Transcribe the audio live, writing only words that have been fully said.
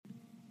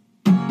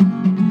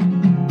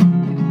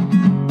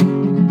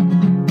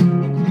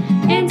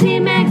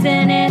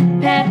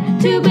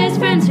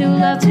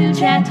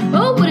chat.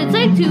 Oh, what it's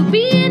like to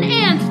be an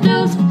ant.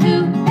 Those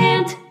who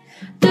ant.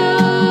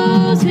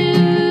 Those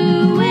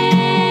who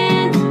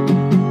ant.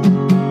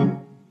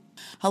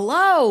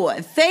 Hello.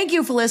 Thank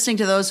you for listening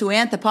to Those Who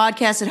Ant, the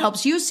podcast that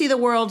helps you see the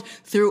world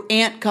through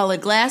ant-colored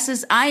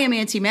glasses. I am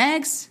Auntie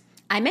Mags.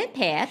 I'm Aunt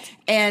Pat.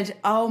 And,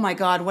 oh my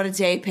God, what a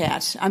day,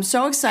 Pat. I'm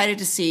so excited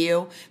to see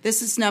you.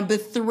 This is number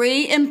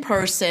 3 in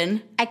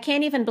person. I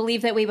can't even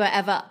believe that we were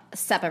ever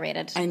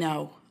separated. I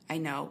know.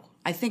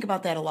 I think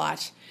about that a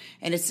lot.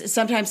 And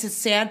sometimes it's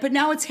sad, but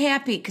now it's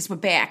happy because we're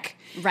back.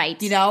 Right.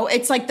 You know,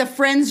 it's like the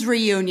Friends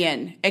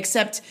reunion,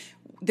 except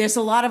there's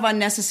a lot of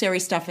unnecessary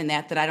stuff in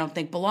that I don't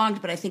think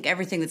belonged, but I think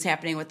everything that's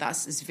happening with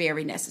us is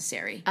very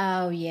necessary.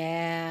 Oh,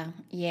 yeah.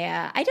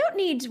 I don't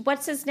need,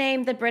 what's his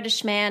name, the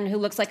British man who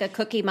looks like a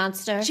cookie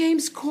monster?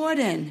 James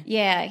Corden.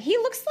 Yeah, he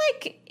looks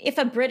like if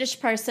a British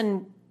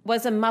person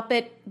was a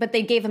Muppet, but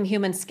they gave him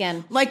human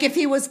skin. Like if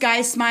he was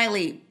Guy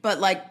Smiley, but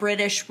like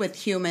British with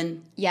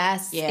human.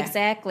 Yes, Yeah.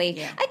 exactly.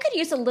 Yeah. I could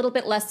use a little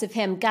bit less of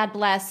him. God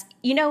bless.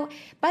 You know,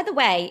 by the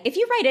way, if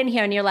you write in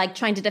here and you're like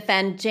trying to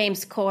defend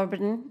James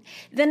Corden,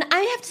 then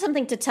I have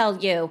something to tell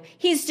you.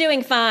 He's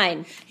doing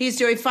fine. He's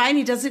doing fine.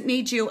 He doesn't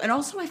need you. And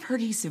also I've heard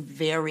he's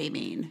very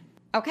mean.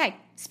 Okay,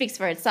 speaks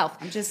for itself.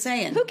 I'm just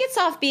saying. Who gets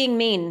off being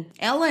mean?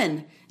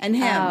 Ellen and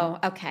him. Oh,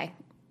 okay.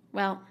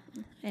 Well,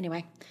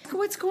 anyway.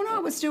 What's going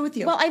on? What's new with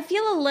you? Well, I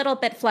feel a little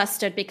bit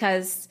flustered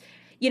because,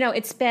 you know,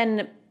 it's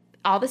been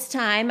all this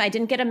time. I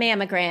didn't get a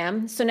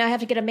mammogram, so now I have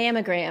to get a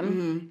mammogram.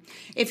 Mm-hmm.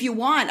 If you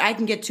want, I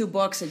can get 2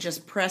 books and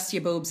just press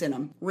your boobs in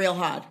them real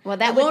hard. Well,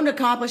 it won't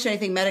accomplish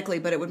anything medically,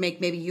 but it would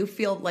make maybe you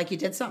feel like you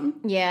did something.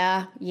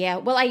 Yeah.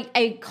 Well,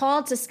 I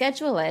called to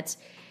schedule it,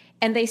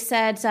 and they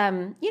said,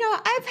 you know,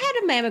 I've had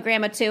a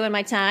mammogram or 2 in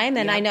my time,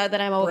 and Yep. I know that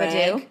I'm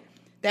overdue. Brag.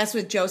 That's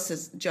what Joe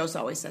says. Joe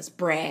always says,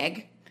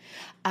 brag.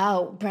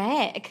 Oh,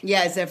 brag.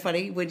 Yeah, is that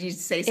funny? Would you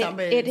say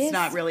something? it it's is.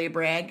 not really a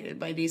brag.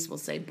 My niece will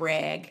say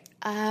brag.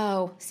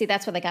 Oh, see,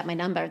 that's where they got my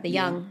number, the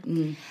young.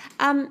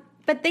 Mm-hmm.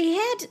 But they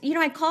had, you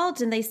know, I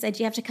called and they said,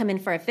 you have to come in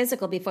for a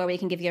physical before we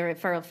can give you a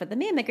referral for the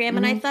mammogram.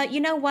 And I thought, you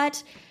know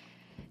what?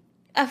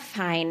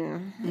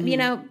 Fine. You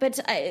know, but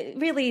I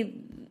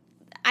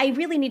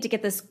really need to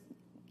get this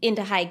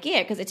into high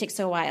gear because it takes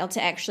a while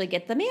to actually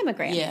get the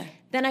mammogram. Yeah.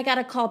 Then I got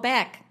a call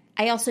back.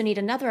 I also need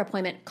another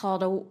appointment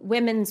called a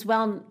women's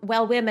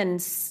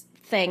women's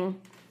thing.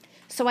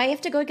 So I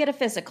have to go get a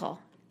physical.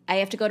 I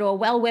have to go to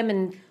a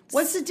women.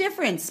 What's the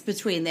difference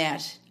between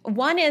that?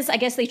 One is, I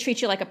guess they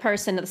treat you like a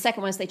person. And the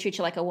second one is they treat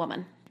you like a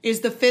woman. Is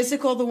the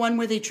physical the one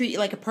where they treat you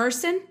like a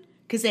person?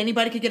 Because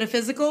anybody could get a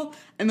physical.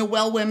 And the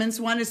women's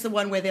one is the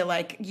one where they're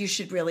like, you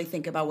should really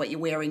think about what you're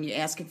wearing. You're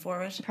asking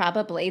for it.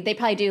 Probably. They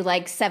probably do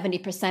like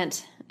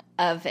 70%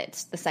 of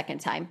it the second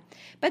time.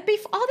 But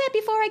all that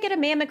before I get a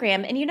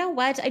mammogram. And you know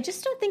what? I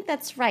just don't think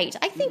that's right.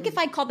 I think if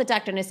I called the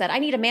doctor and I said, I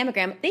need a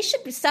mammogram, they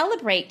should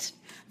celebrate.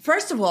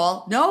 First of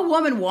all, no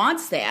woman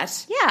wants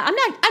that. Yeah, I'm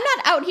not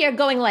out here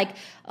going like,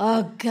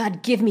 oh,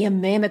 God, give me a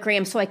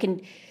mammogram so I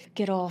can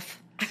get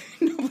off.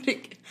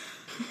 Nobody.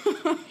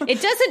 It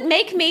doesn't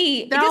make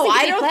me. No,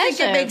 I don't think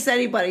it makes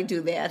anybody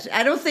do that.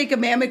 I don't think a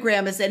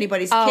mammogram is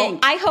anybody's king.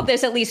 I hope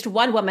there's at least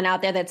one woman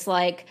out there that's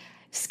like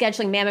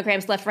scheduling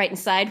mammograms left, right, and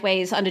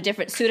sideways under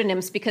different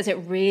pseudonyms because it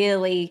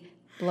really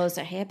blows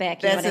her hair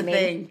back. You That's know what the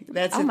I mean? thing.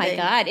 That's the oh my thing.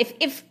 God!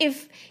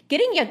 If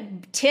getting your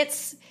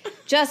tits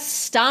just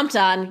stomped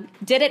on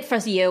did it for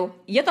you,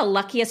 you're the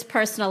luckiest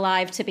person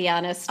alive, to be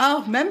honest.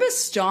 Oh, remember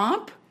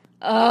Stomp?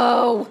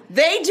 Oh,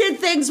 They did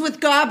things with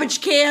garbage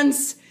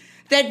cans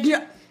that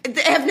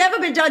have never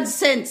been done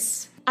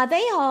since. are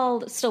they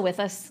all still with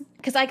us?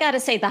 Because I got to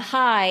say, the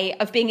high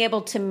of being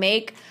able to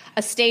make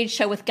a stage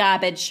show with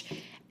garbage,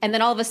 and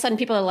then all of a sudden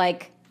people are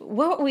like,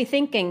 what were we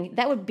thinking?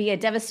 That would be a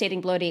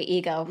devastating blow to your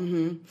ego.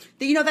 Mm-hmm.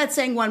 You know that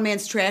saying, one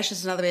man's trash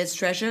is another man's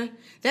treasure?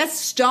 That's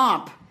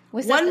Stomp.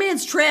 One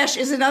man's trash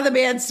is another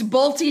man's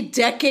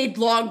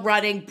multi-decade-long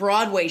running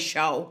Broadway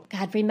show.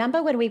 God,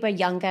 remember when we were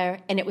younger,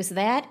 and it was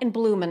that and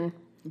Bloomin'?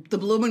 The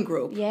Bloomin'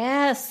 Group.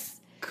 Yes.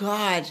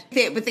 God.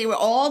 But they were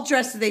all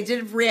dressed, they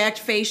didn't react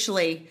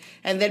facially.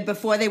 And then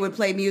before they would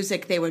play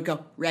music, they would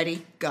go,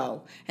 ready,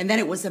 go. And then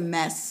it was a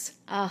mess.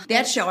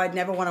 That show, I'd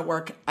never want to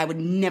work. I would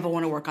never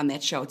want to work on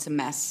that show. It's a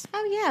mess.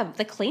 Oh, yeah,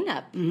 the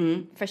cleanup,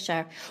 for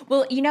sure.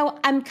 Well, you know,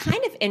 I'm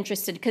kind of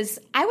interested because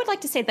I would like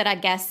to say that our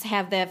guests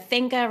have their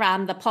finger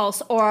on the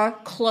pulse or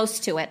close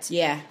to it.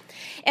 Yeah.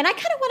 And I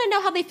kind of want to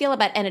know how they feel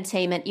about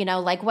entertainment, you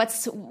know, like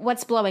what's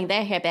blowing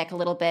their hair back a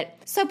little bit.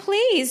 So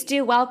please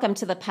do welcome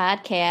to the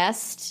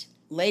podcast.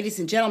 Ladies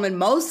and gentlemen,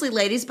 mostly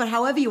ladies, but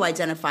however you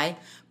identify,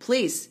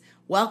 please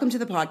welcome to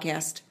the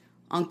podcast,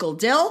 Uncle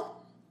Dill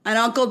and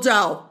Uncle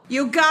Doe.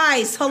 You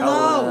guys,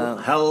 hello.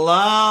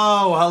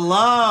 Hello.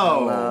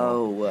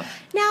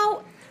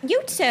 Now,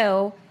 you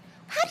two,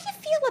 how do you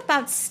feel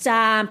about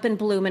Stomp and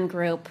Bloomin'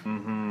 Group? We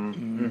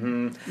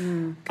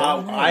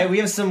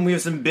have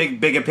some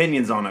big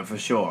opinions on it for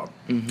sure.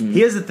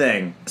 Here's the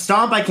thing: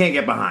 Stomp, I can't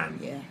get behind.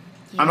 Yeah.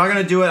 I'm not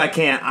gonna do it. I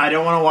can't. I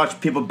don't want to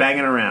watch people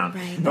banging around.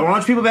 Right. If I want to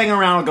watch people banging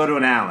around, I'll go to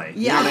an alley.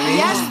 Yeah. You know what I mean?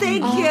 Yes,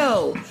 thank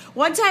you.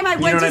 One time I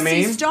went know to what I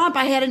see mean? Stomp.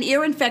 I had an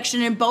ear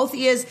infection in both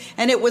ears,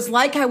 and it was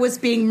like I was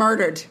being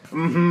murdered.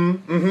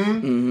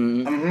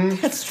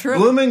 That's true.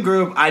 Bloomin'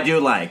 Group, I do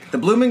like. The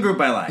Bloomin' Group,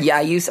 I like. Yeah,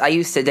 I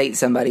used to date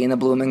somebody in the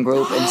Bloomin'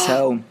 Group, and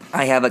so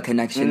I have a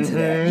connection to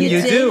that. You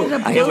You dated do.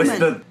 a It was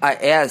Bloomin'. the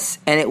Yes,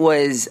 and it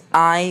was,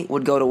 I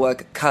would go to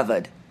work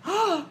covered.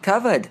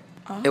 Covered.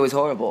 It was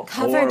horrible.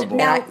 Covered. Horrible.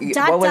 Now, And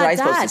dot, what was dot, I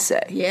supposed dot. to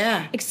say?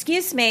 Yeah,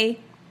 Excuse me.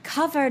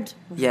 Covered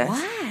Yes.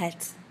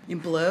 what? in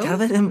blue.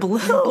 Covered in blue.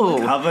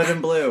 covered in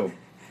blue.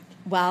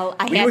 Well,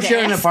 I We had were to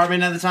sharing an ask.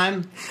 apartment at the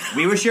time.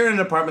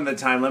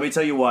 Let me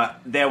tell you what.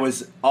 There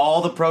was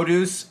all the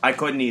produce. I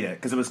couldn't eat it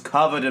because it was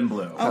covered in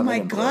blue. Oh my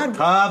God,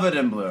 Covered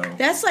in blue.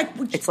 that's like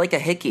It's like a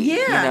hickey. Yeah.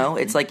 You know?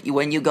 It's like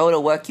when you go to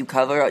work, you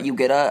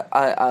get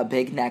a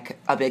big neck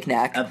A big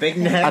neck. a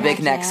big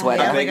neck Yeah.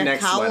 sweater. A big like a neck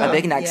collar. sweater. A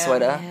big neck Yeah.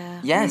 sweater. Yeah.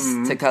 Yes,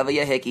 to cover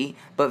your hickey.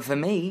 But for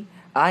me,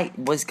 I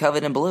was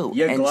covered in blue.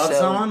 You had and gloves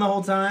so, on the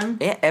whole time?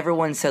 Yeah,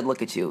 everyone said,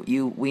 "Look at you.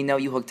 We know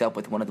you hooked up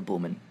with one of the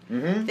Bloomin'."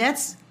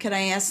 That's. Can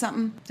I ask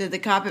something? Did the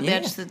carpet Yeah.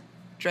 match the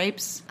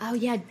drapes? Oh,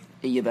 yeah.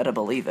 You better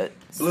believe it.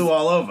 Blue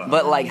all over.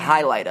 But like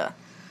highlighter.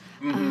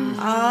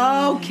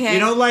 Okay. you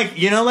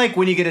know, like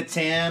when you get a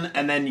tan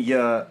and then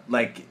your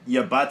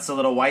butt's a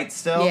little white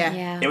still. Yeah.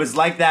 Yeah. It was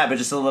like that, but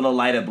just a little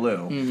lighter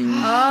blue.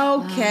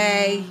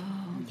 Okay.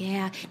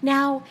 Yeah.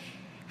 Now,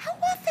 how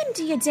often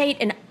do you date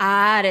an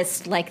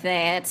artist like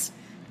that?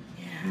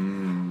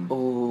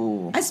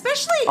 Ooh.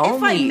 Especially if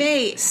Only I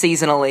may.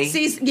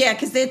 seasonally. Yeah,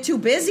 because they're too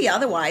busy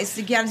otherwise.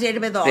 You can't date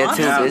them in the They're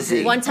office. too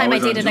busy. One time I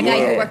Always on dated a guy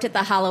tour. who worked at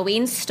the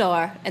Halloween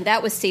store, and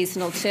that was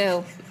seasonal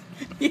too.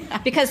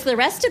 Because the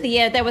rest of the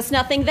year there was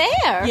nothing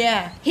there.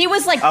 Yeah. He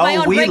was like my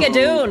own we-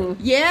 Brigadoon.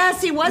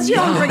 Yes, he was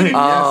young.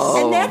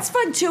 Oh. And that's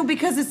fun too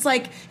because it's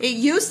like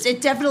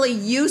it definitely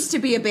used to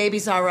be a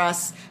Babies R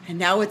Us, and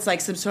now it's like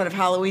some sort of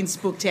Halloween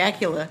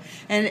spooktacular.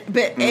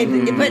 But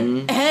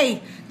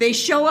hey, they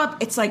show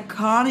up. It's like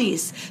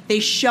Connie's.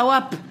 They show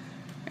up,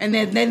 and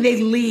then they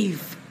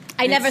leave.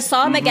 I never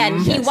saw him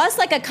again. He Yes. was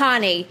like a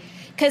Connie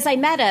because I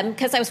met him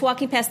because I was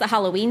walking past the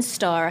Halloween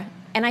store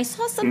and I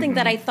saw something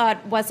that I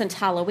thought wasn't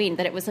Halloween,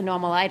 that it was a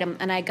normal item.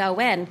 And I go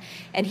in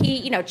and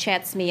he,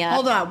 chats me up.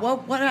 Hold on,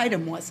 what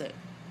item was it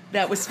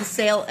that was for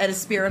sale at a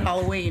Spirit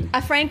Halloween?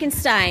 A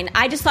Frankenstein.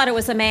 I just thought it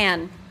was a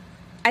man.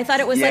 I thought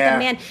it was like Yeah. a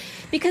man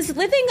because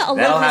living alone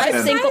That'll as a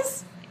happen. single.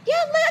 Size? Yeah,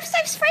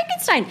 life-size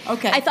Frankenstein.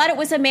 Okay. I thought it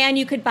was a man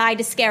you could buy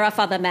to scare off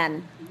other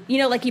men.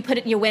 Like you put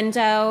it in your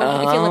window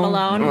if you live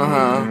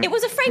alone. It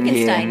was a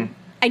Frankenstein. Yeah.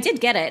 I did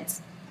get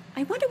it.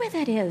 I wonder where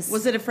that is.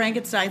 Was it a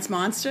Frankenstein's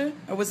monster,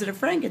 or was it a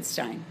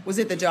Frankenstein? Was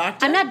it the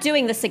doctor? I'm not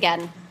doing this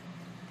again.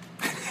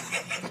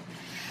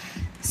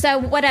 So,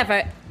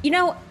 whatever.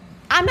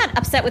 I'm not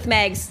upset with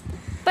Megs,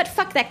 but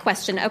fuck that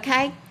question,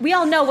 okay? We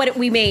all know what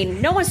we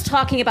mean. No one's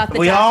talking about the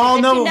We doctor all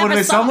that know you when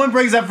never saw. someone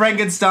brings up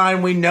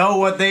Frankenstein, we know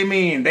what they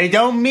mean. They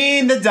don't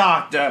mean the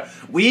doctor.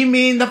 We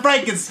mean the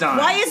Frankenstein.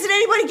 Why isn't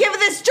anybody giving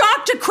this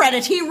doctor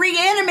credit? He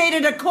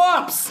reanimated a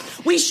corpse.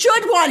 We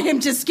should want him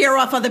to scare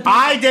off other people.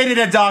 I dated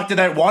a doctor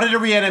that wanted to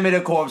reanimate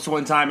a corpse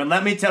one time, and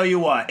let me tell you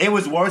what, it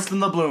was worse than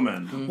the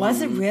Bloomin'.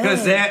 Was it really?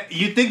 Because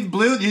you think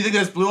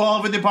there's blue all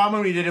over the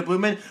apartment when you date a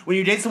Bloomin'? When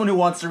you date someone who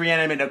wants to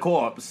reanimate a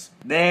corpse,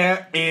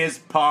 there is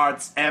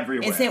parts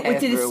everywhere. Is it? What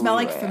did it smell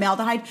like? Everywhere.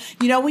 Formaldehyde?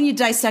 You know when you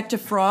dissect a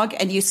frog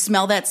and you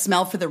smell that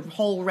smell for the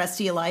whole rest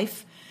of your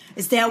life?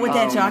 Is that what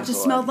that Oh, my doctor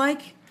God. smelled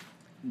like?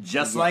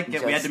 Just like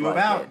it, we had Just to move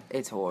like out. It.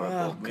 It's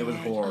horrible. It was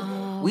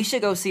horrible. We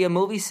should go see a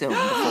movie soon.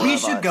 We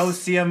should go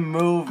see a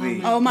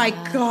movie. Oh my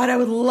God, I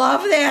would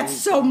love that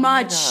so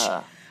much.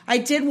 Yeah. I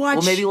did watch.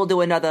 Well, maybe we'll do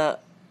another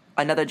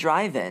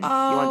drive-in. You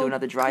want to do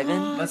another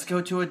drive-in? Let's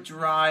go to a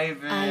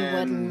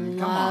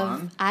drive-in.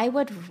 I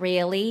would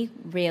really,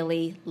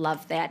 really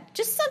love that.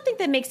 Just something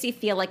that makes you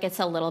feel like it's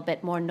a little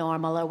bit more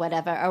normal or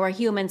whatever, or we're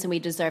humans and we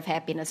deserve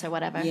happiness or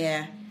whatever.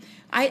 Yeah.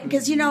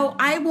 Because,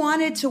 I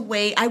wanted to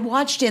wait. I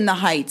watched In the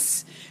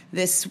Heights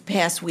this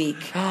past week.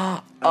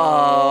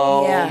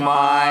 Oh Yeah.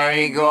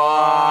 my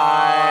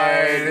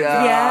God!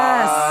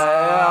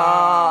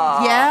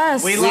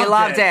 Yes. We We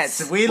loved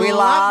it. it. We loved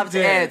loved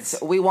it. it.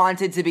 We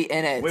wanted to be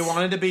in it. We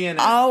wanted to be in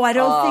it. Oh, I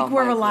don't Oh, think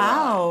we're my God.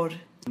 allowed.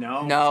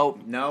 No.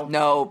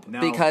 No,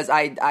 because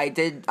I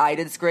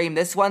did scream,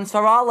 "This one's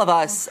for all of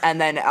us," and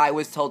then I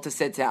was told to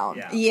sit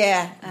down.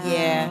 Yeah.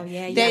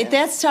 yeah.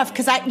 That's tough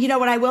because you know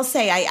what I will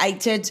say. I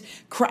did.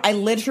 I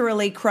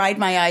literally cried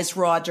my eyes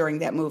raw during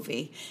that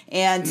movie.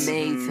 And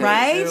Me too.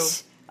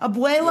 right,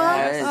 Abuela.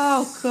 Yes.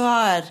 Oh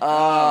God.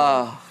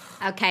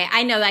 Okay,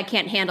 I know I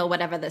can't handle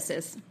whatever this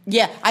is.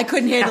 Yeah, I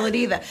couldn't handle it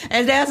either.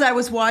 And as I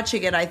was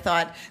watching it, I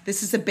thought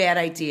this is a bad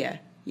idea.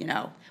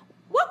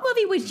 What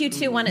movie would you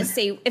two want to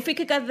see? If we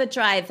could go to the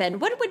drive-in,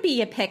 what would be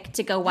your pick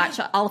to go watch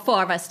all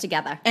four of us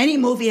together? Any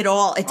movie at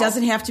all. It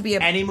doesn't have to be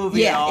Any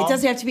movie at all? it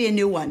doesn't have to be a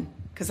new one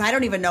because I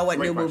don't even know what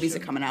Great new movies are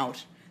question. coming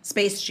out.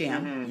 Space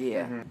Jam.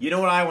 Yeah. You know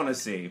what I want to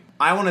see?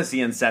 I want to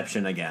see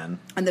Inception again.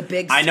 On the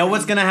big I know screen.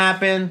 what's gonna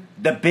happen.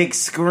 The big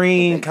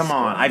screen. Come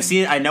on, I've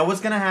seen it. I know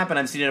what's gonna happen.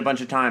 I've seen it a bunch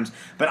of times,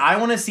 but I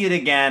want to see it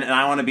again, and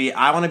I want to be.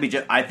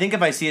 I think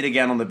if I see it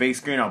again on the big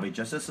screen, I'll be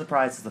just as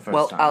surprised as the first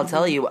Well, time. I'll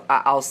tell you,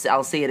 I'll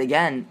see it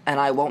again, and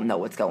I won't know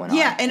what's going on.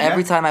 Yeah, and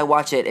every time I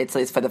watch it,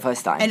 it's for the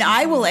first time. And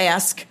I will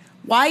ask,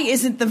 why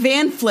isn't the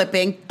van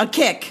flipping a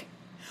kick?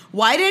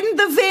 Why didn't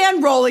the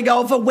van rolling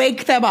over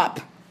wake them up?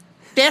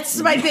 That's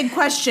my big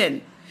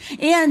question.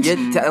 And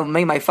you tell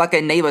me my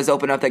fucking neighbors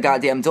open up the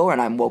goddamn door,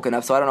 and I'm woken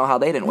up, so I don't know how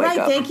they didn't wake right,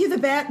 up. thank you. The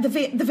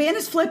van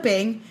is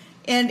flipping,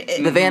 and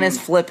The van is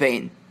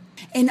flipping.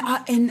 And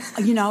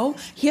you know,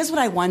 here's what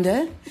I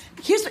wonder.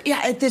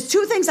 There's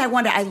two things I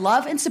wonder. I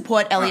love and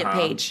support Elliot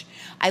Page.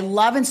 I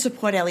love and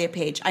support Elliot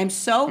Page. I'm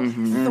so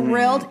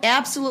thrilled,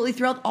 absolutely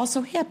thrilled.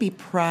 Also, happy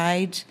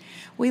Pride.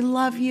 We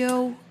love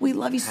you. We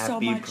love you so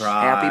Happy much.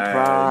 Pride. Happy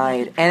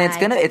Pride.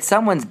 And it's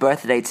someone's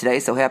birthday today,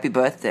 so happy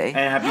birthday. And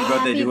happy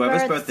birthday to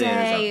whoever's birthday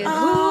it is. out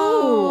there.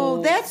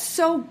 Oh, that's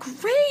so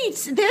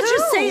great. They're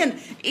just saying,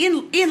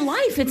 in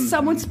life, it's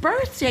someone's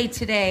birthday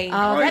today.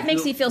 Oh, that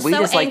makes me feel We so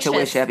just like anxious. to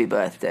wish happy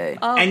birthday.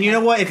 And you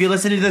know what? If you're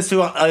listening to this,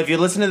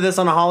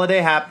 on a holiday,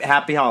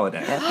 happy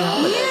holiday.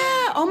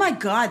 Yeah. Oh my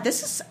God.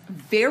 This is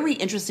very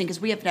interesting because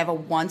we have never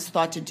once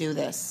thought to do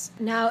this.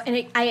 No,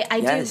 and I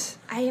Yes. do.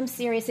 I am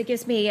serious. It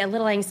gives me a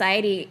little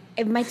anxiety.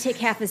 It might take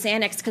half a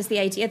Xanax because the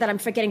idea that I'm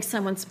forgetting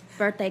someone's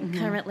birthday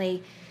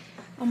currently.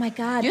 Oh my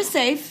God! You're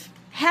safe.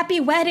 Happy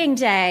wedding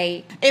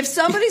day. If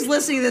somebody's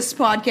listening to this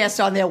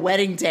podcast on their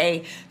wedding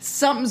day,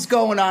 something's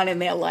going on in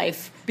their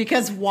life.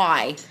 Because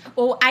why?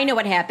 Oh, I know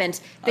what happened.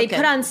 They Okay.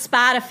 put on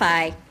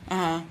Spotify,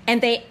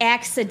 and they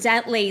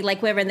accidentally,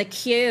 like we were in the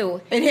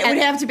queue. It and-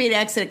 would have to be an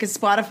accident because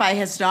Spotify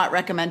has not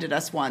recommended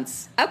us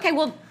once. Okay,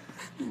 well,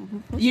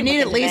 You need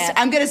at into least, that.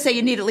 I'm going to say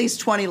you need at least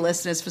 20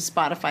 listeners for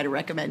Spotify to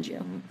recommend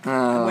you.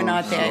 We're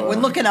not there. We're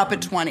looking up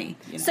at 20.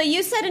 You know? so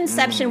you said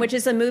Inception, which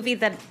is a movie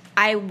that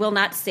I will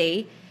not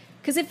see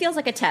because it feels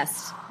like a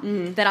test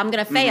that I'm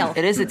going to fail.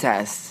 It is a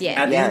test. Yeah.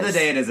 At the end of Yes. the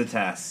day, it is a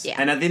test. Yeah.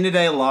 And at the end of the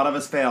day, a lot of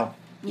us fail.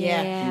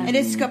 Yeah. Yeah. And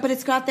it's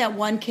got that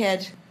one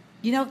kid,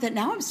 you know, that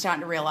now I'm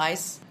starting to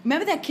realize.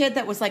 Remember that kid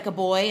that was like a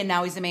boy and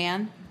now he's a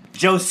man?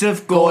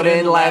 Joseph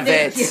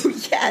Gordon-Levitt. Thank you.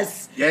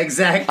 Yes. Yeah,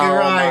 exactly Oh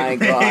right.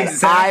 my God!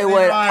 Exactly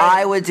I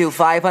right. would do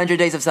 500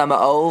 Days of Summer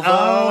over.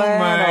 Oh and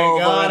my over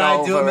God! and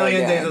I'd do a over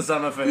million again. days of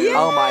summer for him.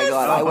 Oh my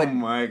God! I Oh would.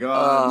 my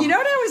God! You know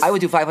what I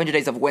would do 500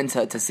 Days of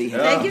Winter to see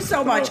him. Thank you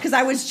so much, because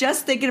I was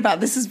just thinking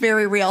about this is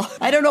very real.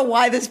 I don't know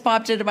why this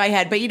popped into my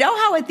head, but you know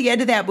how at the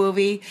end of that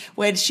movie,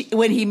 when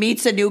he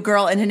meets a new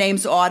girl and her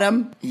name's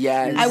Autumn?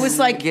 Yes. I was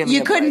like, Give me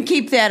you a couldn't break.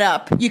 keep that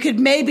up. You could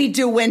maybe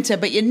do winter,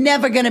 but you're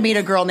never going to meet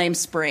a girl named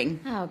Spring.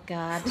 Oh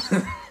God!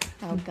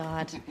 Oh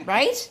God!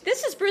 Right?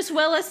 This is Bruce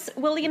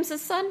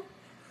Williams' son.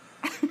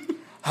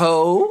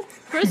 Ho.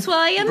 Bruce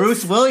Williams.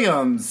 Bruce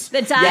Williams.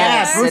 The diver.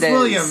 Yes, Bruce it is.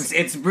 Williams.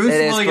 It's Bruce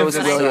It is Williams.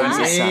 Bruce Williams'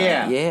 son.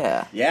 Yeah.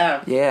 Yeah.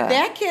 Yeah. Yeah.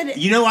 That kid,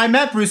 You know, I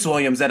met Bruce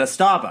Williams at a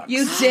Starbucks.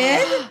 you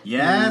did?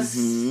 Yes.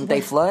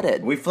 They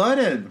flooded. We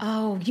flooded.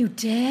 Oh, you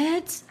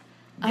did?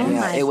 Oh Yeah,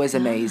 my it was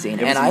God. amazing.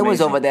 It was and I was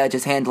amazing. over there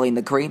just handling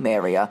the cream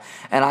area,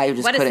 and I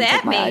just What does couldn't that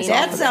take my eyes mean?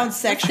 off That of sounds What's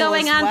sexual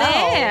going as on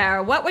well.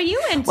 there? What were you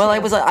into? Well,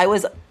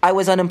 I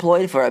was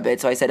unemployed for a bit,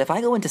 so I said if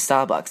I go into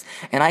Starbucks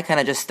and I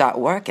kind of just start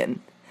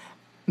working,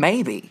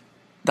 maybe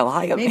they'll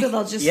hire me. Maybe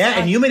they'll just. Yeah,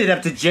 and you made it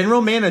up to general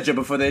manager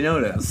before they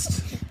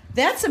noticed.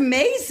 That's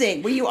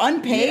amazing. Were you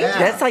unpaid? Yeah.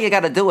 That's how you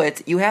got to do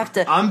it. You have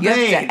to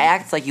Unpaid.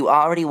 act like you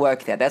already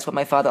work there. That's what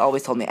my father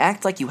always told me.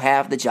 Act like you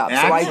have the job.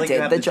 Act so I like you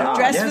did have the the job. job.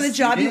 Dress Yes, for the you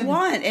job you did.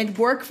 want and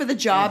work for the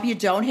job you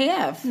don't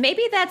have.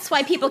 Maybe that's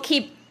why people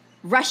keep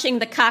rushing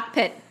the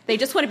cockpit. They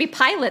just want to be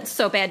pilots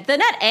so bad. They're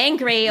not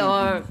angry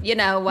or,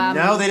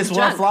 No, they just want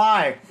drunk. to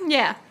fly.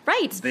 Yeah,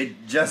 right. They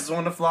just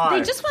want to fly.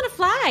 They just want to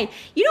fly.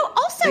 You know,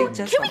 also, They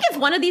just can we want-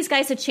 give one of these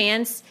guys a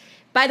chance?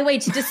 By the way,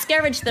 to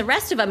discourage the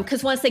rest of them,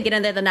 because once they get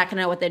in there, they're not going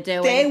to know what they're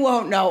doing. They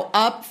won't know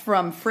up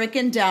from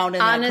freaking down in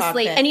that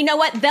Honestly. cockpit. And you know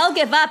what? They'll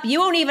give up.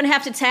 You won't even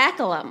have to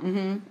tackle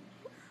them.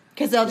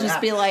 Because they'll just Yeah.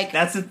 be like,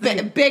 That's the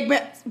thing.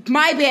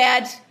 my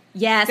bad.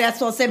 Yes.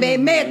 That's what I'll say.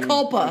 Mea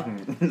culpa.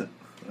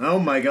 Oh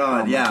my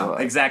God! my yeah,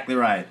 God. exactly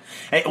right.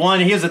 Hey, well,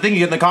 and here's the thing: you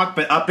get in the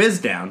cockpit, up is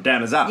down,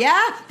 down is up. Yeah,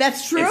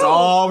 that's true. It's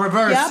all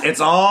reverse. Yep.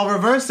 It's all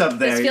reverse up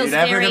there. This You're feels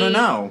never very gonna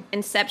know.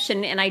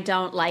 Inception, and I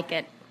don't like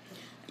it.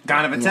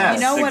 Kind of a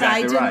test. You know what I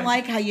Exactly didn't right.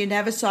 like? How you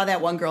never saw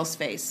that one girl's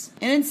face.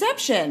 In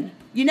Inception.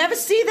 You never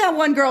see that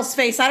one girl's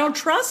face. I don't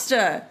trust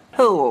her.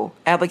 Who?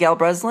 Abigail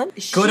Breslin?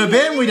 Could have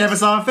been. We never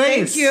saw a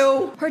face. Thank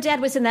you. Her dad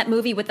was in that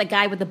movie with the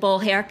guy with the bowl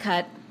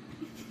haircut.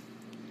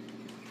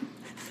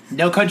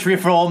 No Country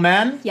for Old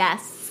Men.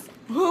 Yes.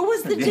 Who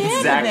was the dad in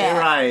Exactly that?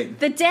 right.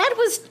 The dad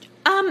was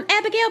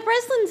Abigail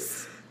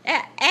Breslin's.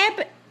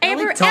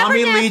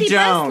 Tommy Lee Abernathy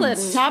Jones.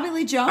 Breslin. Tommy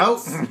Lee Jones?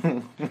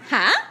 Oh,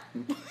 Huh?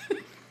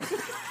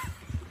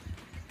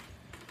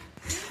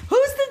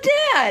 Who's the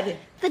dad?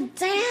 The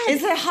dad.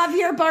 Is it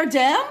Javier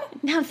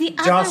Bardem? Now the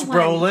Josh other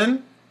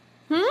one.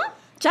 Brolin.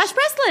 Josh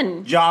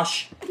Breslin.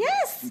 Josh.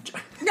 Yes.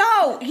 No,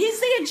 No, he's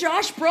saying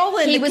Josh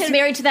Brolin. He the was kid-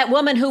 married to that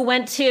woman who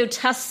went to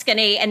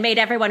Tuscany and made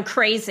everyone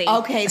crazy.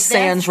 Okay,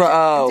 Sandra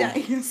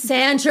Oh.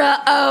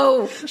 Sandra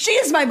Oh. She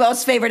is my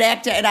most favorite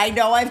actor, and I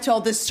know I've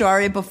told this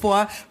story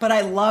before, but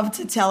I love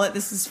to tell it.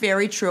 This is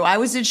very true. I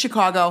was in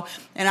Chicago,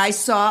 and I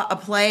saw a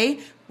play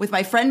with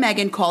my friend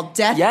Megan called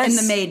Death and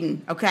the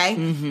Maiden, okay?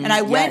 And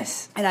I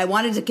went, and I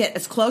wanted to get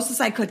as close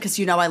as I could because,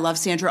 I love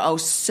Sandra Oh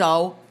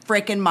so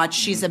freaking much.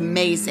 She's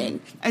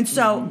amazing. And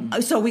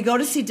so we go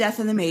to see Death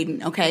and the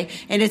Maiden, okay?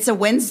 And it's a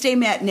Wednesday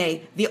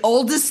matinee. The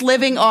oldest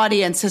living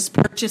audience has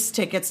purchased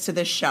tickets to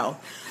this show.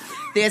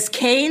 There's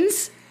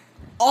canes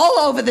all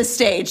over the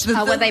stage.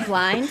 Were they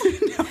blind?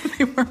 No,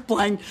 they weren't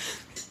blind.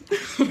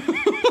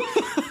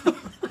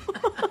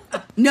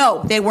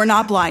 No, they were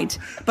not blind.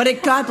 But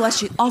God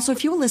bless you. Also,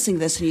 if you were listening to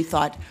this and you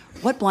thought,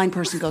 what blind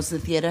person goes to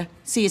the theater?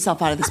 See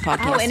yourself out of this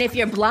podcast. Oh, and if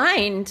you're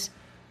blind,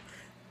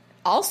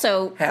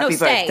 also, Happy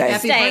stay. birthday.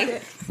 Happy Stay.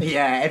 birthday.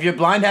 Yeah, if you're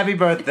blind, happy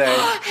birthday.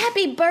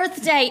 Happy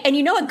birthday. And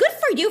you know what? Good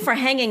for you for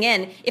hanging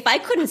in. If I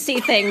couldn't see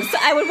things,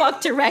 I would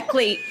walk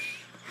directly.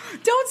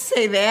 Don't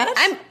say that.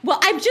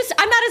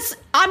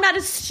 I'm not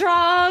as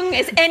strong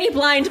as any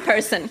blind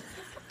person.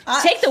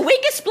 Take the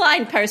weakest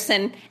blind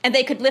person, and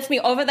they could lift me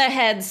over their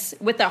heads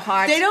with their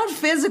heart. They don't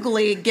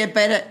physically get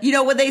better.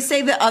 When they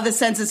say that other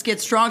senses get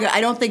stronger, I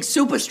don't think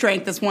super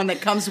strength is one that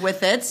comes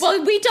with it.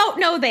 Well, we don't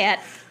know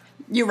that.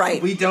 You're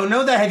right. We don't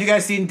know that. Have you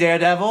guys seen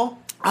Daredevil?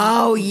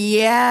 Oh,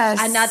 yes.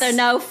 Another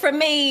no from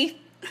me.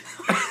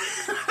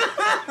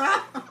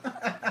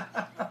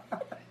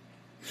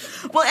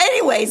 Well,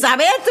 anyways, I'm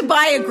at the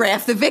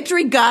Biograph, the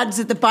Victory Gardens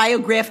at the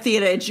Biograph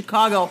Theater in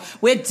Chicago,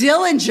 where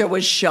Dillinger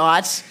was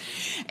shot.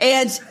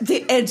 And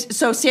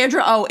so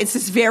Sandra Oh, it's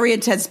this very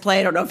intense play.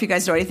 I don't know if you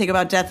guys know anything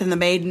about Death and the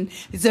Maiden.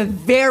 It's a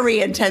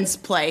very intense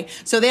play.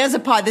 So there's a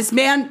part. This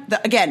man,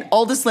 again,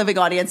 oldest living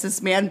audience,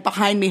 this man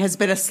behind me has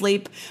been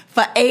asleep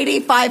for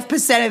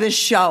 85% of the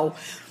show.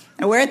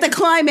 And we're at the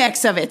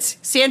climax of it.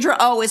 Sandra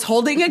Oh is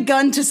holding a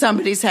gun to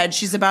somebody's head.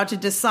 She's about to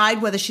decide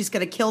whether she's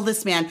going to kill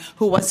this man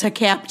who was her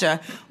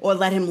captor or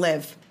let him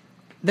live.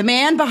 The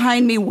man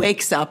behind me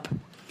wakes up.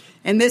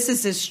 And this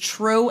is as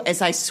true as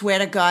I swear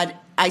to God.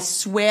 I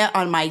swear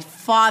on my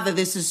father,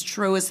 this is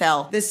true as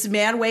hell. This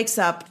man wakes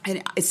up,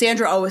 and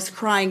Sandra Oh is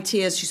crying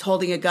tears. She's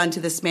holding a gun to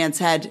this man's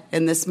head,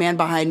 and this man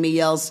behind me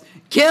yells,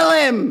 "Kill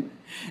him!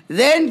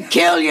 Then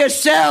kill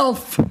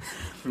yourself!"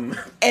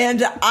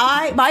 And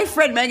my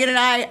friend Megan and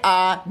I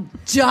are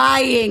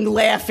dying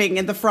laughing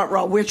in the front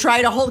row. We're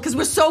trying to hold, because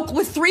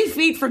we're 3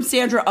 feet from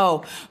Sandra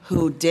Oh,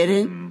 who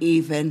didn't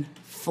even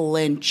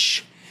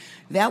flinch.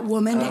 That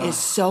woman is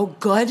so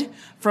good.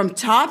 From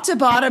top to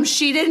bottom,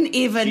 she didn't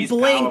even She's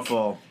blink.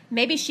 powerful.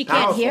 Maybe she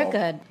can't hear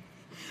Powerful. good.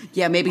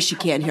 Yeah, maybe she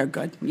can't hear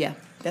good. Yeah,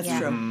 that's Yeah.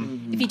 true.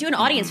 If you do an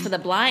audience for the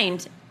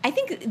blind, I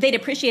think they'd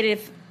appreciate it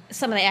if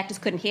some of the actors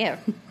couldn't hear.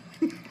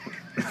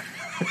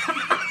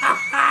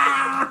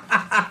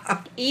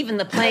 Even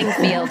the playing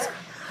field.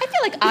 I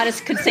feel like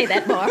artists could say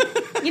that more.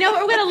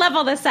 We're going to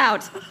level this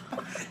out.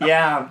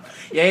 Yeah.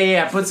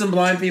 Put some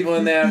blind people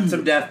in there,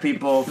 some deaf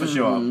people, for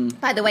sure.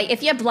 By the way,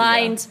 if you're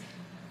blind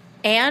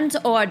and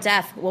or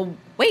deaf, well,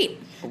 wait,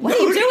 what are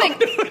you doing?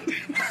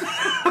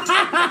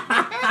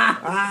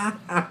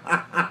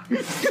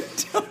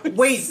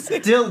 Wait,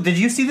 did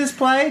you see this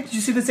play? Did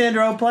you see the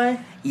Sandra Oh play?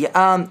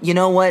 Yeah, you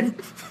know what?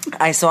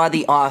 I saw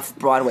the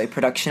off-Broadway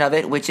production of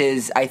it, which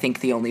is, I think,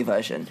 the only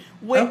version.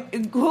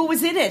 Wait, who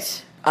was in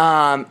it?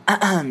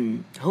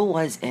 Who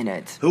was in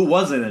it? Who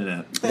wasn't in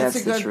it?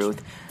 That's the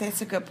truth.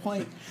 That's a good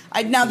point.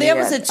 Now, there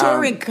was a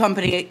touring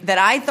company that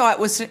I thought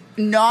was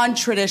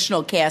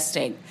non-traditional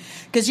casting.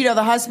 Because,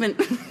 the husband...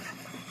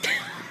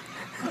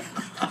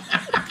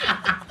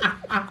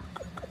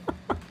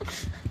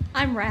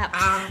 I'm wrapped.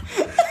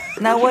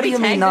 Now, what do you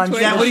mean Tag the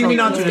Yeah, what do you mean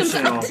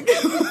non-traditional?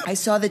 non-traditional? I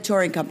saw the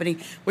touring company,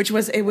 which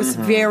was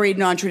very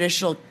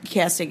non-traditional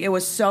casting. It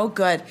was so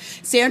good.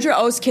 Sandra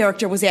Oh's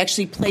character was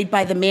actually played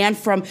by the man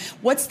from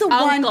what's the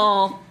one?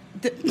 Uncle.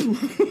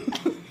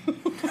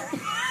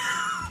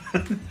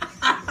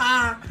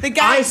 The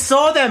guy. I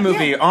saw that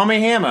movie, Armie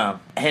Hammer,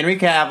 Henry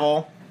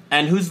Cavill,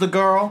 and who's the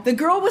girl? The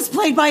girl was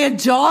played by a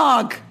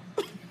dog.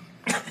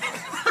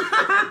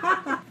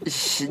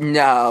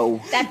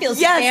 No. That feels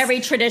Yes. very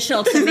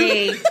traditional to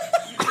me.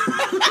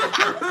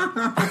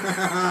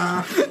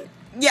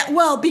 Yeah,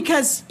 well,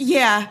 because she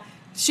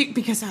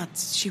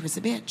was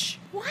a bitch.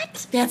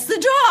 What? That's the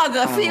dog,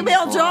 a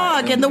female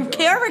dog, and the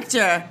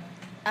character.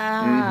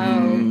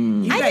 Oh.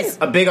 You guys,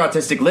 A big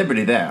artistic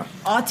liberty there.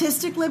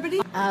 autistic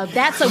liberty.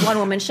 That's a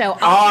one-woman show.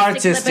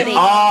 Artistic, Liberty.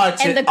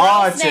 artist, And the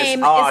girl's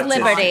name is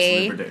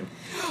Liberty.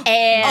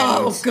 And,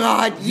 Oh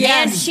God, and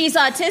yes. she's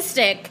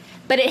autistic,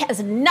 but it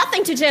has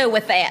nothing to do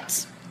with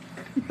that.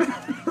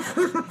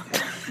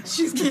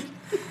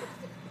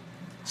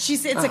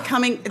 It's a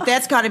coming.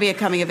 That's got to be a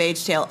coming of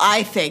age tale,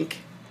 I think.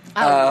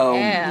 Oh.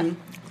 Yeah.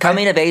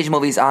 Coming of age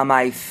movies are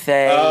my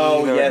favorite.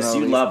 Oh, yes,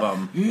 you movies. love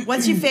them.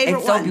 What's your favorite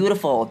It's one? so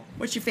beautiful.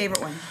 What's your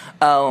favorite one?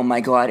 Oh my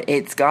god,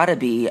 it's gotta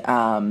be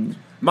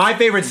My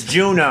favorite's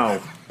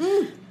Juno.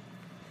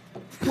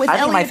 With I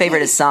think my Elliot favorite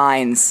Page. is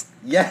Signs.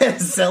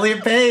 Yes,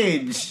 Elliot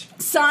Page.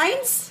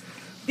 Signs.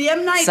 The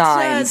M Night.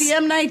 Signs. The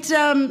M Night.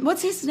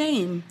 What's his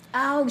name?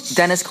 Oh,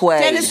 Dennis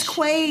Quaid. Dennis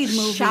Quaid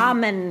movie.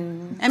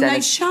 Shaman. M Night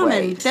Dennis Shaman.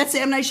 Quaid. That's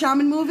the M Night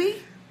Shaman movie.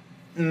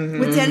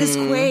 With Dennis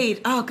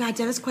Quaid. Oh God,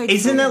 Dennis Quaid.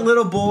 Isn't that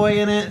little boy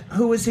in it?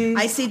 Who was he?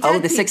 I See Dead Oh,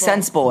 the People. Sixth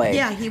Sense boy.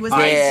 Yeah, he was.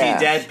 I Yeah.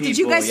 See Dead People. Did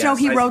you guys know yes,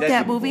 he I See wrote Dead that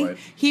People movie? boy.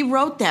 He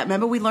wrote that.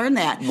 Remember, we learned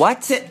that.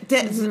 What?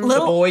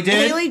 Little boy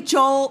did? Billy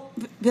Joel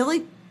Billy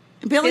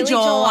Joel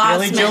Joel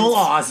Billy Osment. Joel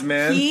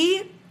Osment.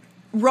 He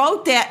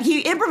wrote that. He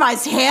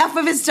improvised half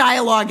of his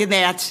dialogue in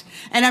that,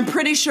 and I'm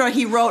pretty sure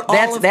he wrote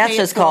all of That's Pay It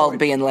just called Forward.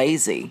 being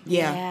lazy.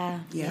 Yeah.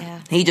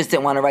 He just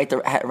didn't want to write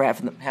the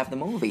half the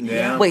movie.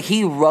 Yeah. Wait,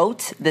 he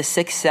wrote The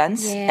Sixth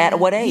Sense Yeah. at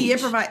what age? He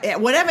improvised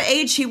at whatever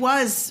age he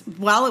was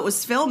while it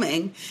was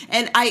filming,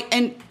 and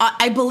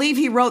I believe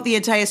he wrote the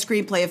entire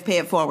screenplay of Pay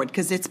It Forward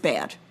because it's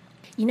bad.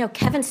 You know,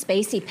 Kevin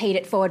Spacey paid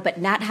it forward, but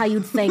not how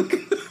you'd think.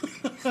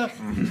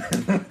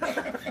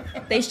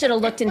 They should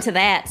have looked into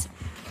that.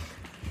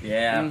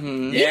 Yeah.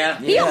 Mm-hmm. Yeah.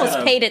 He almost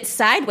paid it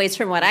sideways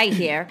from what I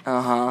hear. He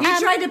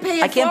tried to pay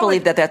it I can't forward.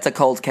 believe that that's a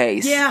cold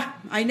case. Yeah,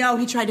 I know.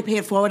 He tried to pay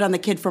it forward on the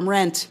kid from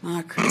Rent.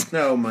 Oh, crap.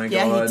 Oh my god.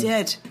 Yeah, he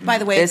did. By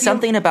the way, There's if you-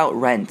 something about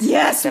Rent.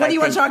 Yes, that what I do you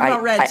want to think talk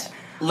about Rent?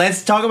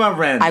 Let's talk about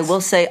Rent. I will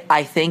say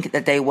I think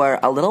that they were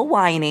a little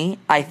whiny.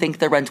 I think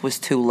the rent was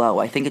too low.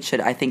 I think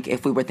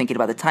if we were thinking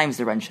about the times,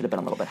 the rent should have been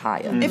a little bit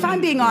higher. If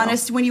I'm being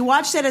honest, when you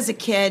watch that as a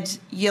kid,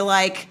 you're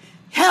like,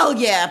 hell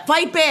yeah,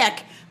 fight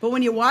back. But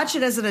when you watch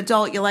it as an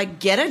adult, you're like,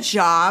 get a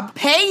job,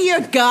 pay your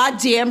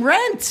goddamn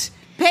rent.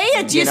 Pay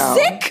it. You You're know.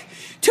 sick.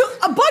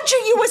 A bunch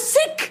of you are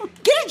sick.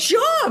 Get a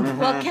job.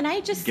 Well, can I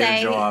just Get a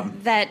say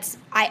job. that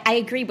I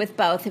agree with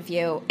both of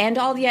you and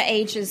all your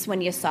ages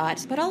when you saw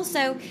it. But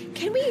also,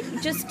 can we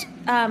just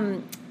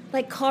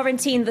like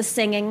quarantine the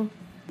singing?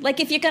 Like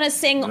if you're going to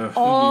sing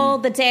all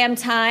the damn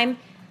time,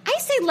 I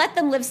say let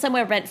them live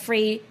somewhere rent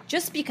free.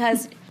 Just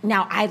because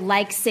now I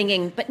like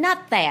singing, but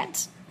not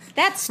that.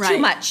 That's too Right.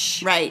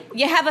 much. Right.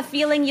 You have a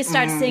feeling, you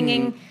start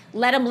singing.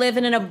 Let them live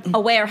in a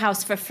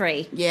warehouse for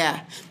free.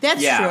 Yeah,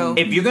 that's yeah. true.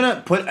 If you're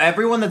gonna put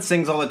everyone that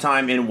sings all the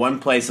time in one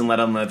place and let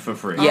them live for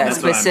free. Yeah,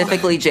 That's what I'm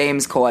specifically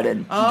James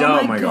Corden.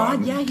 oh my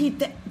God.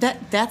 Yeah,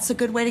 that's a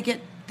good way to get.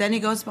 Then he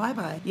goes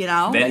bye-bye. You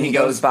know. Then he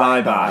goes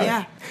bye-bye.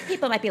 Yeah.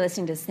 People might be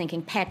listening to this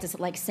thinking, Pat doesn't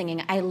like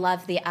singing. I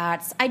love the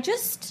arts. I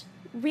just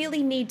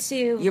really need to.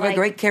 You're like, a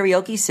great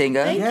karaoke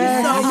singer. Thank Yes.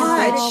 you so You're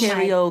much. Oh, great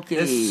my- karaoke.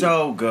 It's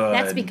so good.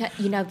 That's because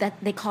that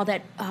they call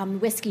that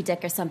whiskey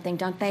dick or something,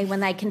 don't they?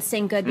 When I can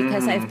sing good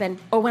because I've been,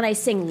 or when I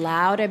sing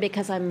louder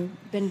because I'm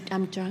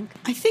drunk.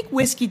 I think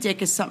whiskey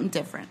dick is something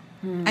different.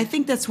 I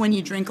think that's when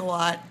you drink a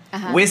lot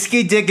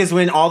Whiskey dick is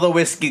when all the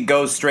whiskey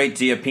goes straight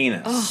to your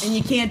penis. and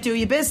you can't do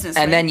your business.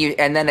 and right?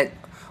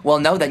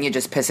 then you're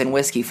just pissing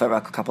whiskey for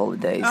a couple of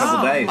days.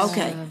 Couple days.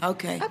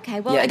 Okay. Okay,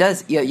 well, Yeah, it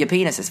does. Your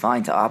penis is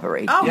fine to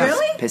operate. Oh, Yes.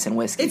 really? Pissing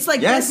whiskey. It's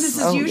like Yes. business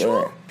as Oh, usual.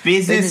 yeah.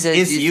 Business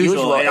is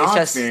usual. In It's our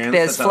just experience,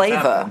 there's that's how it's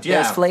flavor. happened. Yeah.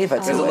 There's flavor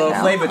to There's a it little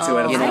now. flavor to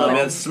it. You A know, little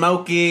bit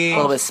smoky. a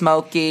little bit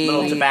smoky, a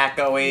little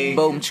tobacco-y.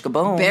 boom chicka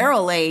boom.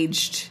 Barrel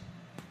aged.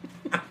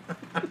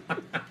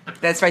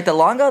 That's right. The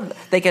longer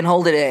they can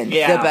hold it in,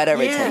 Yeah. the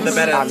better it Yeah. tastes. The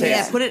better I'm it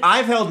tastes. Yeah, put it-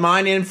 I've held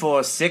mine in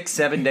for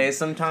 6-7 days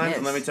sometimes,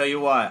 and Yes. let me tell you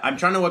what. I'm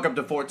trying to work up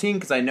to 14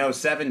 because I know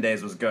 7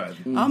 days was good.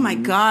 Oh my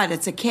God!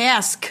 It's a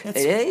cask. It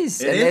is.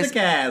 It And is there's- a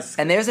cask.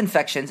 And there's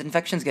infections.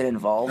 Infections get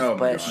involved. Oh, my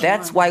but God.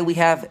 that's why we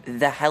have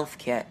the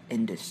healthcare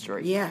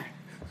industry. Yeah,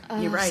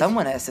 you're right.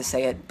 Someone has to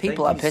say it.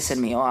 People are Thank you pissing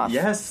me off.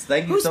 Yes,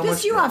 thank you Who's so much.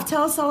 pissed you for- off?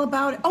 Tell us all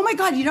about it. Oh my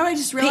God! You know what I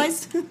just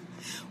realized?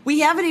 We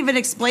haven't even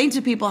explained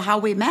to people how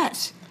we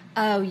met.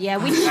 oh yeah,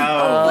 we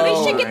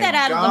Oh, should get that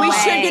out of the my way. We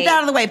should get that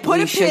out of the way. Put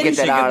We a should pin. get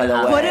that out of the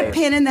Put way. a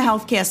pin in the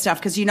healthcare stuff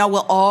because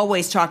we'll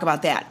always talk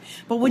about that.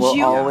 But would We'll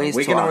you? always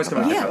We can talk always come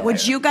about back it. to Yeah. it.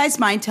 Would you guys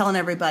mind telling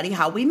everybody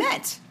how we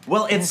met?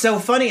 Well, it's so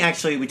funny,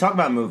 actually. We talk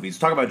about movies,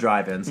 talk about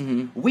drive-ins.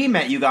 We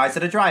met you guys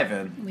at a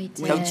drive-in. We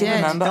did. Don't you did.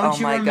 remember? Don't oh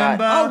you my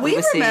remember? god! Oh, we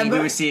were seeing- remember.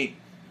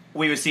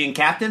 We were seeing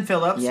Captain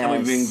Phillips, and we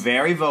were Yes. being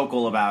very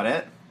vocal about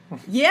it.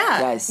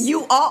 Yeah. Yes.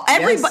 You all,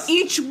 everybody,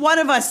 Yes. each one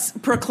of us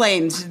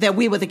proclaimed that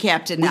we were the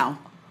captain now.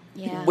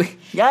 Yeah.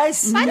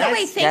 Yes. By the Yes.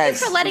 way, thank Yes.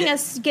 you for letting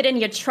us get in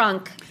your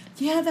trunk.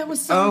 Yeah, that was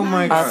so Oh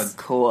my nice. God. Of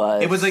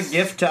course. It was a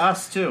gift to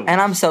us, too.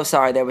 And I'm so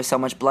sorry there was so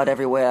much blood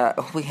everywhere.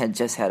 We had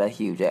just had a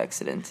huge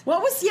accident.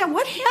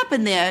 What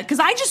happened there? Because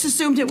I just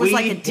assumed it was We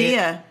like a hit-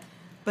 deer,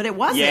 but it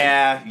wasn't.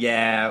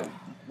 Yeah.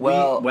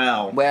 Well,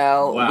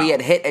 Wow. we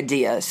had hit a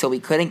deer, so we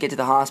couldn't get to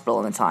the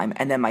hospital in time.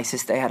 And then my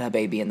sister had her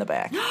baby in the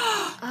back.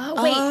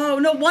 Oh wait. Oh,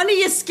 no wonder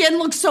your skin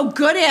looks so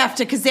good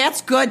after, because that's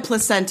good,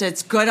 placenta.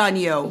 It's good on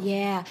you.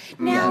 Yeah.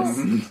 Now,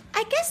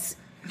 I guess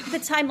the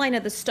timeline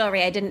of the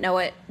story, I didn't know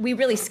it. We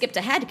really skipped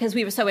ahead because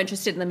we were so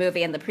interested in the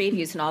movie and the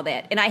previews and all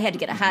that. And I had to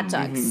get a hot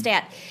dog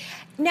stat.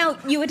 Now,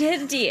 you had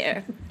hit a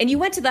deer and you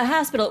went to the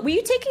hospital. Were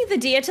you taking the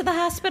deer to the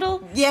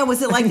hospital? Yeah,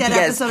 was it like that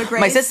Yes, episode of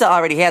Grace? my sister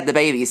already had the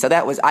baby, so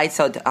that was I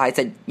said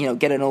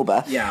get an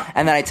Uber. Yeah.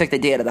 And then I took the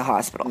deer to the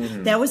hospital.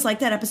 That was like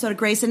that episode of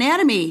Grey's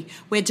Anatomy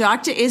where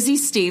Dr. Izzy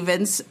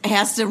Stevens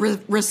has to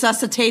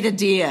resuscitate a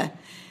deer.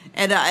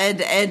 And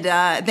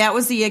that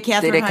was the year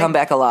Katherine. Did it come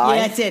back alive?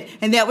 Yeah, it did.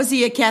 And that was the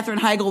year Katherine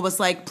Heigl was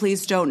like,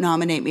 "Please don't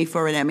nominate me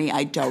for an Emmy.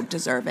 I don't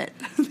deserve it."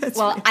 That's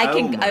Well, I Oh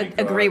can my God.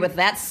 agree with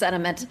that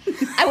sentiment.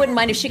 I wouldn't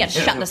mind if she got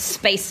shot into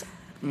space.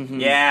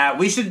 Yeah,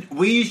 we should.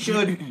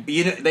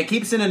 You know, they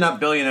keep sending up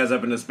billionaires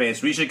up into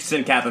space. We should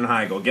send Katherine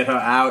Heigl. Get her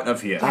out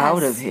of here.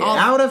 Out of here.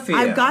 Out of here.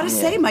 I've got to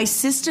say, my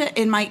sister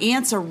and my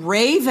aunts are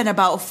raving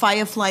about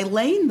Firefly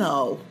Lane,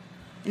 though.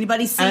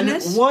 Anybody seen And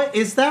it? what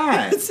is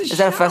that? It's Is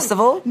that a show.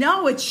 festival?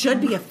 No, it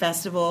should be a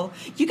festival.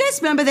 You guys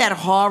remember that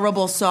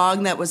horrible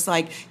song that was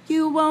like,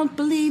 "You won't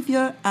believe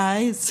your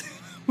eyes"?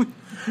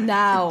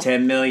 No.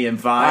 10 million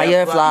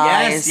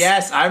Fireflies.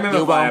 Yes, I remember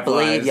You won't Fireflies.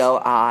 believe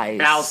your eyes.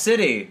 Owl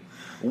City.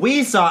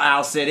 We saw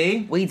Owl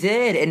City We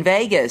did in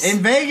Vegas. in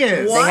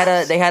Vegas.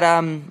 What? They had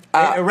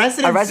A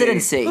residency. A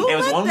residency. Who It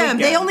was let one them? weekend.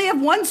 They only have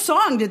one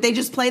song. Did they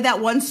just play that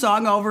one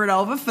song over and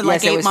over for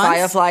like Yes, it 8 was months?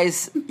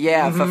 Fireflies.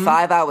 Yeah, for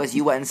 5 hours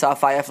you went and saw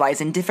Fireflies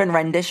in different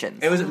renditions.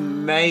 It was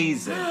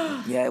amazing.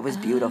 Yeah, it was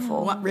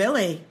beautiful. What,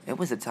 really? It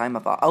was a time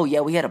of. Oh yeah,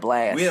 we had a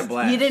blast. We had a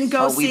blast. You didn't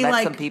go Oh, we see met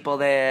like some people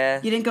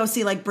there. you didn't go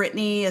see like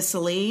Britney or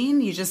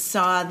Celine. You just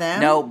saw them.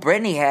 No,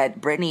 Brittany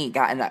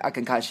got a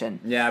concussion.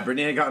 Yeah,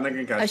 Brittany had gotten a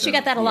concussion. Oh, she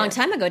got that a long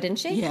time ago, didn't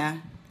she? Yeah.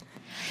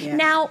 Yeah.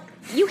 Now,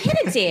 you hit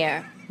a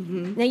deer.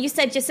 Now, you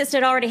said your sister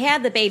had already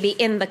had the baby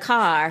in the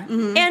car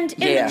and in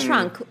Yeah. the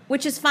trunk,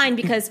 which is fine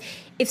because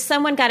if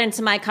someone got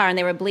into my car and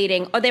they were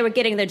bleeding or they were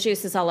getting their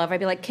juices all over, I'd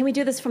be like, can we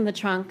do this from the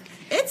trunk?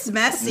 It's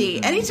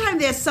messy. Anytime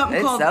there's something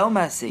It's called so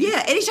messy.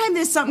 Yeah, anytime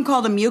there's something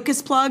called a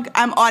mucus plug,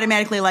 I'm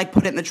automatically like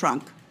put it in the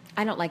trunk.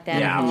 I don't like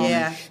that Yeah. at all.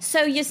 Yeah.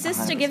 So your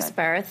sister 100%. gives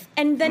birth,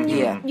 and then you,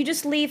 Yeah. you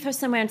just leave her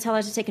somewhere and tell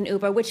her to take an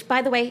Uber, which,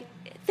 by the way,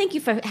 thank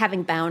you for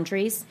having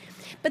boundaries.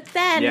 But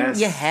then... Yes.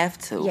 You have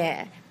to.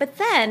 Yeah. But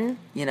then...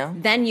 You know?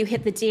 Then you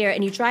hit the deer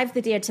and you drive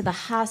the deer to the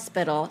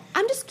hospital.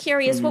 I'm just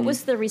curious, what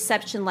was the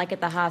reception like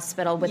at the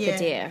hospital with the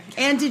deer?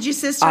 And did your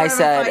sister I ever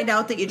said- find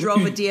out that you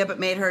drove a deer but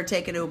made her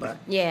take an Uber?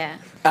 Yeah.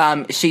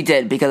 She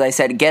did because I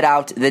said, "Get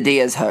out, the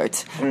deer's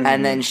hurt,"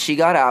 and then she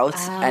got out,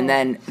 and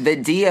then the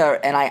deer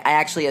and I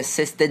actually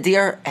the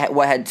deer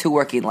had 2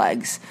 working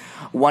legs,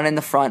 one in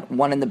the front,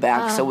 one in the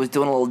back, so it was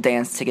doing a little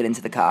dance to get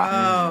into the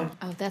car.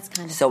 Oh, that's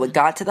kind of... So it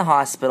got to the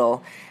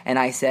hospital, and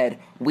I said,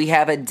 "We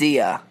have a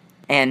deer."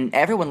 And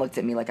everyone looked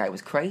at me like I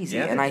was crazy.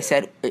 Yeah, and they I did.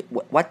 said,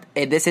 "What?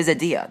 This is a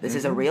deer. This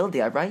is a real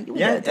deer, right?" You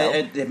Yeah, would know.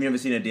 have you ever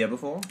seen a deer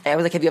before? I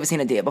was like, "Have you ever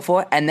seen a deer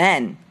before?" And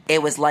then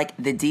it was like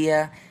the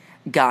deer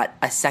got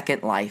a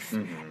second life,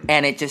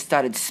 and it just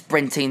started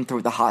sprinting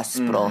through the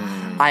hospital.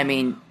 I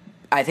mean,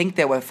 I think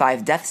there were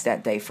 5 deaths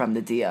that day from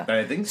the deer.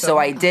 I think so. So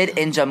I did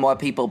injure more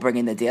people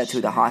bringing the deer to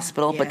the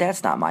hospital, but Yeah.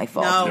 that's not my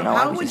fault. No, you know,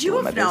 I how was would just you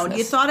doing have my known? You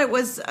business. thought it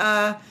was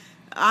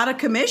out of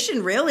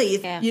commission, really.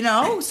 Yeah. You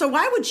know? So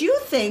why would you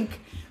think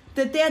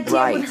that deer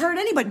Right. would hurt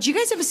anybody? Did you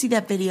guys ever see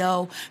that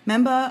video?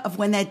 Remember of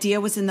when that deer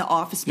was in the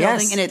office building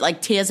Yes. and it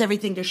like tears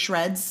everything to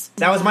shreds?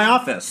 That was my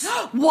office.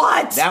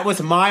 What? That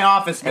was my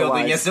office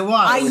building. was. Yes, it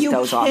was. Are was you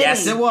those office. kidding?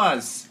 Yes, it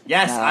was.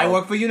 Yes, No. I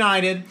work for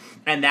United,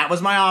 and that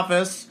was my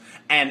office.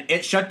 And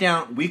it shut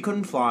down. We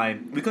couldn't fly.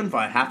 We couldn't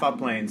fly half our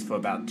planes for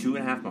about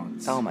 2.5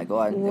 months. Oh my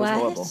god, it was What?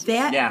 horrible.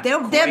 That, Yeah,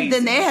 then crazy.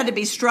 there had to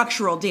be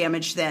structural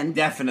damage then.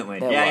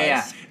 Definitely. There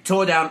Yeah. was.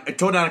 Tore down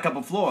a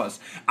couple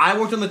floors. I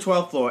worked on the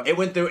 12th floor. It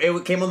went through.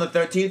 It came on the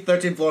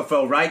 13th floor,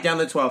 fell right down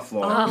the 12th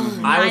floor. I was working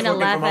from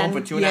 9/11. home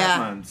for 2.5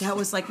 months. That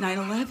was like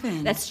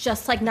 9/11. That's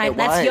just like It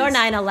that's your was.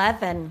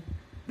 9/11.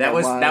 That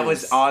was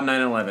was. on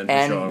 9/11 for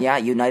And sure. yeah,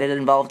 United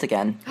involved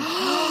again.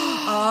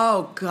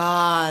 oh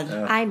God.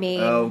 I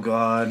mean, Oh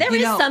God. there You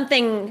is know-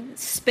 something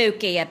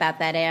spooky about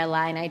that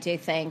airline, I do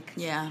think.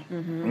 Yeah.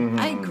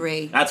 I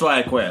agree. That's why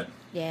I quit.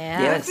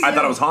 Yeah. Yes. Good for I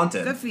thought you. it was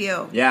haunted. Good for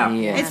you. Yeah.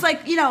 Yeah. It's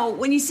like, you know,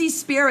 when you see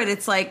Spirit,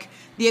 it's like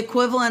the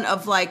equivalent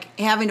of like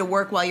having to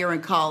work while you're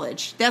in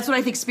college. That's what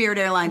I think Spirit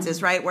Airlines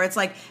is, right? Where it's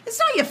like, it's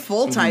not your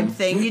full-time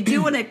thing. You're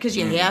doing it because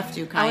you have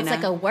to, Oh, kind it's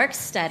of. like a work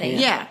study.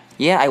 Yeah.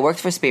 Yeah, I worked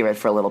for Spirit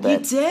for a little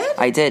bit. did?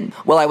 I did.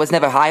 Well, I was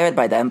never hired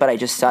by them, but I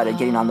just started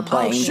getting on the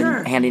planes sure.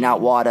 and handing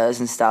out waters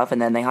and stuff, and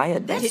then they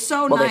hired me. That's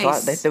so well,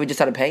 nice. They just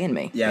started paying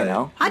me. Yeah, you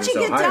know. How'd you So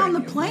get down hiring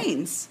the you.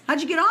 planes?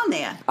 How'd you get on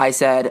there? I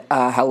said,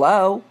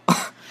 "Hello."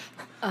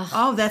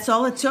 Oh, that's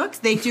all it took?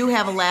 They do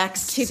have a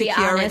lax To be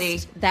security.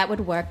 honest, that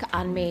would work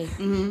on me.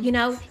 Mm-hmm. You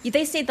know,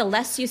 they say the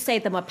less you say,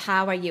 the more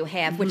power you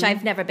have, which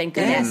I've never been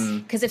good Yes. at.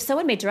 Because if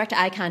someone made direct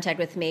eye contact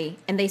with me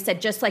and they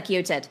said, just like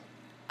you did,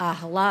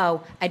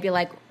 hello, I'd be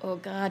like, oh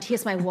God,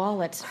 here's my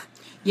wallet.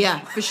 Yeah,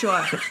 for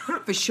sure.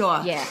 For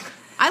sure. Yeah.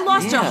 I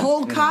lost a Yeah.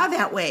 whole car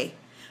that way.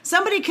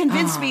 Somebody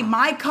convinced me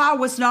my car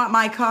was not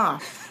my car.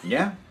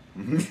 Yeah.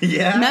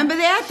 Yeah. Remember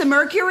that? The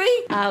Mercury?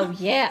 Oh,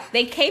 yeah.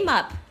 They came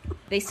up.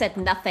 They said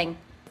nothing.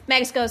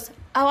 Max goes,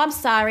 oh, I'm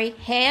sorry.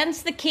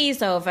 Hands the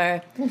keys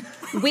over.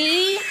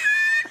 We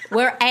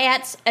were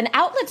at an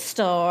outlet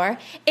store,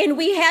 and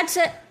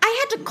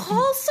I had to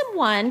call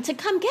someone to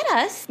come get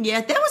us.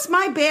 Yeah, that was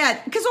my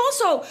bad. Because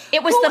also,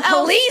 It was who the else-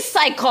 police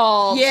I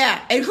called. Yeah,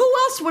 and who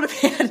else would have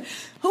had?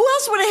 Who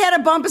else would have had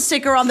a bumper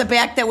sticker on the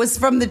back that was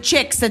from the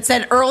Chicks that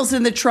said "Earl's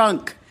in the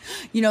trunk"?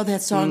 You know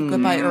that song,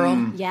 Goodbye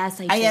Earl? Yes,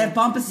 I do. I had a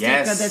bumper sticker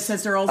Yes. that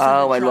says Earl's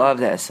Oh, in I the love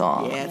trunk. that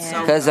song. Yeah, it's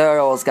so Cause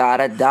Earl's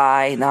gotta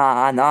die,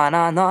 nah, nah,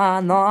 nah, nah,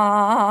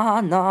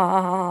 nah,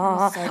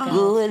 nah. So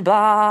good.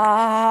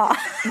 Goodbye.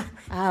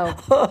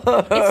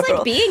 Oh, it's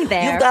like being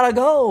there. You gotta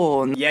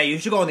go. Yeah, you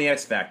should go on the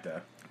X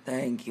Factor.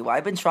 Thank you.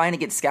 I've been trying to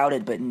get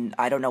scouted, but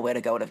I don't know where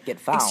to go to get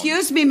found.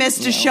 Excuse me,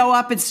 mister, show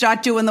up and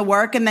start doing the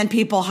work and then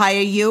people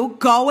hire you.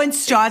 Go and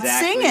start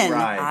Exactly singing.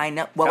 right. I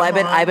know. Well, Come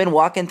on. I've been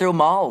walking through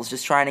malls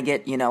just trying to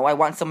get, I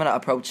want someone to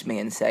approach me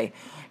and say,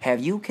 have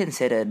you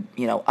considered,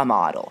 a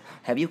model?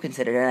 Have you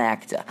considered an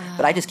actor?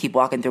 But I just keep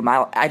walking through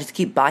I just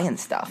keep buying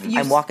stuff.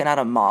 I'm walking out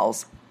of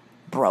malls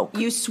broke.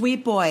 You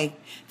sweet boy.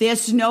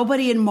 There's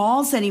nobody in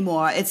malls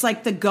anymore. It's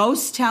like the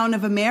ghost town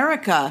of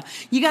America.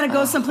 You got to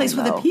go someplace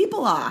where the know.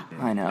 people are.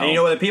 I know. And you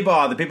know where the people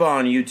are? The people are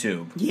on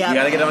YouTube. Yeah. You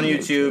got to get on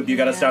YouTube. You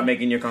got to start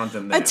making your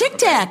content there. A Tic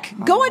Tac.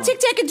 Go on Tic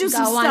Tac and do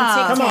some on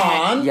stuff. Tic Come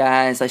Tac. on.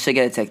 Yes, I should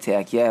get a Tic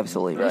Tac. You're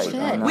absolutely right. should.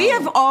 I know. We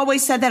have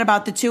always said that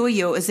about the two of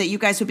you, is that you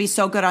guys would be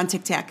so good on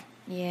Tic Tac.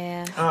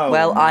 Yeah. Oh,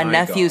 Well, my our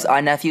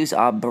God. nephews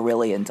are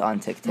brilliant on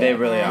TikTok. They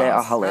really are. They are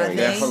Are hilarious. they?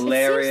 They're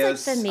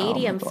hilarious. It seems like the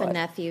medium Oh, my for God.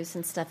 nephews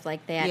and stuff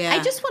like that. Yeah.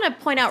 I just want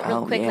to point out real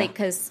Oh, quickly yeah.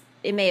 because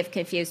it may have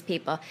confused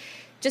people.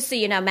 Just so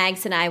you know,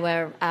 Mags and I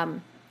were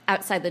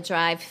outside the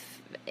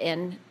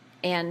drive-in,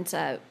 and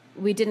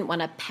we didn't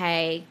want to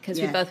pay because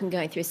Yeah. we'd both been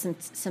going through some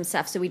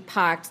stuff. So we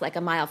parked like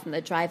a mile from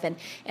the drive-in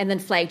and then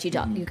flagged you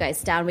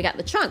guys down. We got in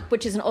the trunk,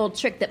 which is an old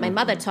trick that my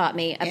mother taught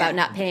me about Yeah.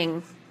 not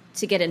paying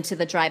to get into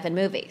the drive-in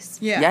movies.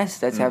 Yeah. Yes,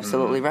 that's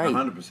absolutely right.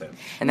 100%.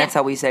 And that's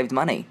how we saved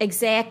money.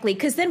 Exactly,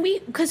 because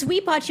we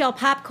bought y'all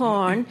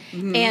popcorn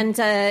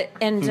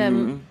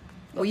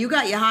Well, you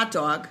got your hot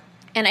dog.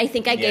 and I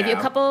think I gave you a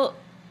Yeah. couple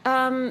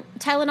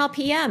Tylenol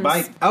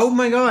PMs. Oh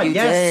my God! You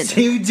Yes,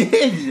 did. you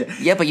did.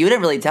 Yeah, but you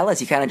didn't really tell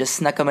us. You kind of just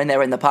snuck them in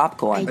there in the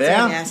popcorn.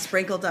 Yeah. Yeah,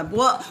 sprinkled up.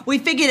 Well, we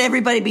figured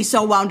everybody'd be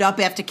so wound up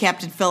after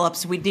Captain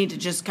Phillips, we'd need to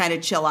just kind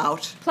of chill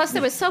out. Plus,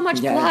 there was so much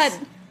Yes.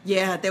 blood.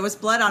 Yeah, there was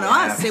blood on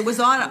Yeah. us. It was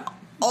on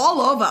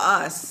all over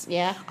us.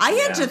 Yeah. I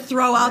had Yeah. to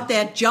throw out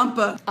that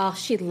jumper. Oh,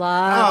 she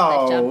loved that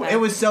Oh, jumper. it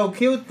was so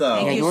cute though.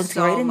 Thank Yeah, you you looked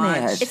so great in much.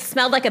 that. It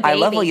smelled like a baby. I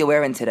love what you're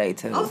wearing today,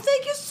 too. Oh,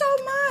 thank you so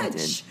did.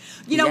 much.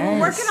 You know, we're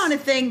Yes. working on a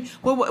thing.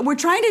 We're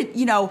trying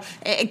to,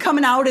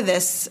 coming out of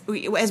this,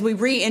 as we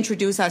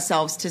reintroduce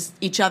ourselves to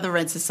each other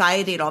and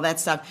society and all that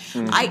stuff.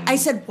 I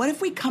said, what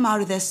if we come out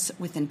of this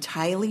with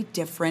entirely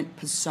different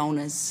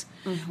personas?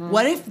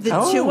 What if the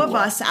two of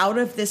us out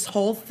of this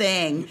whole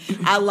thing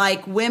are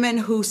like women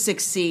who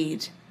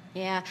succeed?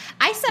 Yeah.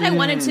 I said I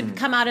wanted to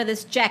come out of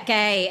this Jack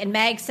A, and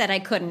Mag said I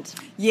couldn't.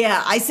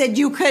 Yeah, I said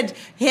you could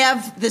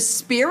have the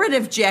spirit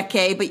of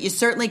Jackie, but you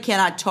certainly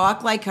cannot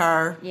talk like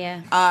her.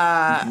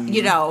 Yeah.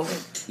 You know,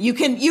 you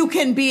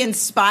can be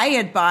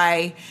inspired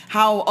by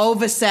how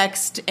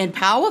oversexed and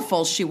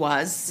powerful she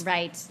was.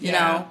 Right. You Yeah.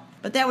 know,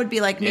 but that would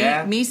be like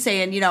Yeah. me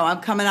saying,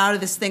 I'm coming out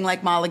of this thing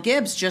like Marla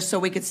Gibbs just so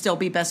we could still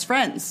be best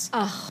friends.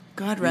 Oh.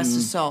 God rest her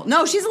soul.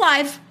 No, she's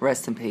alive.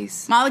 Rest in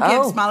peace.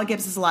 Marla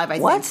Gibbs is alive. I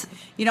What? think.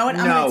 You know what?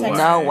 I'm No gonna text way. her.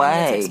 No I'm gonna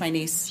way. text my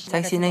niece.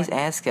 Text your niece,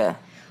 ask her.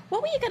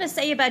 What were you going to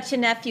say about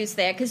your nephews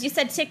there? Because you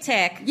said Tic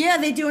Tac. Yeah,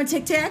 they doing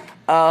Tic Tac.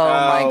 Oh,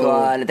 my Oh.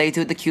 God. They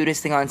do the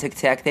cutest thing on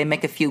TikTok. They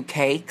make a few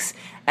cakes,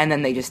 and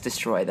then they just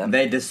destroy them.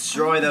 They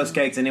destroy those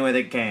cakes any way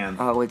they can.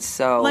 Oh, it's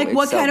so Like, it's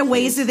what so kind of cute.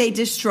 ways are they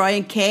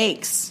destroying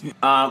cakes?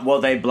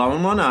 Well, they blow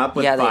one up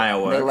with Yeah,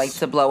 fireworks. they like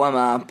to blow them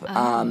up.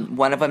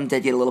 One of them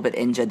did get a little bit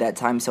injured that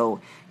time,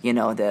 so,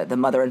 the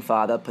mother and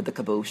father put the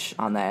caboose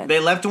on that. They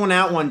left one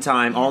out one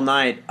time all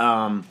night,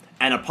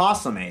 and a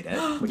possum ate it,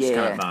 which is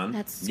kind Yeah. of fun.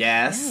 That's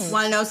yes.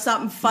 Want to know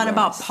something fun Yes.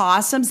 about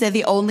possums? They're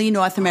the only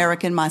North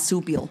American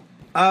marsupial.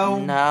 Oh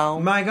No.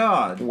 my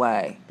God,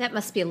 Way. That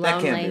must be that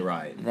lonely. can't be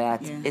right.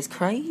 That Yeah. is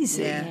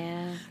crazy. Yeah.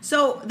 Yeah.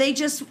 So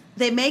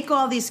they make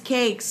all these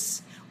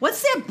cakes.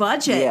 What's their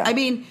budget? Yeah. I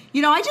mean,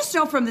 I just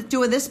know from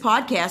doing this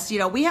podcast,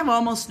 we have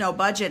almost no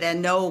budget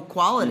and no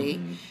quality.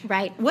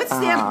 Right. What's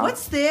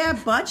their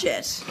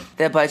budget?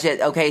 Their budget,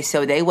 okay,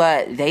 so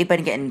they've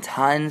been getting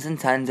tons and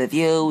tons of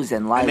views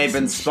and likes. And they've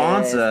been shit.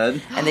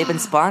 sponsored. And they've been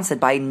sponsored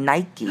by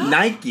Nike.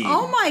 Nike.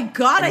 Oh my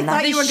God! I And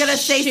thought not you were going to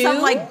say shoes?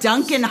 something like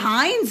Duncan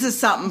Hines or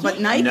something, but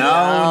Nike. No,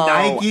 No,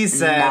 Nike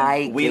said,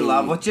 Nike. we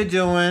love what you're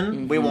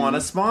doing. We want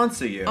to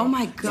sponsor you. Oh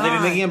my So they've been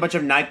God. making a bunch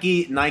of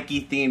Nike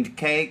themed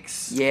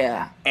cakes.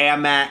 Yeah. Air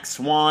Max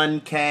 1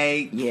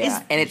 cake.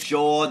 Yeah. And it's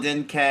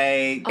Jordan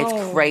cake. It's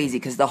Oh. crazy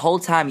because the whole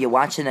time you're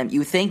watching them,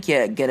 you think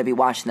you're gonna be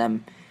watching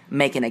them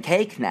making a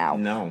cake now.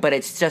 No. But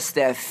it's just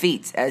their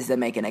feet as they're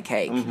making a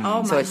cake.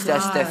 Oh So my it's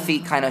just their God.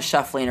 feet kind of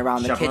shuffling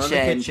around the Shuffling around the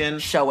kitchen, kitchen.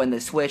 showing the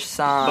swish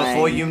sign.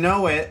 Before you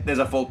know it, there's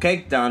a full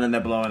cake done and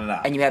they're blowing it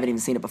up. and you haven't even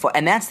seen it before.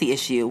 And that's the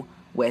issue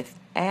with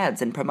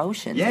ads and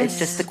promotions. Yes. It's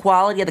just the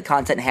quality of the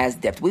content has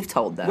dipped. We've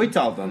told them. we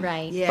told them.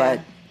 Right. Yeah. But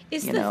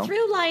Is you the know.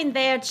 through line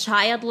there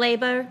child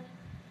labor?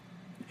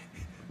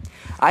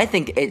 I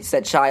think it's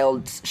that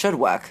child should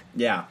work.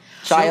 Yeah.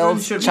 Child- Children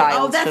should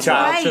child- Oh, that's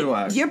Child right. should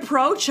work. You're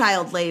pro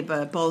child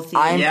labor, both of you.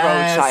 I'm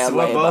Yes, pro-child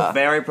we're labor. both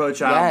very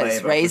pro-child labor.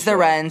 Yes, raise for the sure.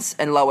 rents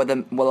and lower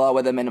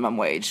the minimum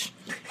wage.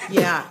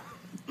 Yeah.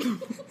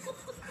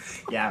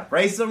 Yeah,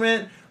 raise the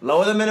rent,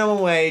 lower the minimum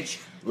wage,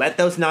 let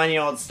those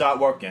 9-year-olds start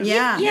working.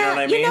 Yeah. You know what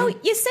I mean?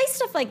 You say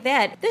stuff like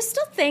that. There's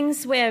still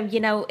things where,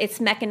 it's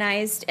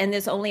mechanized and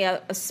there's only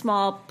a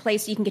small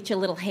place you can get your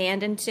little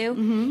hand into.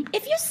 Mm-hmm.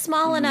 If you're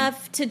small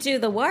enough to do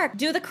the work,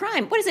 do the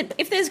crime. What is it?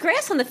 If there's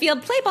grass on the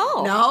field, play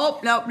ball. Nope.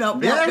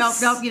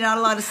 Yes. You're not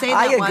allowed to say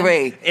that I one.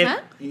 agree. Huh?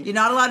 You're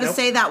not allowed to Nope.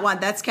 say that one.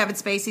 That's Kevin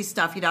Spacey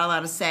stuff. You're not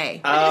allowed to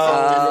say.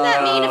 Doesn't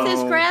that mean if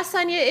there's grass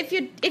on you,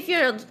 if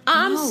your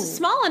arm's No.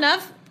 small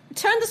enough,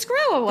 turn the screw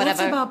or whatever?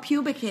 That's about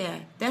pubic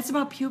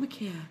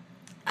hair.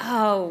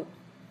 Oh,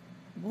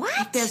 If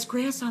what? there's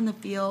grass on the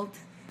field,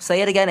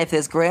 Say it again. If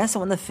there's grass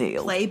on the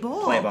field. play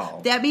ball. Play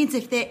ball. That means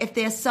if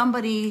there's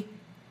somebody,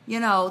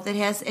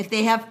 if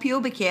they have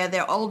pubic hair,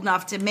 they're old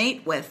enough to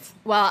mate with.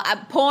 Well,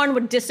 porn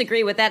would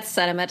disagree with that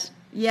sentiment.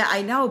 Yeah,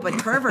 I know, but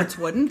perverts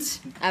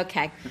wouldn't.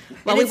 Okay.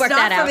 Well, And we it's worked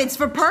not that out. It's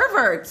for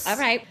perverts. All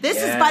right. This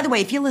is, Yeah. by the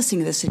way, if you're listening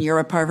to this and you're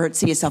a pervert,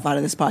 see yourself out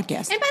of this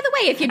podcast. And by the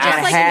way, if you're just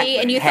And like me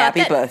and you thought happy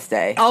that...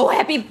 birthday. Oh,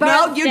 happy birthday.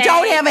 No, you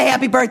don't have a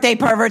happy birthday,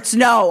 perverts.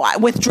 No,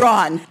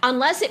 withdrawn.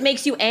 Unless it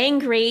makes you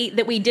angry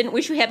that we didn't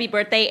wish you happy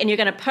birthday and you're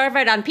going to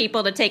pervert on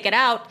people to take it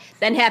out,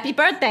 then happy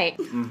birthday.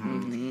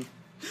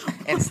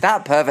 And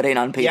stop perverting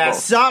on people. Yeah,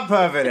 stop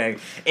perverting.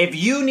 If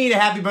you need a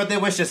happy birthday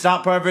wish to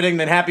stop perverting,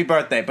 then happy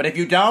birthday. But if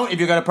you don't, if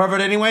you're going to pervert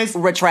anyways,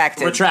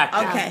 Retract it. retract it.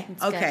 Okay,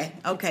 That's okay,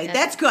 good. okay.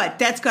 That's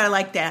That's good. I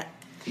like that.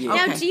 Yeah.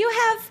 Now, Okay.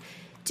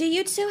 do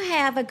you two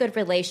have a good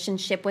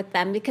relationship with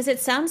them? Because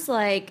it sounds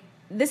like,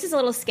 this is a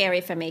little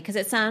scary for me, because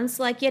it sounds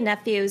like your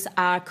nephews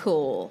are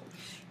cool.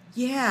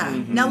 Yeah.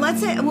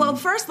 Now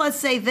first let's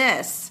say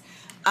this.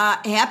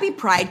 Happy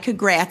Pride,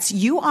 congrats.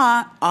 You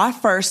are our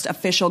first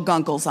official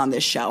Gunkles on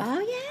this show. Oh,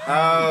 yeah.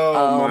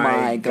 Oh, Oh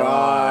my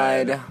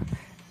god.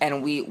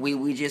 And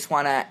we just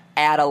want to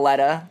add a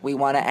letter. We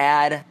want to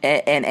add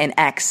an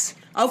X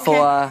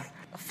Okay.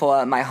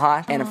 for my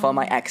heart and for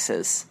my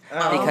exes.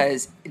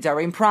 Because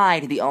during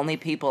Pride, the only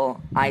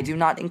people I do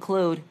not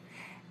include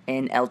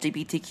in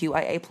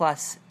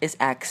LGBTQIA+ is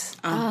X.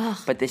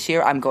 But this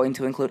year, I'm going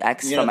to include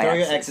X You're for my gonna throw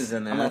exes. your exes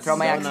in there. I'm going to That's throw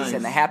my so exes nice.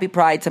 in there. Happy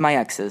Pride to my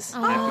exes.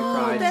 Happy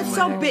Pride. That's to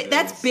so my big.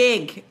 That's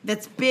big.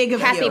 That's big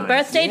of Happy you.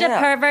 birthday to Yeah.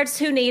 perverts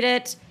who need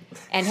it,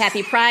 and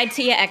happy pride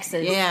to your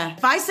exes. Yeah.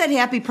 If I said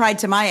happy Pride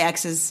to my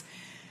exes,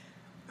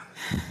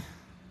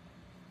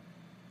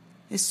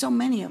 there's so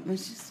many of them.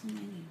 There's just so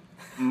many.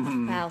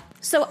 Wow.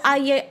 So are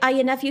your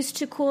nephews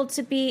too cool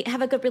to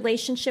have a good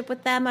relationship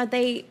with them? Are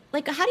they,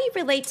 like, how do you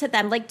relate to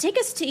them? Like, take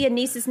us to your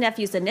nieces,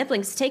 nephews, and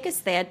nibblings. Take us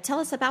there. Tell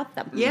us about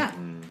them. Yeah.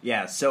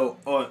 Yeah, so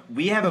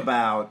we have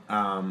about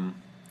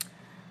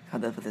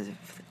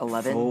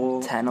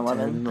 11, 10,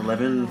 11.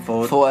 11,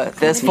 14,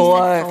 There's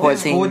 14.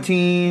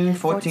 14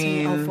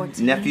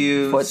 14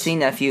 nephews. 14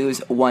 nephews,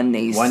 one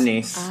niece. One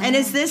niece. And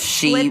is this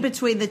She- split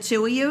between the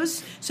two of you?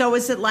 So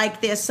is it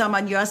like there's some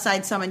on your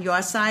side, some on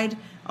your side?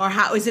 Or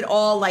how is it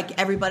all like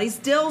everybody's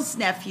Dill's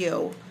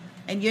nephew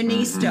and your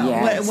niece Dill?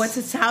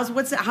 Yes.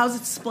 How's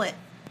it split?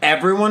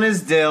 Everyone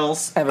is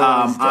Dills.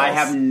 Everyone is I Dills.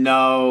 have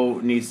no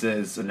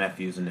nieces or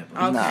nephews or nibblings.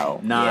 Okay. No.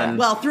 None. Yeah.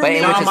 Well, through But me.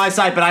 it Not was on just- my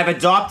side, but I've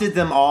adopted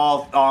them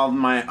all. All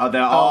my,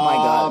 they're all my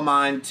God.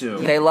 mine too.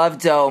 They love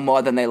Doe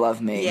more than they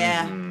love me.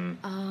 Yeah.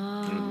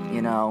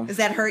 You know. Does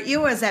that hurt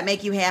you or does that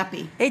make you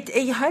happy? It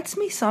hurts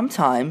me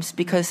sometimes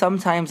because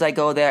sometimes I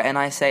go there and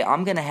I say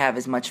I'm gonna have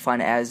as much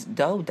fun as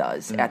Doe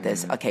does at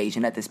this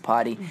occasion, at this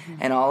party,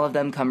 and all of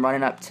them come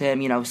running up to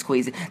him,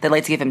 squeezing. They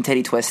like to give him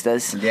titty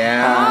twisters.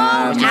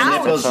 Yeah. which my is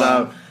nipples,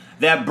 fun.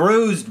 they're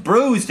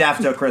bruised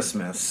after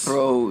Christmas.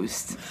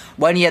 Bruised.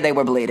 One year they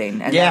were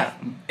bleeding. And Yeah,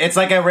 it's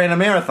like I ran a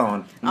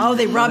marathon. Oh,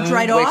 they rubbed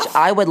right which off?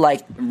 I would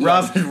like.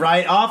 Rubbed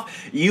right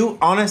off. You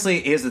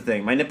honestly, here's the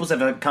thing: my nipples have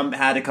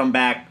had to come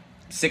back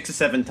 6 or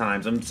 7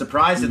 times. I'm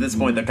surprised at this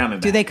point they're coming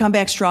back. Do they come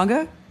back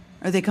stronger?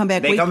 Or they come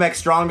back They weak? come back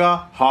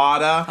stronger,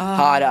 harder.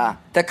 harder.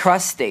 The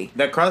crusty.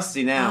 They're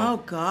crusty now. Oh,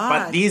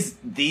 God. But as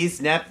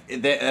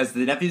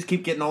the nephews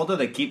keep getting older,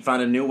 they keep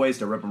finding new ways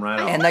to rip them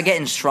right off. And they're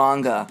getting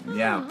stronger.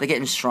 Yeah. They're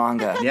getting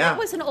stronger. But Yeah. that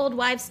was an old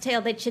wives'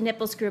 tale that your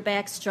nipples grew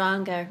back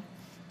stronger.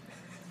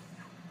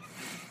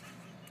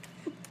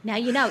 Now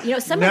you know.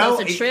 Some No, of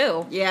those are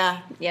true. Yeah.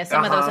 Yeah,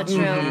 some of those are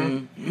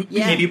true.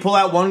 Yeah. If you pull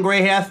out one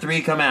gray hair,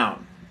 3 come out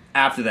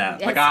after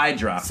that, like a Yes.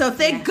 Hydra. So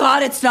thank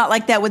God it's not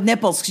like that with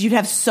nipples because you'd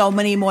have so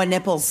many more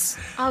nipples.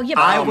 Oh, yeah.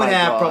 I but- would my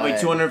have God. probably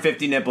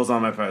 250 nipples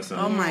on my person.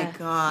 Oh, my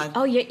God.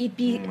 Oh, you'd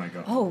be. Oh, my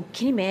God. Oh,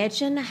 can you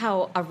imagine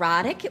how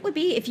erotic it would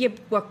be if you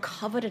were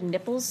covered in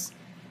nipples?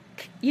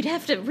 You'd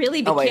have to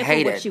really be Oh, I'd careful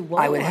hate what it. you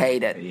wore. I would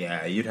hate it.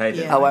 Yeah, you'd hate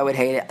it. Yeah. Oh, I would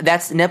hate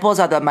it. Nipples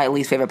are my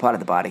least favorite part of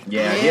the body.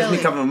 Yeah, he has me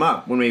Really? cover them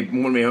up when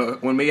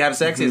we have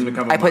sex. He has me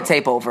cover them I put up.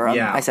 tape over them.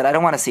 Yeah. I said I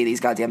don't want to see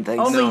these goddamn things.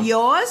 Over No.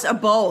 yours or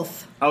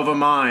both? Over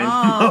mine.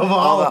 Over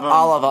all of them.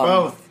 all of 'em.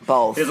 Both.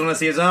 Both. He doesn't want to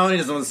see his own. He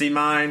doesn't want to see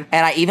mine.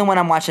 And even when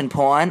I'm watching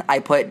porn, I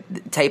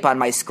put tape on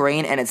my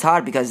screen, and it's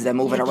hard because they're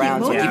moving You keep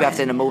around, so I moving. keep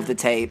having to move the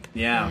tape.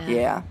 Yeah.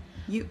 Yeah.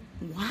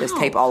 Wow. There's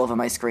tape all over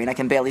my screen. I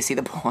can barely see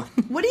the porn.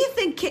 What do you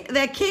think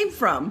that came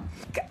from?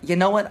 You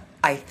know what?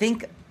 I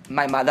think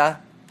my mother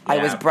I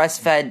was Yeah.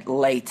 breastfed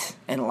late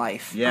in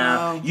life. Yeah.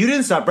 Oh. You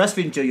didn't stop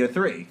breastfeeding until you're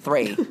 3.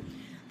 3.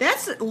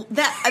 That's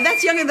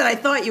younger than I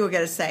thought you were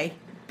going to say,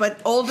 but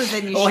older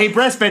than you Well, should. he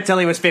breastfed till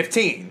he was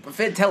 15.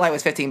 Till I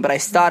was 15, but I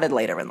started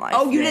later in life.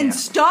 Oh, you Yeah. didn't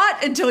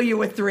start until you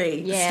were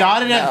 3. Yeah.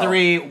 Started at No.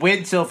 3,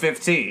 went till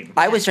 15.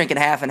 I was drinking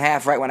half and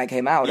half right when I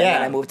came out, and Yeah.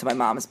 then I moved to my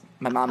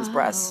mom's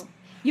breasts.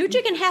 You were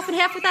drinking half and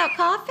half without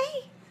coffee?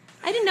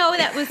 I didn't know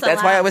that was allowed.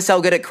 That's why I was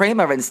so good at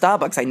creamer in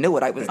Starbucks. I knew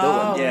what I was doing.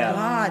 Oh, Yeah.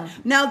 God.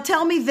 Now,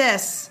 tell me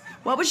this.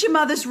 What was your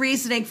mother's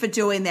reasoning for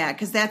doing that?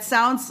 Because that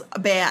sounds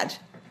bad.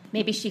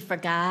 Maybe she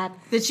forgot.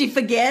 Did she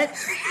forget?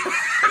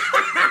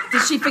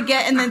 Did she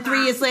forget? And then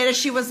 3 years later,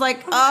 she was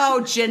like,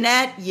 "Oh,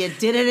 Jeanette, you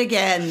did it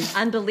again."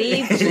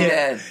 Unbelievable. She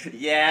did.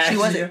 Yeah. She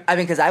wasn't. I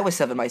mean, because I was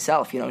 7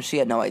 myself. She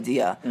had no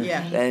idea.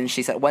 Yeah. And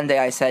she said one day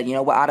I said,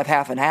 we're out of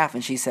half and half,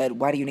 and she said,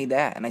 "Why do you need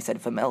that?" And I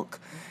said, "For milk."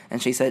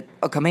 And she said,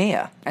 "Oh, come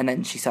here." And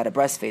then she started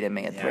breastfeeding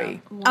me at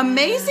 3.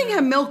 Amazing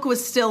her milk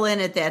was still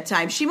in at that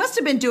time. She must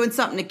have been doing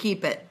something to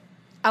keep it.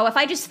 Oh, if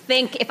I just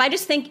think,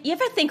 you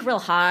ever think real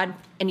hard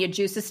and your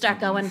juices start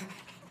going?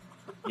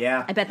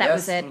 Yeah. I bet that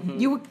was it.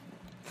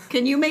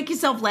 Can you make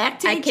yourself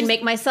lactate? I can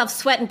make myself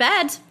sweat in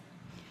bed.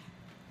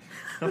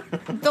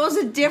 Those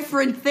are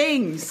different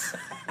things.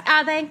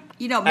 Are they?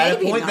 Maybe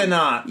At a point, they're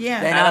not.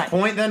 Yeah. They're At not. a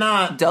point, they're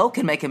not. Doe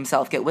can make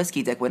himself get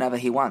whiskey dick whenever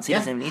he wants. He Yeah.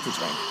 doesn't even need to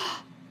drink.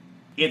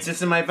 It's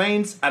just in my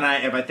veins, and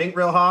if I think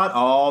real hard,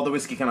 all the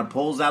whiskey kind of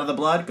pulls out of the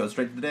blood, goes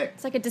straight to the dick.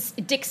 It's like a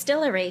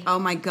distillery. Oh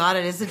my God!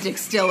 It is a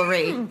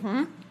distillery.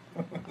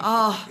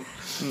 Oh,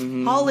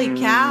 holy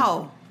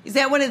cow! Is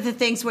that one of the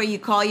things where you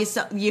call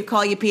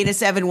your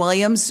penis Evan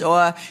Williams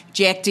or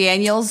Jack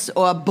Daniels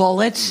or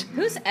Bullet?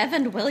 Who's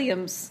Evan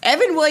Williams?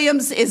 Evan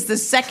Williams is the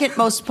second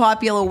most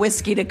popular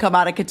whiskey to come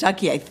out of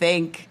Kentucky, I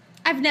think.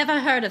 I've never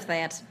heard of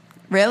that.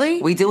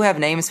 Really? We do have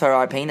names for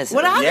our penises.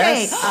 What are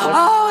Yes. they?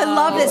 Oh, I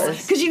love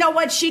this. Because you know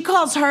what? She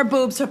calls her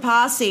boobs her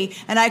posse,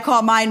 and I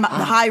call mine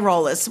high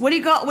rollers. What do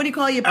you call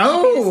your penises?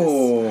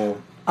 Oh.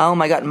 Oh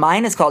my God,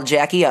 mine is called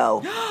Jackie O.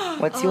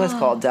 What's yours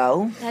called,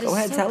 Doe? That Go is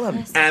ahead, so tell him.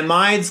 classic. And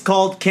mine's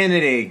called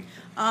Kennedy.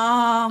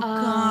 Oh,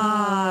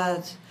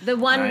 God. The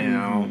one, I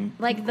know.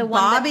 like the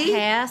one Bobby? that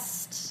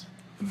passed.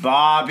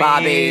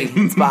 Bobby.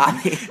 It's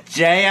Bobby.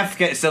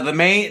 JFK. So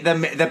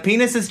the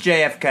penis is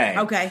JFK.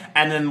 Okay.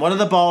 And then one of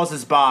the balls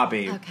is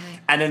Bobby. Okay.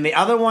 And then the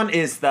other one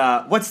is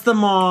what's the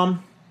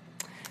mom?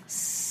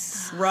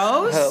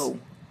 Rose? Who?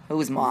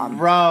 Who's mom?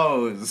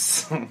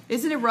 Rose.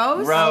 Isn't it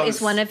Rose? Rose.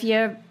 Is one of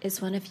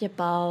your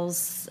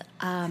balls?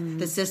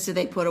 The sister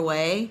they put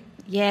away.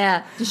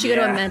 Yeah. Did she go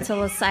to Yeah. a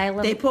mental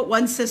asylum? They put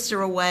one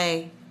sister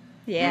away.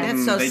 yeah.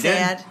 That's so they did.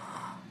 sad.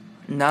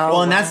 No.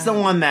 Well, and that's the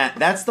one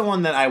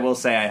that I will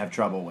say I have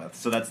trouble with.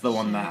 So that's the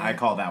one that I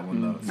call that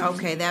one though.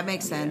 Okay, that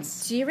makes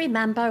sense. Do you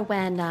remember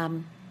when?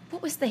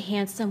 What was the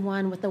handsome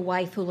one with the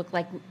wife who looked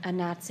like a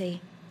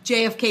Nazi?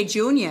 JFK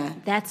Jr.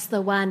 That's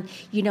the one.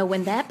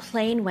 When that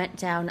plane went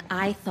down,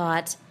 I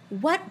thought,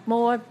 what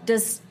more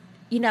does,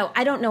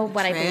 I don't know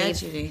what I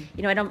Tragedy.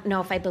 believe. I don't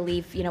know if I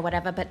believe,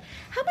 whatever, but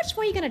how much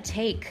more are you going to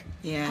take?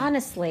 Yeah.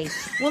 Honestly.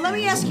 Well, let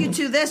me ask you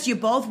two this. You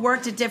both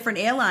worked at different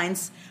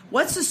airlines.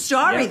 What's the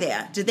story Yeah.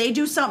 there? Did they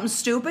do something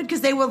stupid?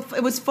 Because it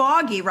was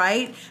foggy,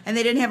 right? And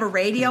they didn't have a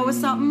radio or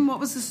something? What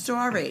was the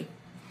story?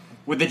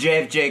 With the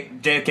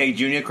JFK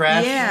Jr.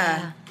 crash?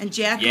 Yeah. And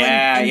Jacqueline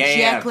Yeah.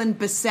 Jacqueline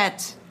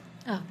Bissett.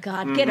 Oh,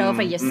 God. Get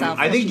over yourself.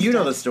 I think She's you know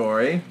done. the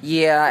story.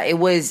 Yeah, it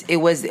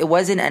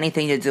wasn't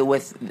anything to do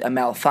with a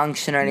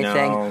malfunction or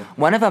anything. No.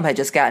 One of them had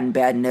just gotten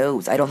bad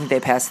news. I don't think they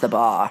passed the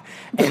bar,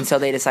 and so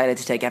they decided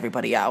to take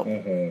everybody out.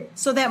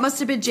 So that must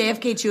have been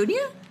JFK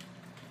Jr.?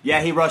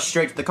 Yeah, he rushed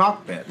straight to the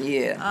cockpit.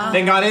 Yeah.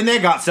 Then got in there,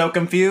 got so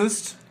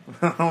confused.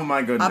 Oh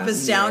my goodness. Up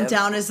is down, Yeah.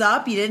 down is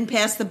up. You didn't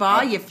pass the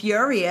bar. You're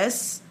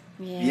furious.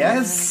 Yeah.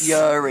 Yes.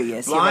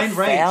 Furious. Blind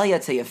You're a rage. failure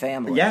to your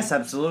family. Yes,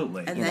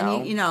 absolutely. And You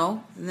then,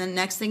 know. and then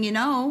next thing you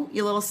know,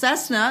 your little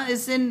Cessna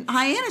is in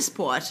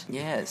Hyannisport.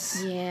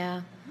 Yes.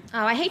 Yeah.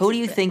 Oh, I hate Who to do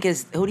you think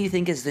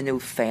is the new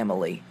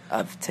family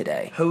of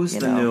today? Who's You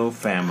the know? new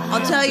family?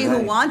 I'll tell you who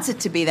wants it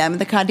to be them.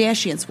 The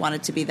Kardashians want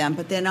it to be them,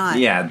 but they're not.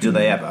 Yeah, do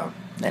they ever?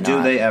 They're Do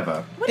not. they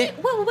ever?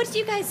 What do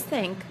you guys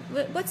think?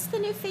 What's the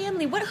new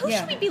family? Who Yeah.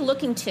 should we be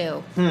looking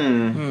to?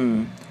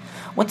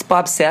 What's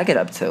Bob Saget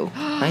up to?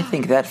 I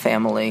think that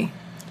family.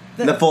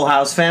 The Full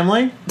House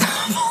family?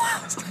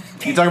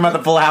 You talking about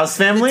the Full House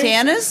family?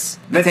 Tanners?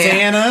 The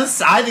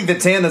Tannas? I think the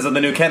Tannas are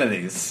the new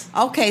Kennedys.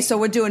 Okay, so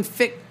we're doing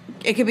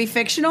it could be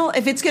fictional.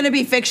 If it's going to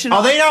be fictional,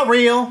 Are they not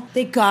real?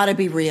 they gotta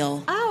be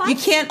real. Oh, you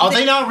can't. Are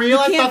they not real? You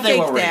I can't thought they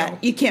fake were that. real.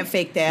 You can't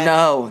fake that.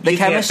 No, the You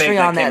can't chemistry fake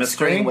that on that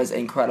chemistry. screen was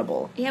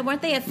incredible. Yeah,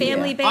 weren't they a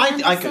family Yeah.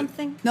 band I or could-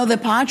 something? No, the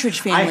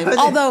Partridge Family. heard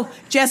Although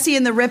Jesse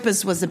and the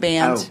Rippers was a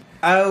band.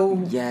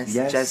 Oh. Yes,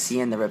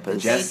 Jesse and the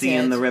Rippers. Jesse They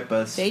and did. the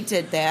Rippers. They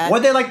did that. Were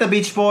they like the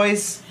Beach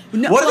Boys?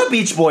 No, what are well- the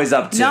Beach Boys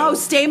up to? No,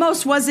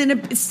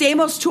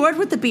 Stamos toured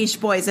with the Beach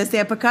Boys as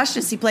their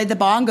percussionist. He played the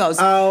bongos.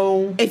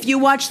 Oh. If you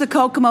watch the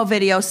Kokomo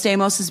video,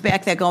 Stamos is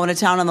back there going to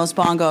town on those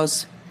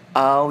bongos.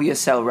 Oh, you're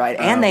so right.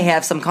 And they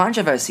have some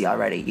controversy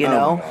already, you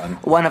know?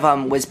 God. One of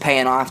them was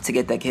paying off to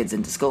get their kids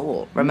into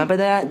school. Remember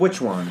that?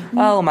 Which one?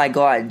 Oh, my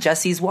God.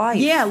 Jesse's wife.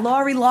 Yeah,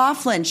 Lori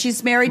Laughlin.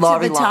 She's married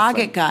Lori to the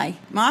Target Loughlin. guy.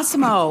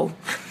 Massimo.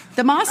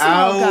 The Massimo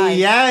Oh, guy.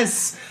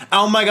 yes.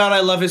 Oh, my God, I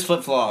love his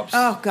flip-flops.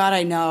 Oh, God,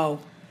 I know.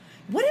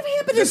 Whatever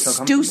happened to They're so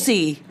comfortable.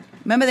 Stussy?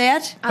 Remember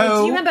that? Oh, do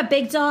Who? you remember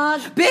Big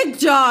Dog? Big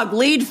dog,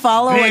 lead,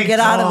 follow, and Big get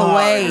out of the dog.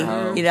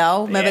 way. You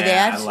know, remember Yeah,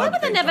 I that? love Why were there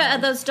Big never Dog. are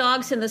those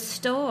dogs in the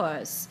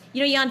stores?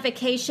 You know, you're on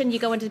vacation, you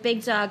go into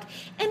Big Dog,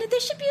 and there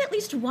should be at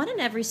least one in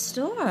every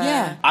store.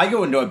 Yeah. I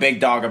go into a big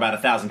dog about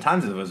 1,000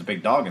 times if there was a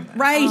big dog in there.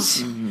 Right. I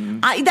feel You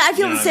know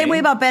the what I same way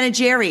mean? about Ben and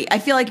Jerry. I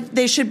feel like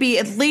there should be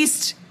at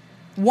least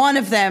one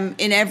of them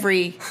in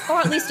every. Or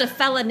at least a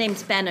fella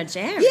named Ben or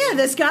Jerry. Yeah,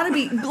 there's got to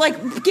be,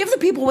 like, give the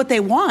people what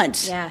they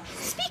want. Yeah.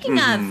 Speaking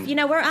of, you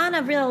know, we're on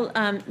a real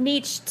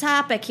niche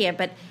topic here,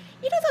 but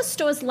you know those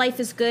stores, Life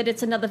is Good,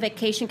 it's another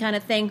vacation kind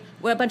of thing,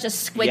 where a bunch of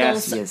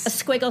squiggles, Yes.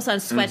 squiggles on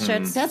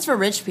sweatshirts. That's for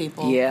rich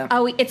people. Yeah.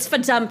 Oh, it's for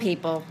dumb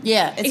people.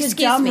 Yeah, it's Excuse for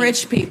dumb me.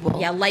 rich people.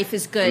 Yeah, Life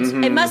is Good.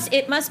 It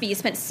must be. You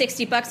spent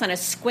 $60 on a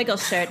squiggle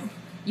shirt.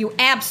 You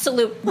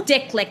absolute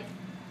dick lick.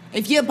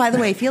 If you, by the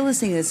way, if you're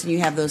listening to this and you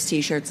have those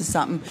T-shirts or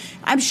something,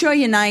 I'm sure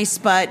you're nice,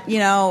 but you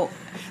know,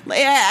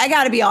 I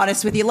got to be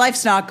honest with you.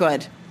 Life's not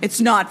good. It's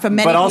not for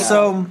many. But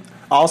people.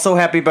 also,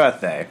 happy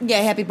birthday.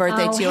 Yeah, happy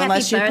birthday Oh, to you. happy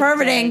Unless you're birthday.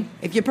 perverting.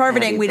 If you're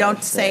perverting, Happy we don't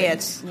birthday. say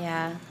it.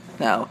 Yeah.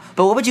 No.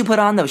 But what would you put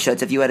on those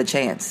shirts if you had a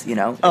chance, you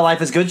know? A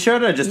Life is Good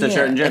shirt or just a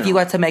shirt in general? If you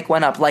had to make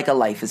one up like a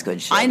Life is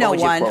Good shirt. I know what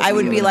would you one. quote I when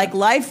would you be were- like,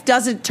 life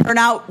doesn't turn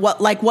out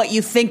what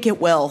you think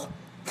it will.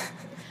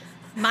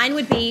 Mine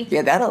would be,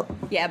 Yeah, that'll.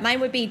 mine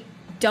would be,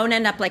 don't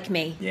end up like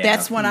me. Yeah.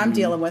 That's what I'm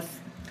dealing with.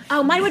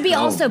 Oh, mine would be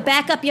Oh. also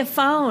back up your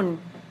phone.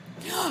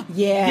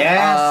 Yeah.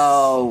 Yes.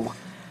 Oh.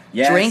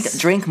 Yes.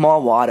 Drink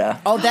more water.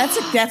 Oh, that's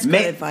good Ma-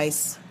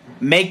 advice.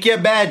 Make your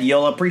bed.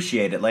 You'll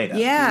appreciate it later.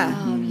 Yeah.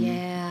 Oh,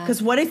 yeah.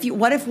 Because what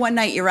if one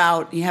night you're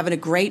out, you're having a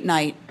great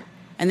night,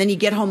 and then you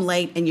get home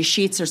late and your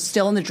sheets are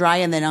still in the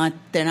dryer and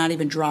they're not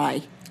even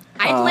dry.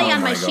 I'd lay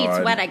on my my sheets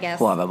God. wet, I guess.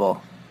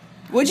 Horrible.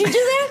 Would you do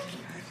that?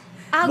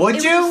 Would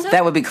it you? was so-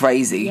 That would be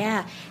crazy.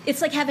 Yeah.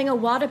 It's like having a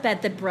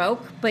waterbed that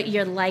broke, but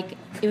you're like,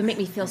 it would make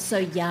me feel so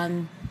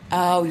young.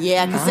 Oh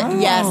yeah, yes,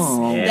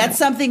 Yeah. that's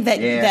something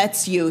Yeah.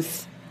 that's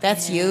youth.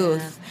 That's Yeah.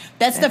 youth.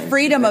 That's the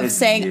freedom that of is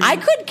saying youth. I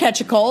could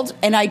catch a cold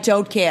and I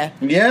don't care.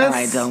 Yes.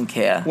 I don't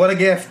care. What a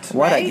gift.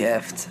 What Right? a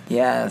gift.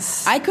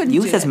 Yes. I couldn't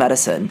Youth do is it.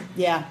 medicine.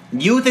 Yeah.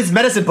 Youth is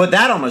medicine. Put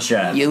that on the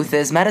shirt. Youth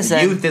is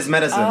medicine. Youth is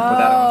medicine. Put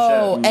that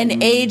Oh, on the shirt.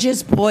 and age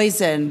is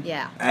poison.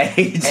 Yeah.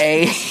 Age.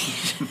 A-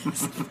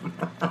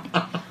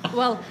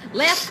 Well,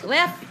 laugh.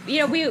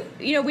 You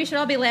know, we should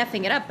all be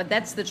laughing it up, but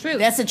that's the truth.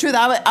 That's the truth.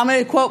 I'm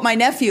going to quote my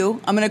nephew.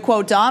 I'm going to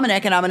quote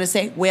Dominic, and I'm going to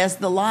say, "Where's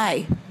the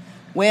lie?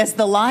 Where's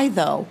the lie,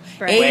 though?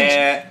 Right. Age,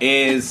 Where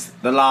is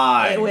the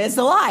lie? where's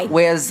the lie?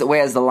 where's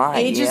the line?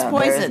 Age is Yeah,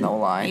 poison. There is no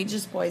line. Age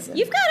is poison.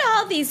 You've got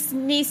all these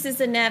nieces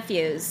and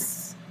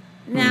nephews.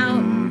 Now,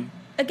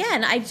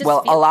 again, I just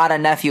Well, feel- a lot of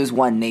nephews,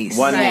 one niece.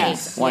 One Right.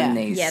 niece. One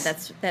Yeah. niece. Yeah,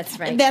 that's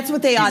right. That's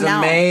what they are She's now.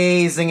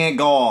 amazing at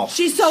golf.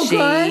 She's so She-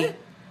 good.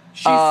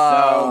 She's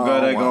so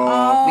good at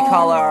golf. We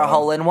call her a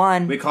hole in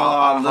one. We call her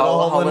our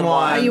little hole in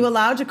one. Are you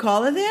allowed to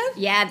call her that?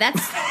 yeah,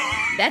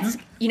 that's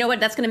you know what?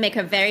 That's going to make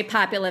her very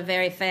popular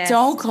very fast.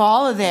 Don't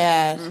call her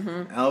that.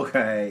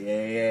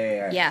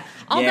 Okay. Yeah. Yeah.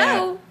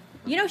 Although,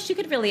 you know, she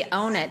could really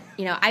own it.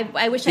 You know,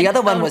 I wish I The could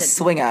other one own was it.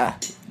 Swinger.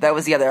 That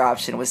was the other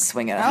option. Was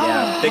Swinger.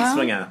 Yeah. Big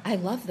swinger. I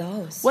love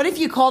those. What if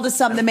you called her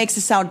something that makes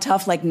it sound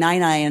tough, like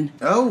 9-iron?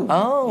 Oh.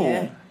 Oh.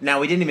 Yeah. Now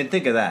we didn't even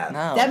think of that.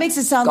 No. That makes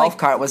it sound Golf like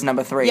cart was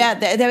number 3. yeah.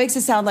 That makes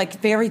it sound like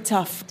very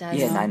tough. Does.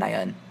 Yeah,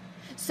 9.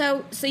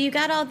 So you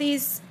got all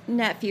these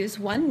nephews,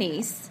 one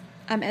niece,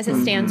 as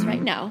it stands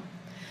right now.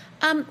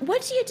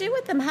 What do you do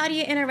with them? How do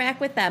you interact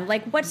with them?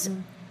 Like,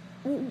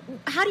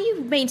 how do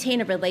you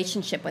maintain a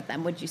relationship with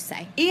them? Would you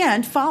say?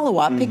 And follow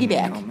up,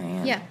 piggyback. Oh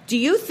man. Yeah. Do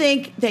you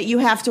think that you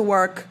have to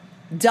work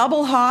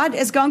double hard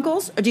as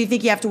Gunkles, or do you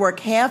think you have to work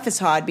half as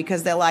hard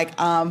because they're like,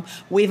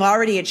 we've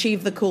already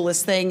achieved the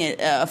coolest thing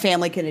a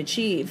family can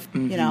achieve?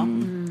 You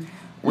know.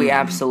 We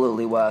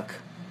absolutely work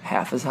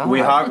half as hard.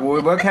 We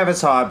work half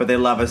as hard, but they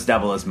love us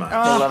double as much. They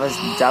love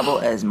us double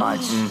as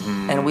much,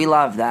 and we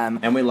love them.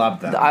 And we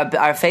love them.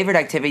 Our favorite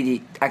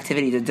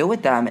activity to do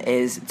with them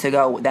is to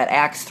go that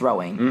axe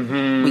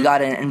throwing. We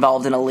got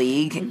involved in a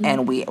league,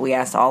 and we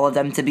asked all of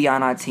them to be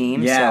on our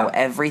team. Yeah. So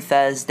every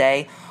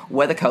Thursday,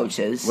 we're the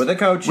coaches. We're the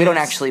coaches. We don't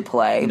actually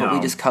play, but we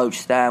No. just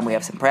coach them. We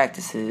have some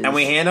practices. And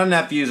we hand our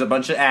nephews a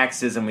bunch of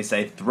axes and we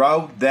say,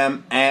 throw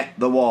them at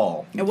the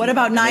wall. And what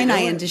about And they do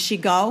 9-iron? it. Does she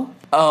go?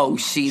 Oh,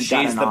 she's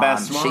got She's an the arm.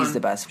 best one. She's the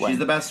best one. She's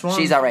the best one.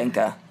 She's our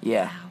anchor.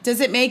 Yeah.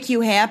 Does it make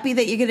you happy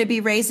that you're going to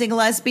be raising a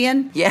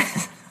lesbian? Yeah.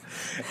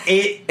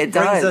 It It brings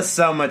does. us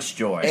so much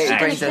joy. It actually.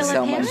 brings us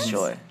kill so her much parents?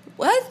 joy.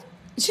 What?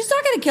 She's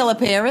not going to kill her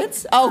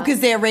parents. Oh, because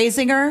they're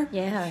raising her.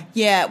 Yeah.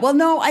 Yeah. Well,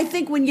 no. I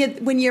think when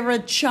you're a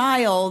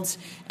child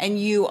and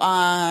you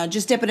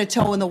just dipping a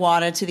toe in the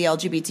water to the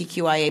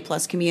LGBTQIA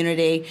plus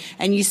community,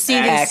 and you see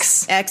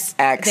X. this X.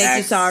 X. Thank you.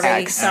 X. Sorry.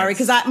 X. Sorry.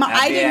 Because I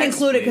Happy didn't X,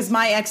 include it please. because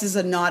my exes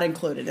are not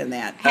included in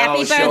that. Happy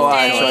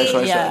birthday.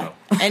 Sure. Yeah.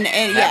 And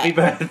Happy yeah.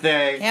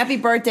 birthday. Happy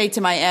birthday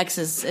to my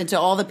exes and to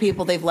all the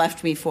people they've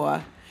left me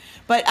for.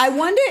 But I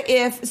wonder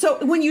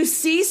so when you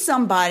see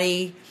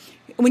somebody,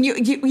 when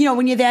you know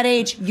when you're that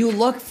age, you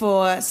look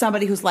for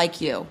somebody who's like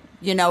you.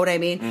 You know what I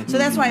mean? So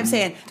that's why I'm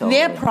saying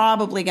they're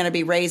probably going to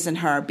be raising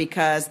her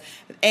because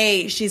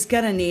A, she's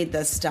going to need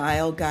the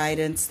style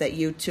guidance that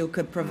you two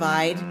could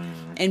provide,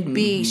 and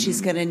B,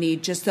 she's going to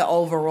need just the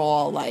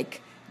overall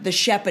like the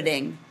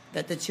shepherding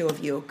that the two of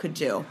you could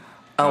do.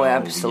 Oh,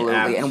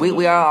 absolutely. And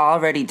we are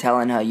already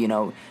telling her, you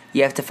know,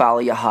 you have to follow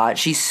your heart.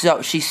 She's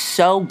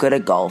so good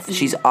at golf.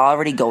 She's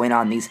already going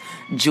on these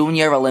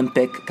junior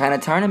Olympic kind of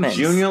tournaments.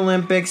 Junior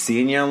Olympic,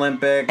 Senior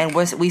Olympic. And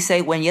we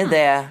say when you're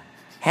there,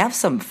 have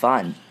some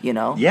fun, you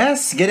know?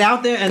 Yes, get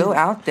out there and Go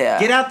out there.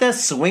 Get out there,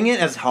 swing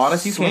it as hard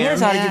as you Swing can. as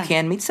hard as Yeah. you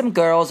can. Meet some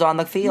girls on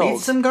the field. Meet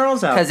some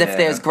girls out there. Because if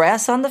there's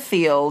grass on the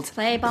field,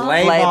 Play ball.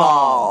 Play play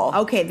ball.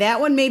 ball. Okay, that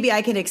one maybe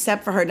I can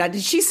accept for her. Now,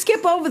 did she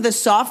skip over the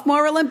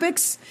sophomore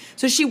Olympics?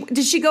 So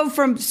did she go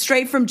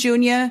straight from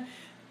junior?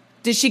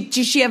 Did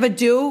she ever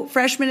do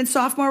freshman and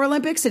sophomore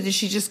Olympics, or did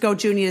she just go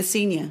junior to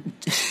senior?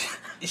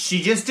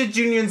 She just did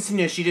junior and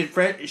senior. She did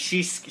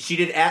she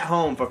did at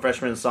home for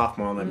freshman and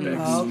sophomore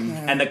Olympics,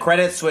 and the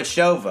credits switched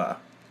over,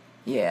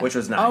 Yeah. which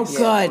was nice. Oh, Yeah,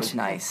 good. it was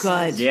nice.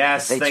 Good.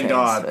 Yes, They thank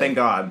God, transferred. thank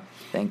God.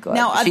 Thank God.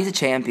 Now, She's a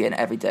champion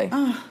every day.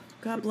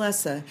 God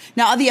bless her.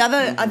 Now, are the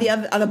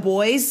other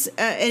boys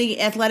any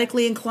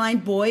athletically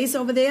inclined boys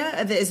over there?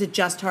 Or is it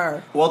just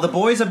her? Well, the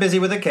boys are busy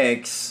with the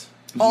cakes.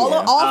 All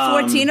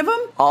 14 of them?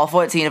 All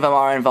 14 of them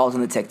are involved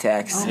in the Tic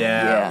Tacs.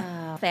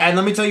 Yeah. And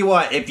let me tell you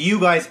what: if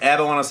you guys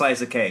ever want a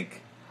slice of cake,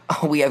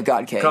 We have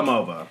got cake. come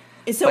over.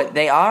 So But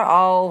they are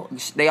all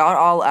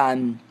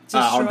On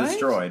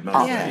Destroyed.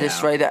 mostly, Yeah.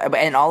 destroyed,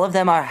 and all of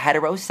them are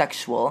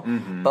heterosexual.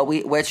 But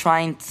we're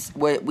trying.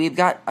 We've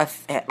got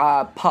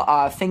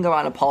a finger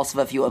on a pulse of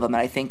a few of them,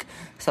 and I think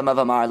some of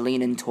them are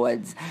leaning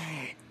towards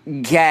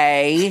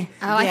gay.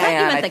 Oh, I thought you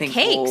And meant I the think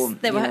cakes we'll,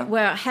 that you know.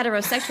 were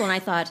heterosexual, and I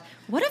thought,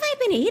 what have I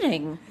been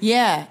eating?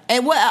 yeah.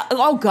 And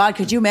oh God,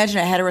 could you imagine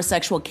a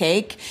heterosexual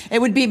cake? It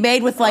would be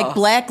made with like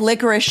black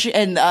licorice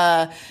and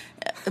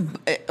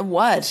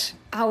what?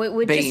 Oh, it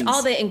would Beans. just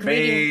all the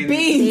ingredients.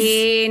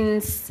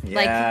 Beans. Yeah.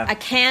 Like a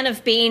can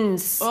of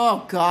beans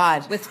Oh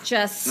God. with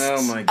just.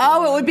 Oh my God.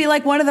 Oh, it would be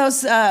like one of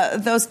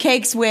those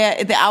cakes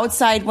where the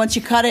outside, once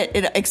you cut it,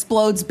 it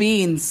explodes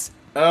beans.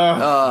 You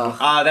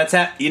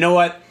know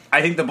what?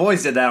 I think the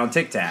boys did that on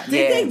Tic Tac.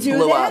 Did they do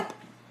blew that? up.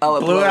 Oh,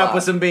 it Blew it up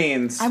with some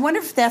beans. I wonder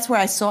if that's where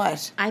I saw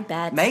it. I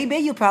bet. Maybe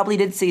you probably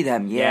did see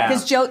them. Yeah.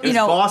 'Cause Joe, it was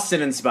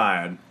Boston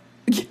inspired.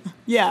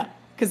 Yeah,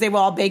 because they were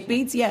all baked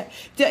beans. Yeah,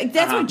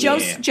 that's what Yeah.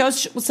 Joe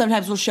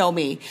sometimes will show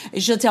me.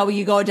 She'll tell me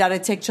you go down a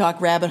TikTok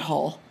rabbit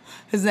hole.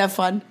 Isn't that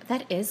fun?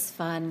 That is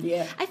fun.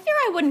 Yeah. I fear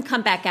I wouldn't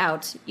come back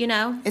out, you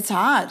know? It's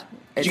hard.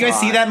 Did you guys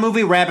see that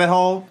movie Rabbit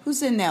Hole?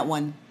 Who's in that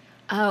one?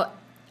 Oh,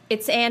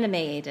 it's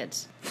animated.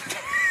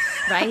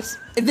 Right?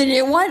 The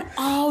new one?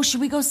 Oh,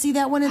 should we go see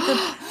that one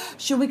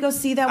Should we go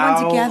see that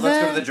one together?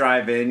 Let's go to the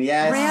drive-in.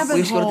 Yes. Rabbit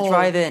We should go to hole. the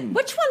drive-in.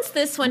 Which one's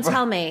this one?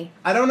 Tell me.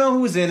 I don't know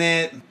who's in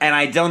it, and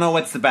I don't know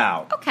what's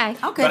about. Okay.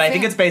 Okay, But I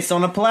think fair. it's based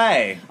on a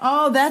play.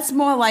 Oh, that's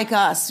more like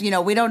us. You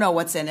know, we don't know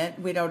what's in it.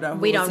 We don't know.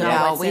 We don't who's know in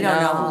it. what's We in don't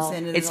it. know who's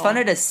in it. It's at all.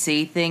 funner to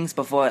see things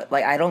before.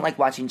 Like, I don't like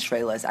watching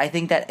trailers. I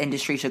think that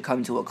industry should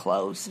come to a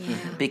close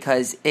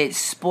because it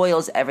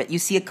spoils everything. You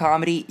see a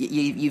comedy,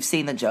 you've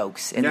seen the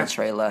jokes in Yeah. the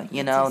trailer.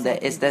 You know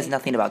there's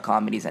nothing about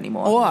comedies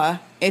anymore. Or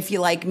if you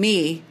like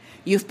me,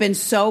 you've been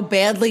so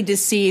badly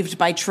deceived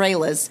by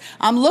trailers.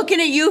 I'm looking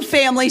at you,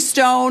 Family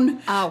Stone.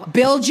 Oh.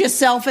 Build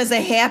yourself as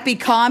a happy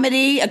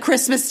comedy, a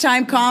Christmas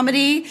time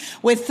comedy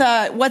with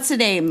what's her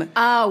name?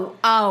 Oh.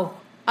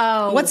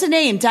 What's her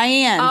name?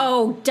 Diane.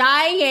 Oh,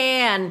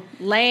 Diane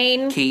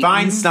Lane. Keaton.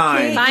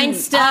 Feinstein.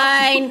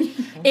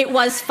 Feinstein. It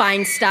was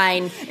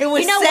Feinstein. It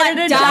was You know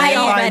Senator what? Die Dianne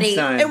already.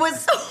 Feinstein. It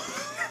was.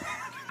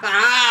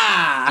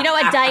 You know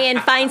what, Diane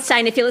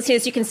Feinstein? If you're listening to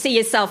this, you can see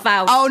yourself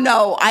out. Oh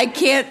no, I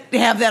can't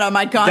have that on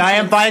my conscience.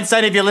 Diane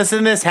Feinstein, if you're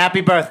listening to this, happy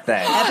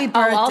birthday. Happy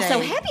birthday. Oh,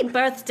 also, happy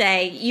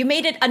birthday. You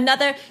made it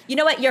another. You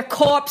know what? Your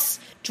corpse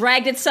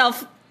dragged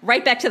itself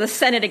right back to the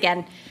Senate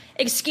again.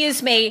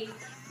 Excuse me.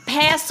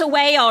 Pass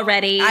away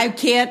already. I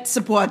can't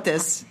support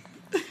this.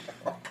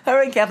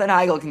 Her and Kevin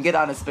Heigl can get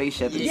on a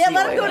spaceship. And Yeah, see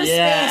let you them go to later.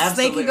 Yeah, space.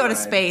 They can go to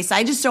absolutely right. space.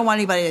 I just don't want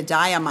anybody to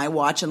die on my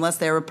watch unless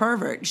they're a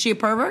pervert. Is she a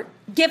pervert?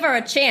 Give her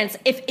a chance.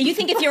 If you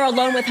think if you're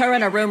alone with her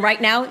in a room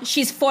right now,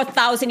 she's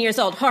 4,000 years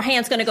old. Her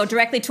hand's going to go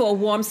directly to a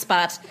warm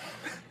spot.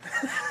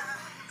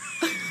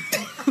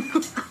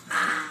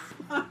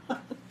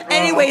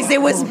 Anyways,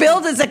 it was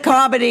billed as a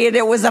comedy, and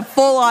it was a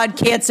full-on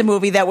cancer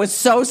movie that was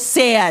so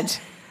sad.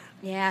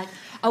 Yeah.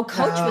 Oh,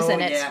 Coach was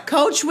in it. yeah.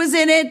 Coach was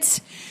in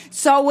it.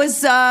 So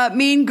was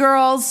Mean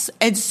Girls,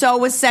 and so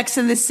was Sex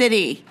and the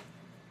City.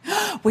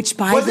 Which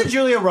by Was the it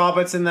Julia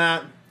Roberts in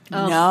that?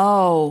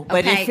 no,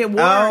 but Okay. if it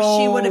were,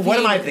 she would have. What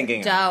am I hated it.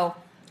 thinking? Doe.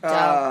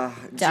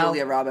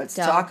 Julia Roberts.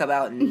 Doe. Talk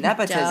about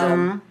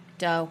nepotism.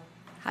 Doe.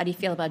 How do you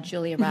feel about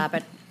Julia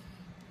Roberts?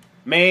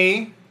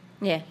 Me?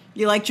 Yeah.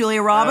 You like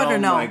Julia Roberts Oh or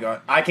no? my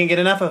god, I can get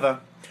enough of her.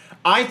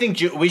 I think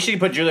we should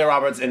put Julia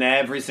Roberts in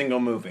every single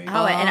movie.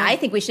 Oh, and I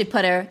think we should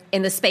put her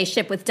in the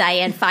spaceship with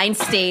Diane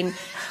Feinstein.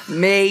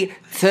 Me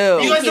too.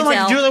 You guys don't like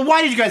Del. Julia?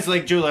 Why did you guys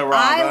like Julia Roberts?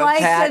 I like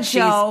Pat, the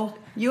she's- Joe.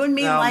 You and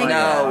me Oh like my it.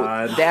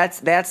 God. No,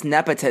 that's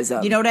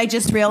nepotism. You know what I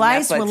just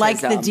realized? We're like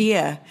the Nepotism.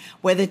 deer,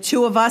 where the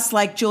two of us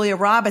like Julia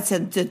Roberts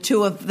and the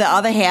two of the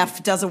other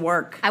half doesn't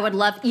work. I would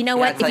love, you know Yeah,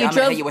 what? it's like, I'm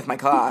gonna hit you with my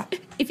car.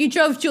 If you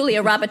drove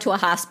Julia Roberts to a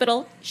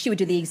hospital, she would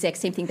do the exact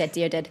same thing that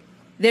deer did.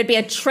 There'd be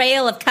a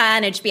trail of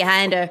carnage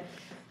behind her.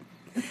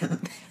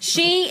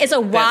 She is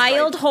a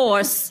wild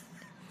horse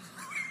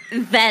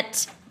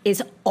that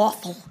is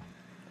awful.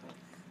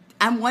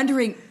 I'm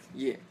wondering,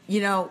 Yeah.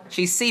 you know,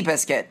 She's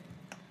Seabiscuit.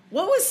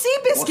 what was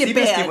Seabiscuit Seabiscuit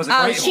bad? was a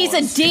great She's a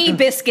horse. D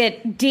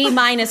biscuit, D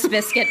minus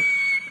biscuit.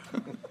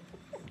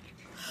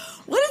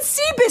 What did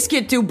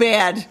Seabiscuit do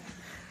bad?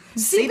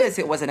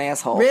 Seabiscuit was an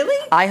asshole. Really?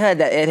 I heard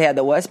that it had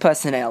the worst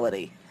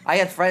personality. I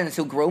had friends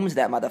who groomed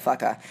that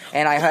motherfucker,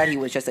 and I heard he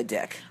was just a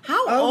dick.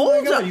 How Oh my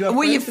old God, you have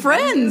were you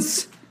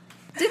friends friends?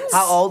 Didn't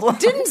How old was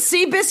Didn't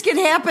Seabiscuit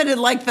happen in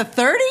like the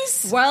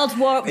 30s? World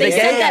War. They The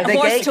sent gay, that the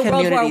horse gay to World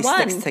War community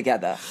One. sticks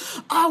together.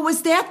 Oh,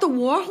 was that the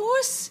war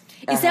horse?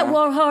 Is that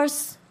War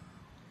Horse?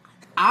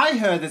 I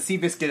heard that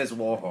Seabiscuit is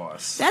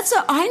Warhorse. That's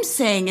what I'm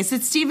saying. Is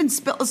it Steven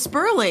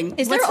Sperling?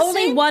 Is What's there his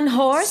only name? one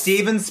horse?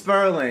 Steven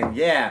Sperling,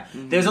 yeah.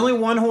 There's only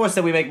one horse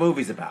that we make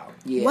movies about.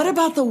 Yeah. What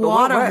about the But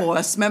water what-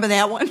 horse? Remember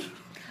that one?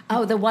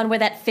 Oh, the one where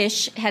that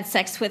fish had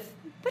sex with.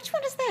 Which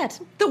one is that?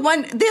 The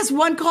one there's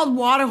one called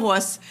Water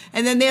Horse,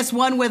 and then there's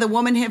one where the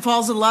woman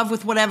falls in love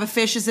with whatever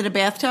fish is in a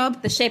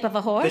bathtub. The Shape of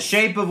a Horse? The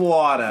Shape of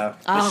Water.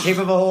 The Shape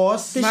of a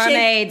Horse. The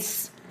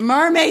Mermaids.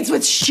 Mermaids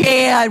with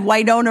Cher,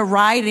 Winona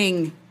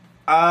Riding.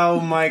 Oh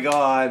my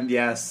god,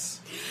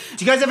 yes.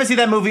 Do you guys ever see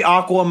that movie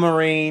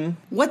Aquamarine?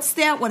 What's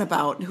that one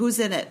about? Who's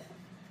in it?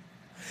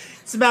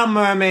 It's about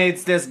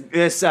mermaids.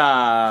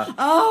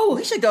 Oh,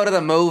 We should go to the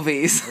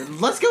movies.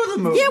 Let's go to the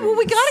movie. yeah. Well,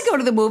 we got to go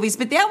to the movies,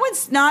 but that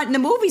one's not in the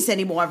movies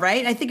anymore,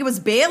 right? I think it was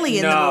barely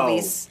in the No.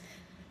 movies.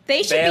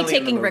 They should Barely in be the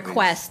taking movies.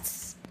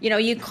 requests. You know,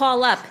 you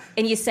call up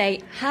and you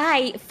say,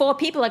 "Hi, 4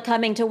 people are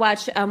coming to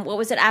watch. What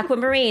was it?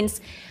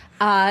 Aquamarines.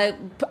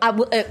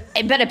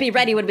 It better be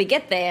ready when we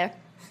get there."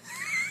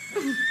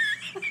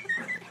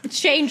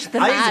 Change the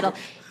I- model.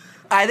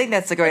 I think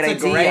that's a great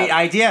That's a idea. great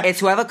idea.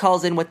 It's whoever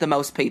calls in with the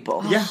most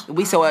people. Yeah.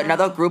 So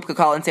another group could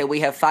call and say,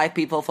 we have 5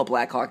 people for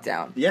Black Hawk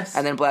Down. Yes.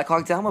 And then Black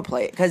Hawk Down will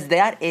play it. Because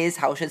that is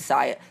how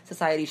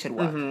society should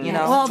work. You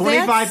know? Well,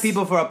 25 that's-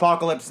 people for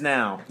Apocalypse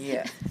Now.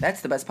 yeah.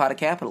 That's the best part of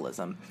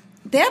capitalism.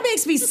 That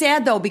makes me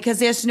sad though, because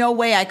there's no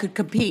way I could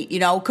compete. You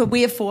know, could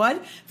we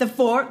afford the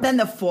 4? Then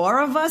the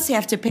 4 of us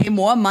have to pay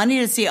more money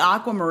to see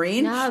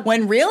Aquamarine, No.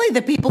 when really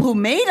the people who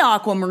made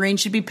Aquamarine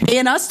should be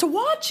paying us to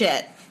watch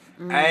it.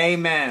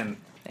 Amen.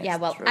 Yeah,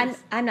 well, the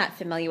truth. I'm not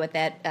familiar with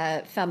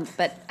that film,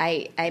 but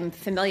I'm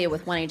familiar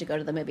with wanting to go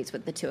to the movies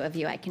with the two of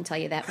you. I can tell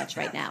you that much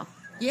right now.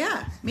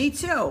 Yeah, me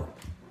too.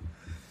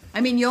 I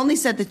mean, you only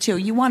said the 2.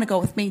 You want to go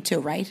with me too,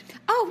 right?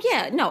 Oh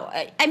yeah, no,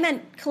 I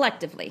meant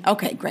collectively.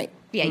 Okay, great.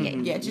 Yeah, yeah,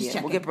 Yeah, just Yeah,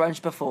 checking. we'll get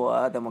brunch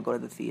before, then we'll go to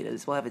the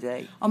theaters. We'll have a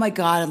day. Oh my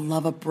God, I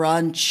love a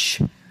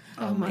brunch.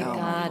 Oh my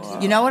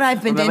God. You know what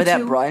I've been Remember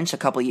that into? brunch a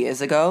couple years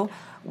ago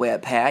where,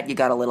 Pat, you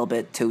got a little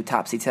bit too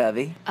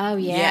topsy-turvy? Oh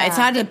yeah. Yeah, it's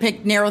hard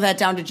to narrow that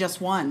down to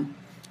just one.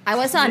 I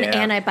was on Yeah.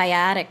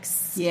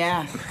 antibiotics.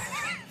 Yeah.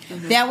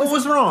 That What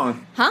was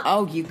wrong?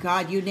 Oh,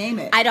 you name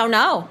it. I don't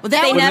know. Well,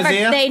 that they was- never Was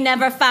it? they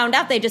never found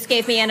out. They just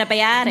gave me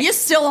antibiotics. You're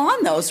still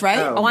on those, right?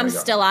 Oh. Oh, I'm my God.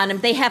 still on them.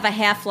 They have a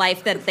half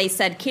life that they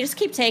said just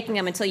keep taking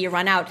them until you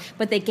run out.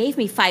 But they gave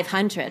me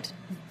 500.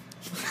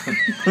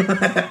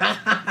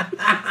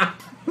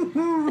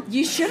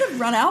 You should have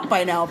run out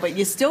by now, but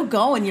you're still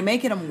going. You're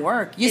making them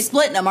work. You're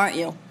splitting them, aren't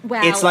you?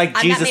 Well, It's like I'm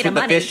not Jesus made with of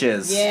the money.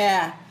 fishes.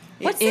 Yeah.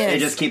 What's it this? It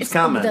just keeps It's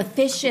coming. The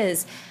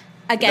fishes.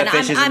 Again, The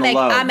fishes and the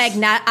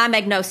I'm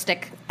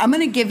agnostic. I'm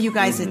going to give you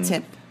guys Mm-hmm. a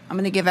tip. I'm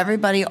going to give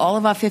everybody, all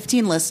of our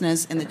 15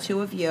 listeners, and the 2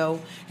 of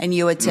you, and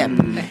you a tip.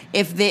 Mm-hmm.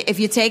 If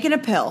you're taking a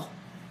pill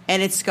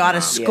and it's got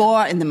a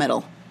score in the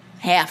middle,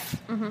 half,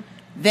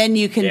 then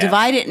you can Yeah.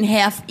 divide it in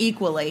half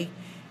equally,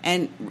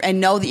 and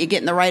know that you're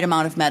getting the right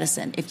amount of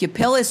medicine. If your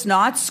pill is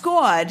not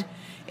scored,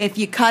 if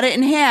you cut it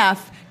in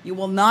half, you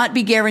will not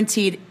be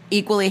guaranteed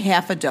equally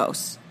half a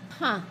dose.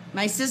 Huh.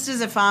 My sister's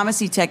a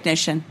pharmacy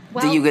technician.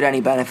 Well, Do you get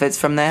any benefits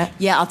from that?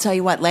 Yeah, I'll tell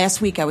you what. Last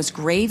week I was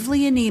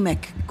gravely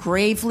anemic,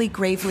 gravely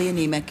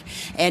anemic,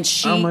 and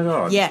she, Oh, my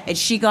God. yeah, and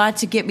she got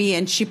to get me,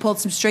 and she pulled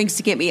some strings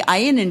to get me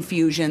iron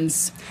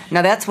infusions,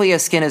 Now, that's where your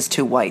skin is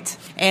too white.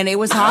 and it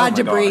was hard my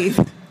to God. breathe.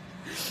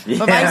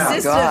 But Yeah.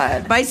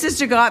 God. my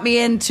sister got me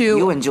into.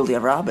 You and Julia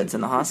Roberts in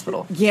the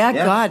hospital. Yeah,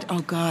 Yeah. God. Oh,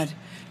 God.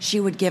 she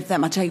would give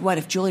them, I'll tell you what,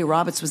 if Julia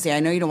Roberts was there, I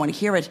know you don't want to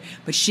hear it,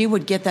 but she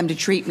would get them to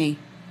treat me.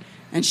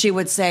 And she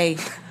would say,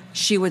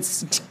 she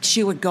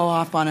would go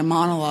off on a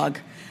monologue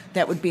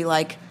that would be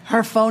like,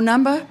 her phone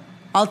number,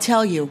 I'll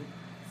tell you,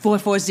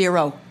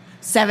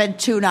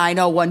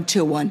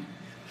 440-729-0121.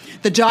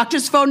 The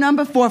doctor's phone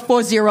number,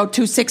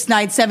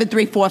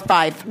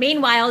 440-269-7345.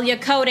 Meanwhile, you're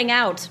coding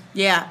out.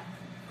 Yeah.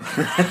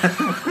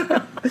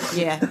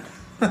 Yeah.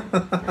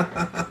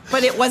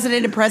 But wasn't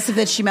it impressive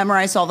that she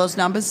memorized all those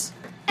numbers?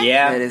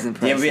 Yeah, That is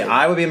impressive. Yeah,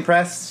 I would be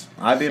impressed.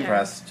 I'd be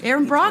impressed.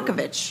 Aaron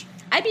Brockovich.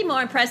 I'd be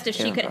more impressed if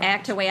she could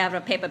act her way out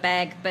of a paper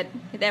bag, but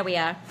there we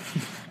are.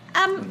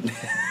 Now,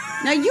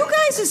 are you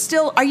guys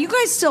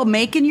still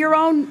making your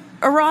own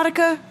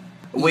erotica?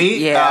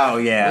 Yeah. Oh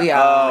yeah. We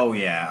are. Oh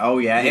yeah. Oh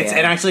yeah. It's Yeah.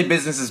 and actually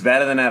business is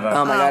better than ever.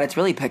 Oh my god, it's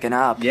really picking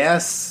up.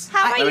 Yes.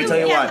 How are Let you? me tell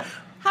you what.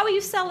 How are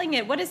you selling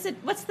it? What is it?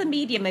 What's the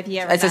medium of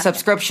your? It's a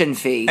subscription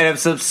fee. And a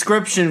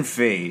subscription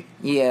fee.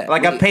 Yeah.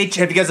 Like a page.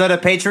 Have you guys heard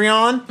of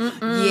Patreon?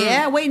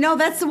 Yeah, wait, no,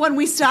 that's the one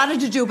we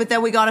started to do, but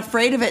then we got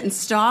afraid of it and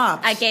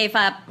stopped. I gave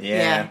up.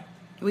 Yeah.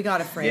 We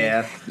got afraid.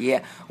 Yeah.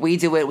 Yeah, we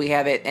do it. We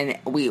have it, and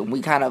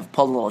we kind of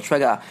pulled a little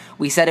trigger.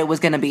 We said it was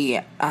going to be,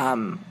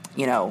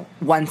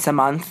 once a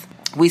month.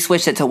 We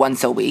switched it to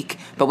once a week,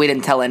 but we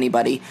didn't tell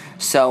anybody.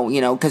 So,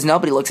 because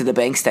nobody looks at the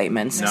bank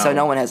statements, No. so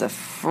no one has a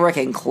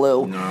freaking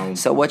clue. No.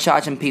 So we're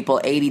charging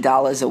people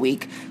 $80 a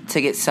week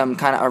to get some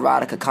kind of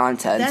erotica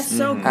content. That's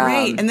so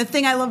great. And the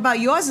thing I love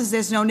about yours is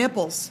there's no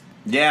nipples.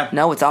 Yeah.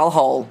 No, it's all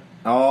whole.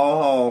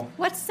 Oh.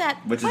 What's that?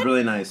 Which is What?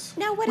 really nice.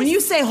 No, what When is- you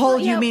say whole,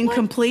 yeah, you mean what?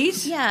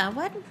 complete? Yeah.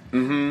 What? We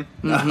mean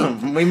a The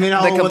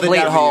whole with a complete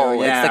W, whole.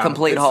 It's yeah. the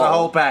complete It's whole. the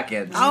whole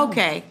package.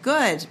 Okay,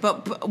 good.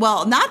 But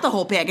not the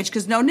whole package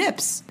because no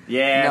nips.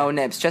 Yeah. No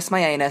nips, just my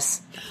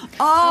anus.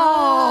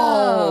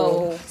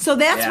 Oh. So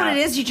that's Yeah. what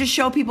it is? You just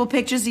show people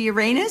pictures of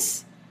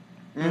Uranus?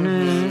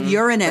 Mm-hmm.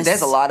 Uranus. But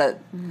there's a lot of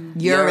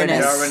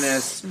Uranus.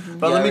 Uranus.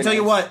 But let me tell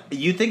you Uranus. what.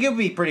 You think it would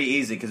be pretty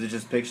easy because it's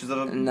just pictures of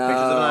an No.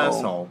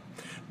 asshole.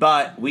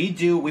 But we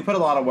put a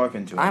lot of work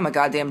into it. I'm a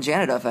goddamn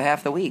janitor for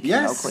half the week.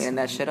 Yes. Cleaning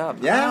that shit up.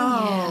 Yeah,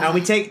 Oh. and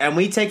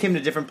we take him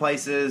to different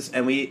places,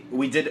 and we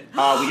just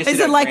Is did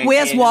it a like Grand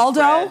Where's Canyon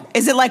Waldo? spread.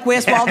 Is it like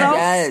Where's Waldo?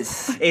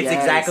 Yes. It's Yes.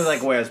 exactly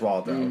like Where's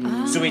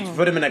Waldo. So we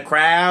put him in a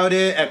crowd,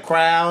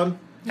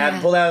 have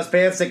him pull out his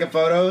pants, take a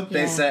photo.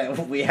 They say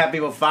we have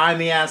people find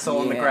the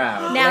asshole in the Yeah.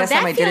 crowd. Now Last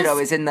time that I did it, I feels-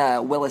 was in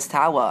the Willis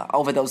Tower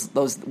over those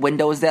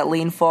windows that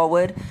lean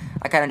forward.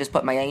 I kind of just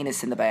put my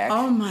anus in the back.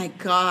 Oh my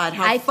God!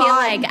 How I feel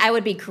fun. like I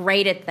would be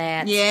great at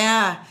that.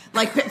 Yeah,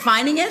 like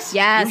finding it.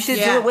 Yes. You should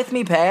Yeah. do it with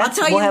me, Pat. I'll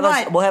tell we'll you have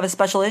what. we'll have a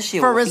special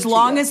issue. For We'll as feature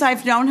long you. as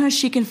I've known her,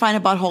 she can find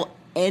a butthole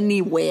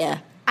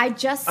anywhere. I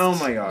just. Oh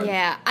my God.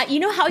 Yeah. You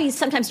know how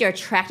sometimes you're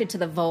attracted to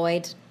the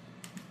void.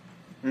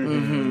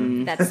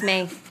 Mm-hmm. That's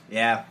me.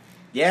 Yeah,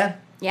 yeah.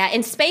 Yeah.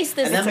 In space,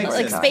 there's And that makes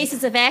like sense. space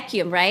is a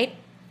vacuum, right?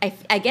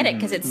 I get it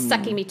because it's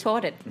sucking me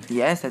toward it.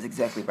 Yes, that's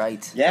exactly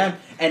right. Yeah,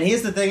 and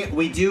here's the thing: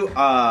 we do.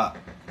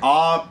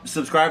 Our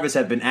subscribers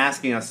have been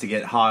asking us to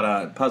get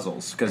harder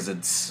puzzles because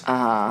it's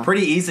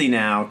pretty easy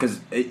now. Because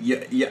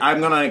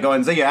I'm gonna go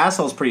and say your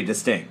asshole's pretty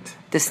distinct.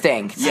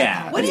 Distinct.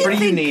 Yeah, What it's do you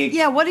pretty think? unique.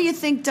 Yeah, what do you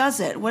think does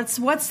it? What's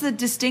the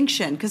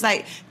distinction? Because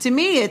to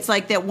me, it's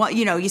like that. One,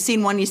 you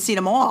seen one, you seen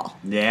them all.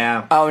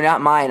 Yeah, Oh, not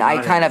mine. I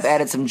Mine kind of is.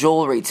 added some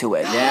jewelry to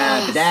it.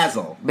 yeah.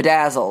 Bedazzle,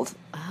 Bedazzled.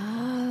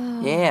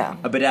 Oh. Yeah.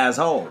 a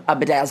bedazzle. A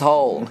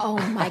bedazzle. Oh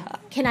my!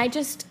 Can I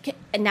just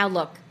now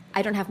look?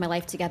 I don't have my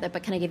life together,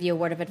 but can I give you a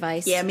word of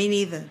advice? Yeah, me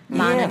neither.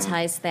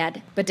 Monetize that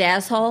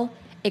bedazzle.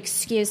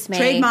 Excuse me.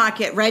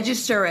 Trademark it,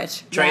 register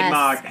it.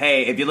 Trademark.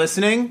 Hey, if you're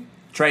listening,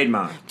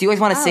 trademark. Do you guys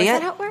want to Oh, see is it?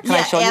 that how it works? Can I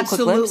Yeah, show you quick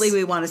absolutely. clips?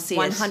 We want to see it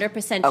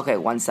 100%. Okay,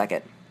 1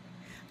 second.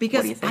 because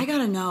What do you think? I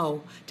gotta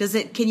know. Does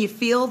it? Can you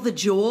feel the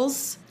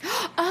jewels?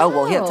 Oh,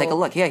 well, here, take a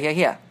look. Here.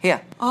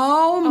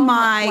 Oh,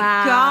 my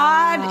wow.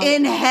 God!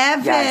 In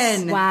heaven.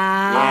 Yes.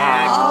 Wow.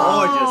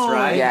 Yeah, gorgeous,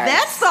 right? Yeah.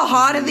 That's the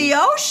heart of the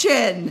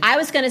ocean. I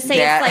was going to say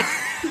Yeah.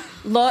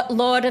 it's like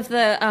Lord of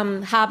the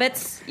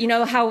Hobbits. You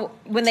know how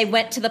when they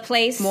went to the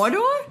place?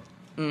 Mordor?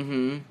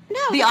 No,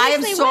 The Eye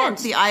of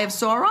Sauron. The Eye of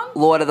Sauron?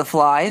 Lord of the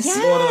Flies. Yeah.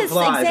 Lord of the Yes,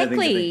 Flies, I think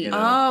exactly. you're thinking of.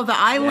 Oh, the Yeah,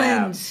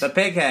 island. the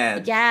pig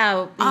head.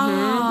 Yeah.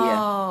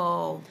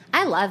 Oh.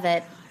 I love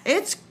it.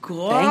 It's you.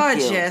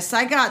 gorgeous.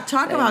 Talk about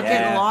Yeah.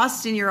 getting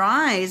lost in your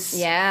eyes.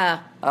 Yeah.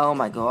 Oh,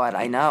 my God,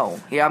 I know.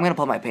 Here, I'm going to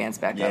pull my pants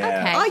back up.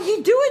 Yeah. Okay. Oh,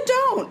 you do and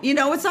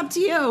don't. It's up to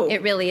you.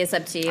 It really is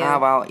up to you.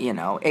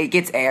 Well, it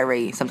gets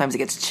airy. Sometimes it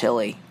gets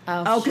chilly.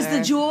 Oh, because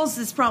the jewels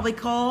is probably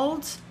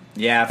cold.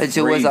 Yeah, The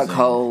jewels are freezing.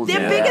 cold.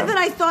 They're Yeah. bigger than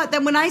I thought.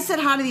 That when I said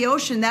heart of the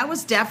ocean, that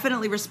was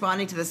definitely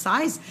responding to the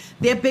size.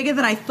 They're bigger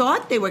than I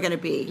thought they were going to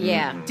be.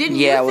 Yeah. Didn't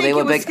Yeah, you well, think they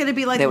were it was big- going to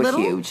be like they were little?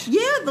 huge.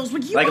 Yeah, those were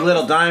huge. Like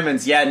little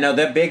diamonds. Yeah, no,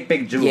 they're big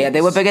jewels. Yeah,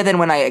 they were bigger than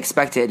when I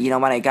expected.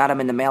 When I got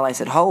them in the mail, I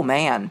said, oh,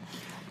 man.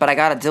 But I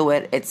got to do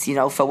it. It's,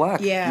 for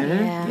work. Yeah.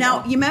 Yeah.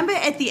 Now, you remember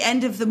at the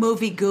end of the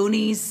movie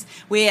Goonies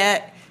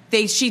where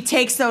she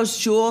takes those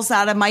jewels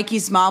out of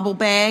Mikey's marble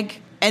bag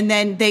and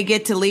then they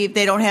get to leave.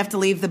 They don't have to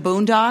leave the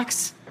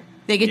boondocks.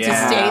 They get to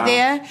Yeah.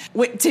 stay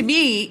there. To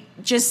me,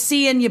 just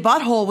seeing your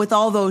butthole with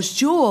all those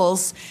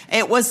jewels,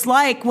 it was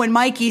like when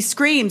Mikey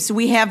screams,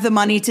 "We have the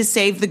money to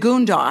save the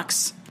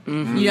Goondocks." You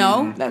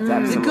know, That's the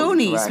absolutely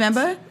Goonies. correct.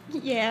 Remember?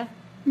 Yeah.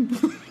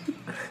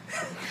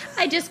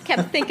 I just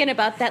kept thinking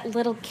about that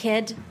little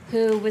kid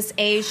who was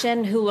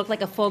Asian, who looked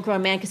like a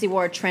full-grown man because he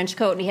wore a trench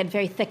coat and he had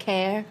very thick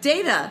hair.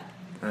 Data.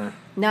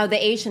 No,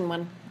 the Asian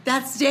one.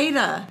 That's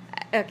Data.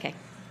 Okay.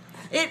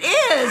 It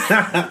is.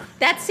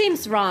 That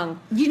seems wrong.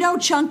 You know,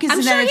 Chunk is I'm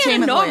an sure he had a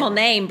entertainment normal lawyer.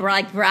 name,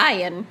 like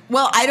Brian.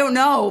 Well, I don't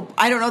know.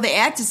 I don't know the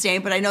actor's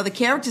name, but I know the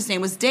character's name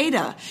was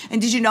Data.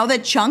 And did you know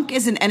that Chunk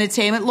is an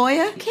entertainment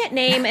lawyer? You can't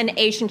name an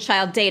Asian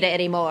child Data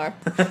anymore.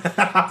 It's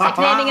like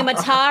naming him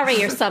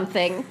Atari or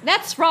something.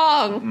 That's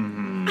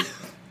wrong.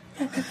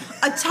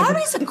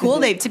 Atari's a cool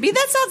name. To me,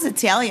 that sounds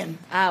Italian.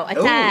 Oh,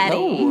 Atari.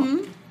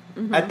 Oh.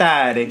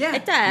 Atari. Yeah.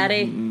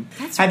 Atari.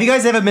 Have you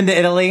guys ever been to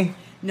Italy?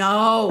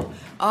 No.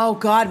 Oh,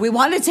 God. We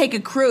want to take a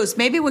cruise.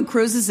 Maybe when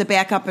cruises are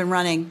back up and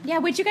running. Yeah,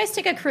 would you guys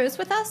take a cruise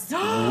with us?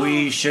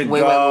 We should We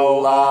go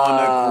would love.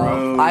 on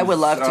a cruise. I would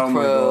love to Oh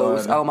my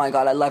cruise. God. Oh my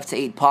god, I love to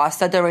eat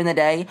pasta during the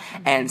day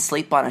and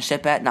sleep on a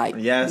ship at night.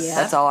 Yes. Yeah.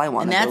 That's all I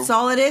want And to do. that's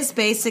all it is,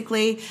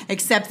 basically,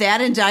 except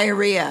that and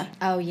diarrhea.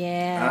 Oh,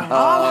 yeah. Oh,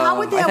 how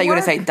would that I thought you were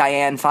work? going to say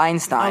Diane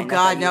Feinstein. Oh, I God,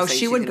 thought you no. would say She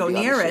she's wouldn't go gonna be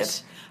on near the it.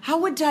 ship. How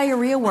would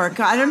diarrhea work?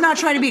 I'm not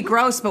trying to be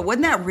gross, but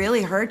wouldn't that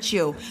really hurt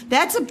you?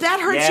 That hurts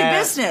your Yeah.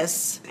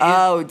 business.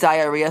 Oh,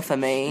 diarrhea for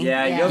me.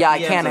 Yeah, Yeah. your Yeah, I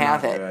PMs can't are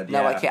have not it. good, No,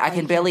 I yeah. can't. I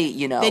can barely,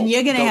 Then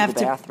you're gonna go have to the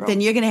to. bathroom. Then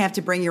you're gonna have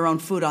to bring your own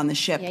food on the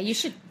ship. Yeah, you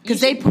should.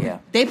 Because you should-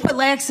 they put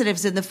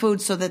laxatives in the food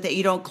so that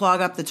you don't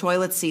clog up the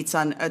toilet seats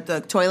on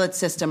the toilet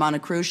system on a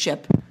cruise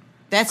ship.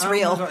 That's Oh my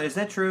real. God, is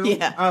that true?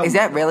 Yeah. Oh Is my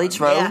that really God.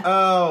 true? Yeah.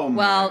 Oh, my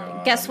Well,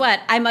 God. guess what?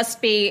 I must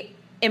be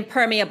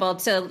impermeable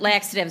to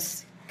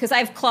laxatives because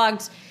I've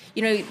clogged.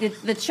 You know,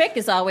 the trick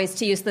is always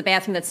to use the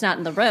bathroom that's not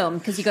in the room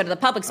because you go to the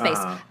public space.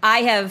 Uh-huh.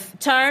 I have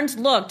turned,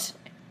 looked,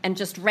 and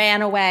just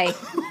ran away.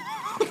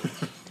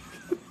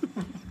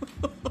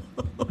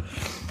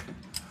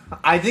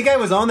 I think I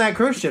was on that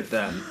cruise ship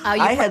then. Oh,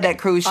 you I had that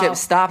cruise ship Oh.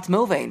 stopped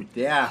moving.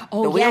 Yeah.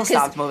 Oh, The yeah, wheel 'cause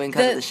stopped moving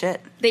 'cause of the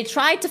shit. They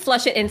tried to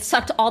flush it and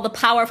sucked all the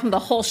power from the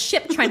whole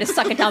ship trying to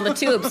suck it down the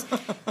tubes.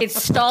 It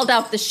stalled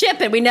out the ship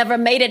and we never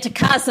made it to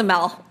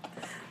Cozumel.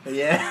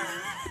 Yeah.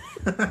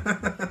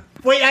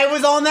 Wait, I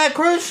was on that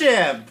cruise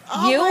ship.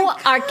 You my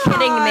are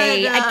kidding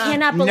me. God. I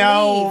cannot believe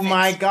No, it.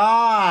 my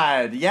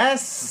God.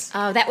 Yes.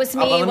 Oh, that was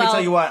me. But let me well,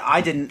 tell you what.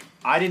 I didn't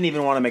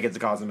even want to make it to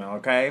Cozumel.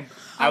 Okay.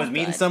 I was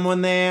meeting good.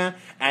 someone there,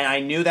 and I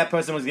knew that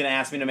person was going to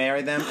ask me to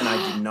marry them, and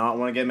I did not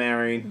want to get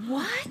married.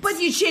 What? But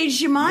you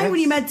changed your mind when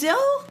you met Dill?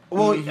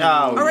 Well,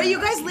 Or are you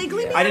guys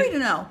legally I married didn't-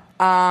 or no?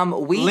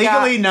 We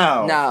legally got,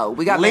 no. No,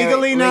 we got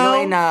legally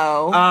married.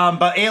 no. Legally no.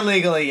 But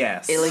illegally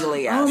yes.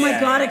 Illegally yes. Oh my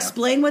Yeah, God! yeah.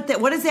 Explain what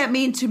does that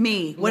mean to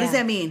me? What does Yeah.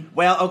 that mean?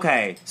 Well,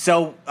 okay.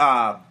 So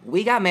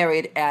We got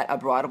married at a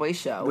Broadway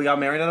show. we got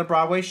married at a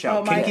Broadway show,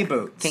 Oh, my- Kinky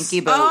Boots. Kinky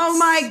Boots. Oh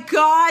my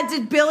God!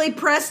 Did Billy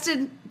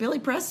Preston?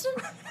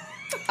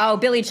 Oh,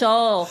 Billy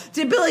Joel.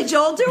 Did Billy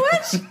Joel do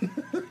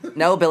it?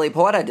 No, Billy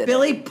Porter did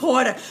Billy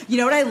Porter. You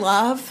know what I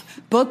love?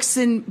 Book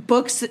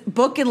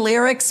and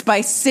lyrics by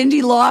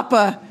Cyndi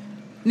Lauper.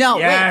 No,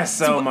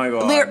 Yes, wait. oh my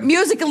God.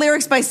 Music and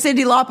lyrics by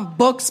Cyndi Lauper.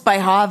 Books by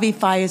Harvey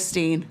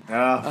Fierstein.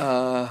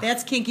 Oh,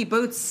 That's Kinky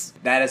Boots.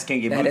 that is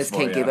Kinky it. Boots. That is for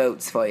Kinky ya.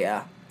 Boots for you.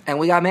 And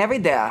we got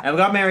married there. And we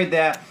got married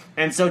there,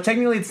 and so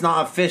technically it's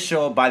not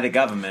official by the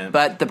government.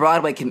 But the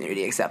Broadway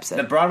community accepts it.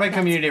 the Broadway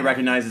community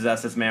recognizes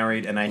us as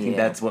married, and I think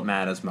Yeah. that's what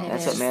matters most.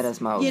 That's what matters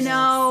most. You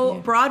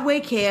know, Broadway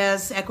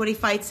cares. Equity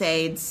fights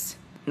AIDS.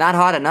 Not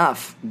hard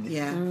enough.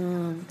 Yeah.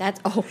 That's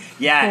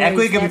Yeah, boys,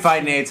 equity could be that's-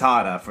 fighting AIDS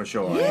harder for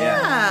sure.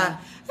 Yeah.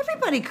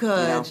 Everybody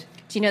could. know. Do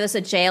you know there's a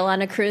jail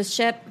on a cruise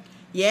ship?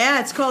 Yeah,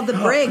 it's called the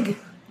Brig.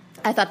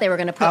 I thought they were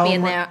going to put me Oh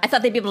in my- there. I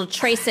thought they'd be able to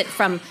trace it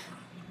from,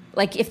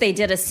 like, if they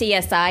did a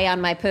CSI on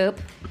my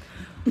poop.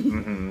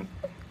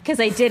 Because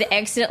I did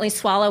accidentally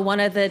swallow one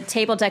of the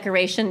table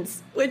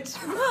decorations. Which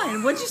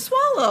one? What'd you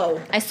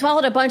swallow? I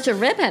swallowed a bunch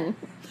of ribbon.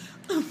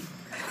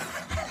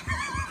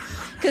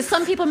 Because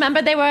some people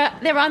remember they were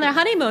on their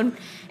honeymoon,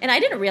 and I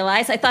didn't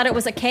realize. I thought it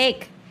was a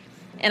cake,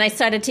 and I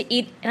started to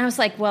eat, and I was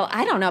like, "Well,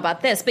 I don't know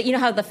about this," but you know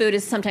how the food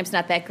is sometimes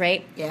not that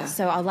great. Yeah.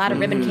 So a lot of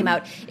ribbon came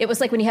out. It was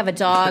like when you have a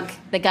dog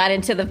that got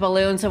into the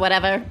balloons or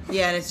whatever.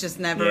 Yeah, and it's just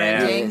never Yeah.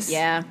 ending. Yes.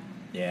 Yeah.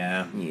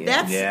 Yeah.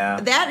 That's Yeah.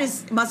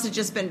 must have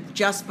just been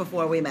just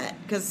before we met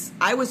because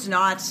I was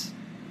not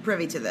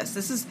privy to this.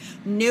 This is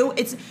new.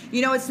 It's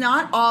it's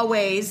not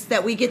always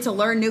that we get to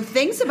learn new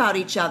things about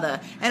each other,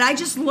 and I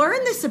just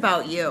learned this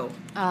about you.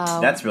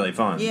 Oh. That's really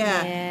fun.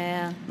 Yeah,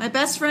 Yeah. my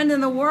best friend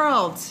in the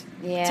world.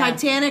 Yeah.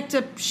 Titanic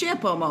to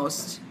ship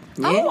almost.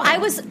 Oh, I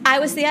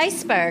was the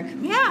iceberg.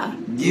 Yeah.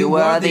 You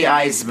were the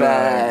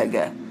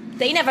iceberg.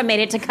 They never made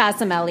it to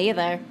Cozumel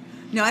either.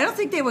 No, I don't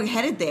think they were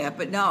headed there,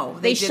 but no,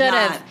 They did should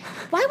not. have.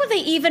 Why were they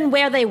even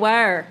where they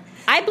were?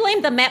 I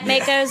blame the map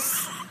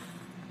makers.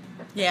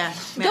 Yeah,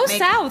 Go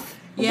south.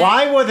 Yeah.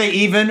 Why were they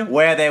even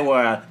where they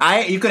were?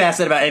 You could ask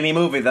that about any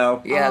movie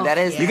though. Yeah, Oh, that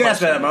is. yeah. You could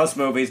ask that about most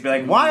movies. Be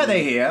like, why are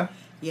they here?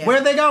 Yeah. Where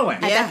are they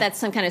going? I Yeah. bet that's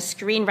some kind of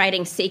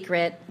screenwriting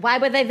secret. Why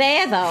were they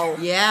there, though?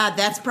 Yeah,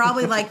 that's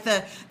probably like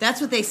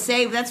that's what they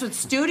say. That's what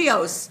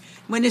studios,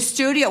 when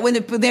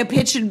they're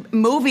pitching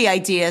movie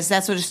ideas,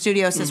 that's what a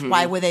studio says.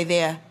 Why were they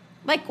there?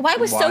 Like, why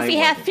was Why Sophie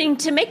was- having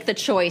to make the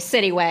choice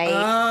anyway?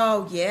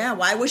 Oh, yeah.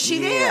 Why was she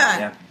there?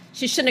 Yeah.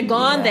 She shouldn't have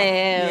gone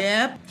there.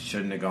 Yep.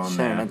 Shouldn't have gone Shouldn't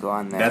there. have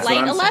gone there. That's what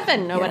Flight I'm saying.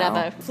 11 or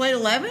whatever. Flight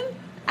 11?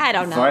 I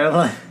don't know. Flight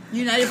 11.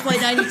 United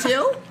Flight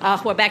 92?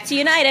 Oh, we're back to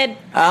United.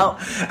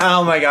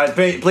 Oh my God!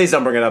 Please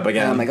don't bring it up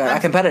again. Oh my god, our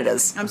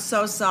competitors. I'm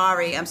so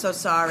sorry.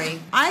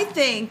 I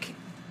think,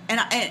 and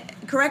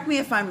correct me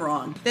if I'm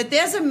wrong, that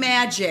there's a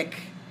magic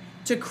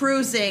to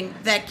cruising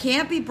that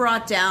can't be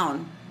brought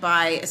down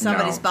by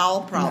somebody's No.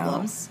 bowel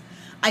problems.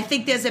 I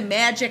think there's a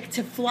magic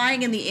to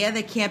flying in the air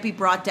that can't be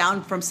brought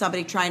down from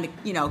somebody trying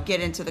to,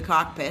 get into the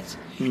cockpit.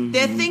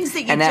 There are things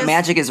that you And that just,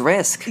 magic is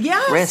risk.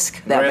 Yes.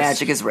 Risk. That Risk.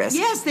 magic is risk.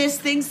 Yes, there's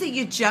things that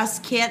you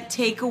just can't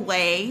take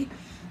away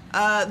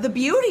the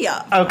beauty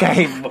of.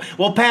 Okay,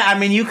 well, Pat, I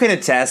mean, you could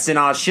attest in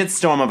our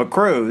shitstorm of a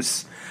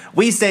cruise.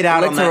 We stayed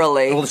out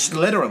Literally. on that.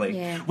 Literally.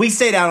 Yeah. We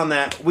stayed out on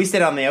that. We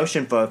stayed out on the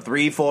ocean for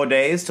 3-4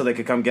 days till they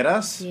could come get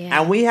us. Yeah.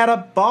 And we had a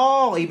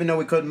ball, even though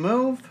we couldn't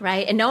move.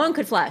 Right? And no one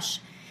could flush.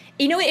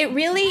 You know, it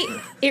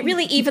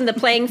really evened the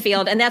playing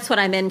field, and that's what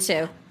I'm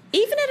into.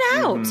 Even it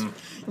out.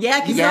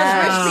 Yeah, because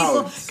Yes. those rich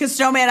people. Because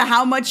no matter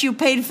how much you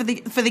paid for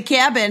the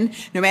cabin,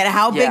 no matter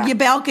how big Yeah. your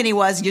balcony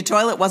was, your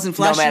toilet wasn't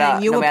No flushing,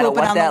 and you no were matter pooping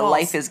what on the that walls.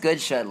 life is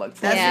good shirt looked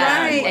for. That's Yeah,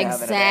 right. We're having a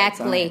bad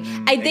exactly.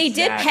 time. They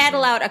did Exactly.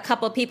 paddle out a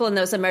couple of people in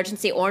those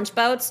emergency orange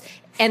boats,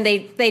 and they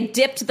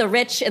dipped the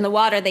rich in the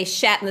water. They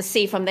shat in the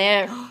sea from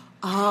there.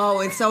 Oh,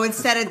 and so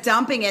instead of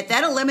dumping it,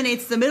 that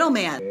eliminates the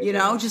middleman.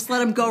 Just let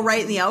them go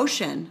right in the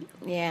ocean.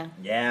 Yeah.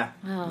 Yeah.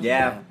 Oh.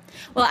 Yeah.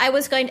 Well, I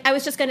was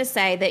just going to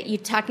say that you're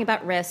talking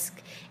about risk,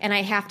 and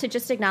I have to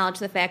just acknowledge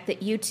the fact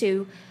that you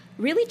two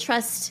really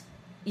trust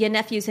your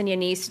nephews and your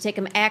niece to take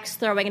them axe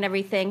throwing and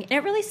everything. And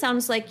it really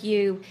sounds like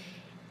you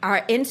are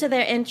into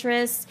their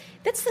interests.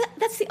 That's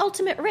the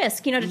ultimate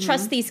risk, to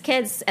trust these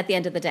kids at the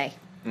end of the day.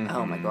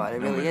 Oh my god,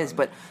 it really is.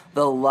 But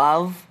the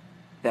love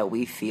that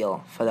we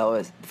feel for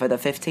the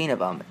 15 of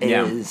them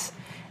Yeah.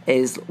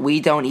 is we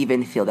don't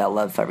even feel that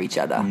love for each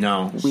other.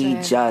 No. We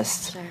Sure,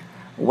 just sure.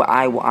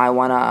 I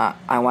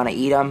wanna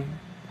eat them,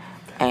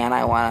 and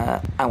I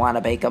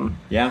wanna bake them,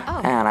 Yeah.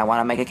 Oh. and I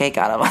wanna make a cake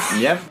out of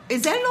them. Yep.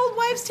 Is that an old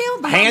wives' tale?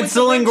 The one with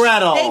Hansel the and witch?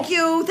 Gretel.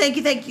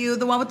 Thank you.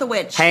 The one with the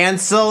witch.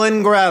 Hansel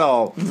and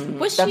Gretel.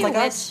 Was she That's a like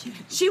witch? us.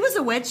 She was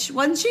a witch,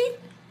 wasn't she?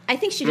 I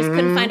think she just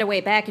couldn't find her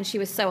way back, and she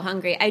was so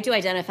hungry. I do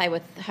identify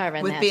with her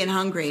in With that. being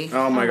hungry.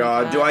 Oh my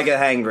God. Do I get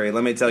hangry?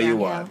 Let me tell you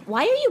Yeah. what.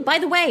 Why are you? By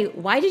the way,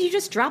 why did you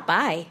just drop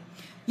by?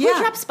 Yeah. Who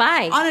drops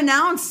by?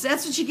 Unannounced.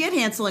 That's what you get,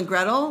 Hansel and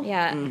Gretel.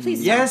 Yeah, please.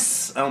 don't.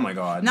 Yes. Oh my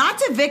God. Not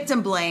to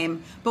victim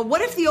blame, but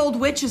what if the old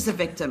witch is the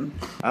victim?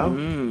 Oh.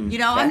 I'm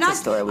That's not. a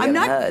story we I'm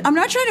haven't not. heard. I'm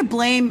not trying to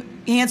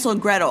blame Hansel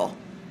and Gretel,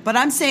 but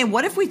I'm saying,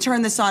 what if we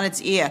turn this on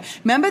its ear?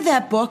 Remember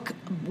that book,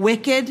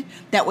 Wicked,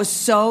 that was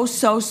so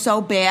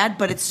bad,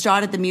 but it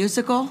started the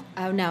musical.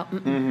 Oh no.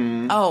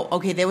 Oh,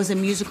 okay. There was a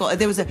musical.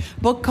 There was a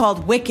book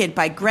called Wicked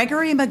by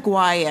Gregory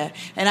Maguire,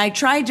 and I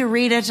tried to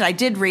read it. I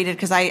did read it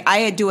because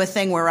I do a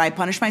thing where I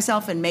punish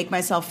myself and make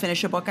myself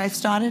finish a book I've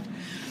started.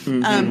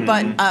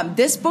 But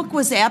this book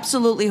was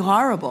absolutely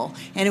horrible,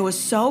 and it was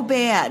so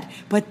bad.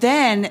 But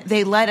then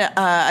they let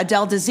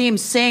Adele Dazeem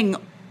sing.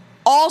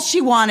 All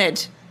she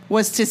wanted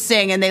was to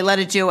sing, and they let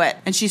her do it,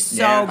 and she's so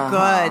Yeah.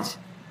 good.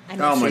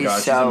 Oh my She's gosh.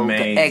 She's so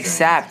amazing. good.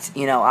 Except,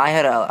 I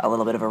heard a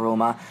little bit of a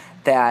rumor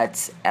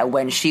that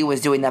when she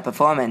was doing that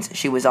performance,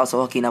 she was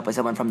also hooking up with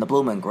someone from the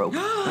Bloomin' Group.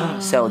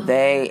 So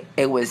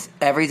it was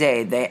every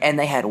day,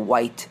 they had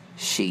white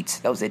sheets.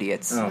 Those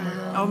idiots.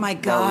 Oh my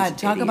God!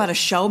 Talk idiots. about a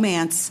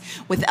showmance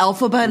with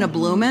Elphaba and a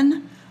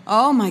Bloomin'.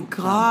 Oh my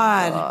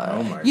God!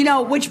 Oh my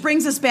God. Which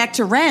brings us back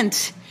to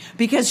Rent,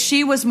 because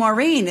she was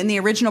Maureen in the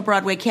original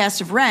Broadway cast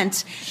of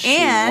Rent,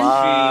 and She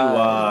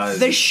was.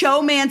 the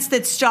showmance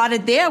that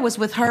started there was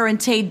with her and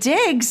Taye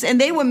Diggs, and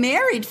they were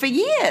married for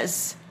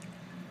years.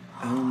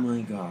 Oh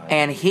my God.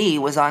 And he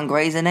was on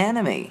Grey's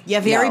Anatomy.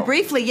 Yeah, very No.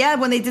 briefly. Yeah,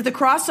 when they did the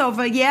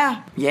crossover.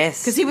 Yeah,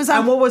 Yes. because he was And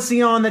on what was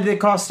he on that they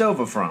crossed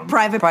over from?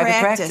 Private Private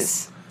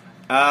Practice.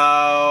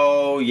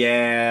 Oh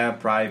yeah,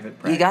 private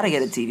practice. You got to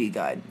get a TV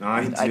guide.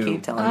 I do.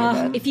 keep telling you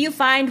that. If you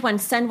find one,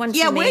 send one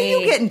Yeah, to me. where are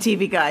you getting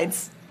TV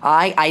guides?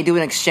 I do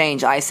an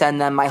exchange. I send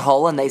them my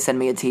whole, and they send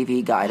me a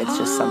TV guide. It's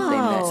just something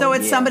that. So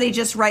it's yeah. somebody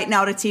just writing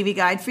out a TV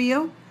guide for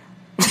you?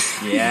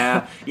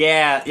 Yeah.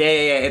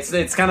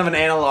 It's kind of an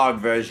analog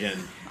version.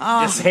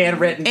 Just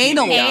handwritten.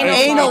 Anal. TV guide.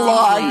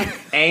 Analog.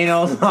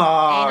 Analog.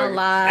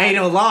 Analog.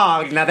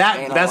 Analog. Now that's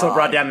what Analog.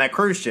 brought down that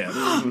cruise ship.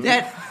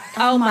 That.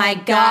 Oh my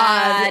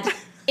God.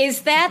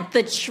 Is that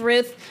the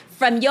truth?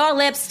 From your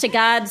lips to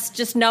God's,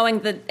 just knowing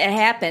that it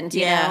happened,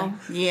 you know?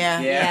 Yeah.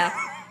 Yeah.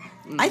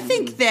 I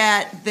think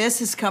that this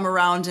has come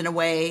around in a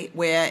way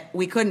where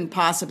we couldn't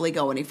possibly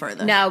go any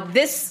further. Now,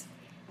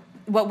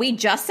 what we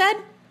just said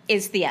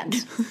is the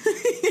end.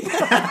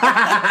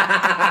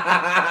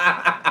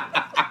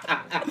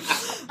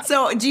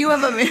 So, do you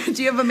have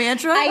a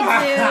mantra?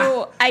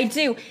 I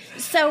do.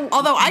 So,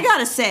 Although I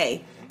gotta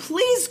say,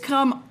 please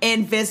come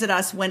and visit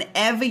us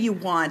whenever you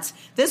want.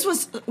 This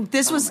was,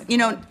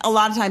 a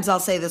lot of times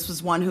I'll say this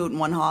was one hoot and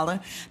one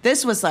holler.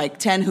 This was like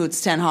 10 hoots,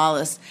 10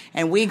 hollers,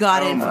 and we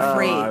got in for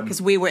free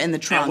because we were in the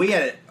trunk.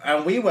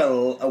 And we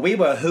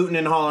were hooting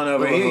and hollering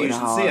over here. You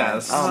should see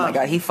us. Oh my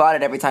god, he fought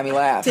it every time he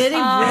laughed. Did he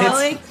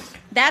really?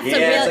 that's Yeah, a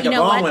real, it's like you a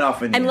know bomb what? went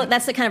off in you.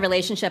 That's the kind of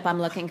relationship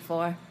I'm looking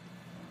for.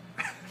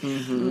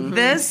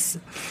 This,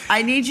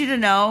 I need you to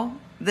know,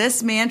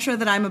 this mantra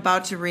that I'm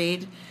about to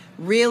read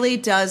really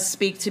does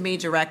speak to me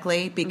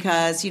directly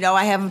because,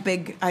 I have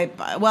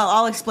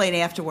I'll explain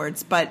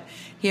afterwards, but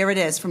here it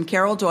is from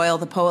Carol Doyle,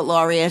 the poet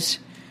laureate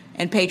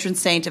and patron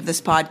saint of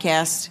this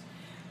podcast.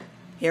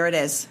 Here it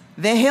is.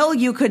 The hill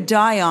you could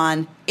die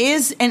on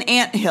is an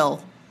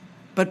anthill,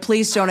 but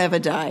please don't ever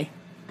die.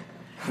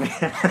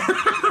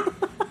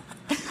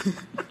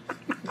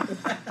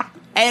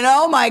 And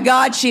oh my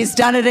God, she's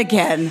done it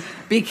again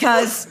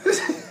because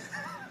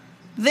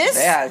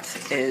That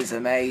is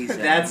amazing.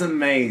 That's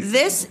amazing.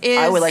 this is.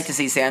 I would like to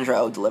see Sandra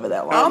Oh deliver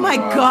that line. Oh my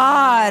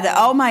God!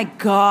 Oh my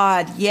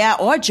God! Yeah,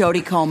 or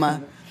Jodie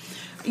Comer.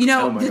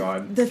 Oh my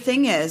God. The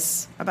thing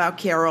is about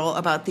Carol,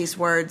 about these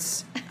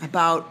words,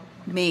 about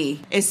me,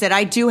 is that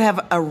I do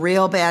have a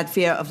real bad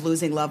fear of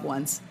losing loved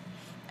ones.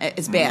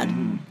 It's bad,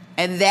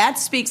 and that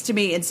speaks to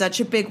me in such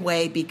a big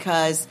way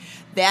because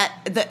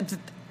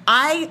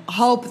I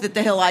hope that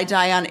the hill I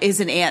die on is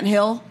an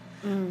anthill,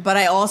 but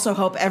I also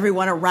hope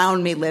everyone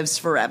around me lives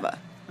forever.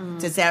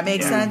 Does that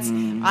make sense?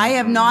 I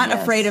am not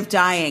afraid of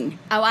dying.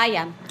 Oh, I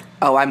am.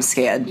 Oh, I'm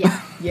scared.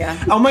 Yeah.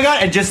 Yeah. Oh my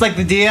God! And just like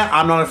the deer,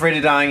 I'm not afraid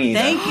of dying either.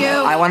 Thank you.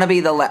 I want to be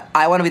the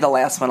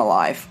last one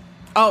alive.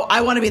 Oh,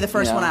 I want to be the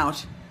first Yeah. one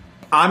out.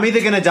 I'm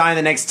either gonna die in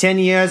the next 10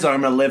 years or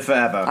I'm gonna live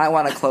forever. I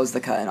want to close the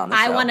curtain on the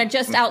show. I want to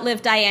just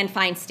outlive Diane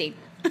Feinstein.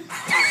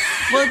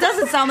 Well, it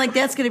doesn't sound like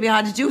that's going to be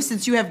hard to do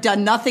since you have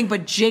done nothing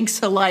but jinx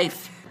her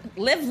life.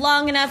 Live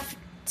long enough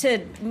to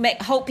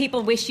hope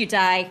people wish you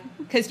die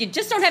because you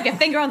just don't have your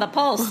finger on the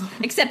pulse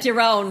except your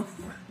own.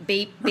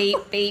 Beep, beep,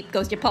 beep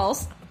goes your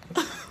pulse.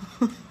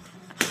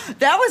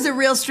 That was a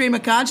real stream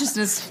of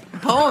consciousness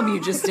poem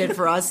you just did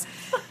for us.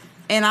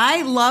 And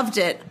I loved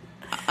it.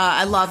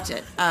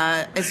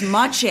 As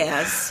much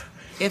as,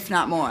 if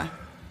not more,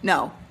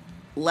 no,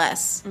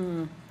 less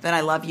than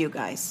I love you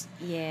guys.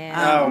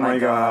 Yeah. Oh my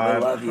God!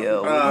 We love you.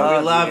 We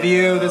love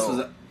you. This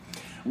was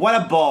what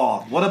a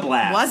ball! What a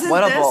blast! Wasn't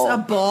What a this ball. a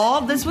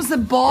ball? This was a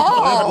ball.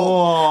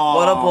 Oh.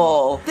 What a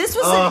bull. This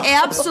was an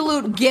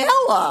absolute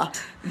gala.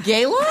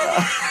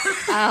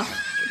 Gala?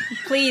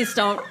 Please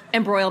don't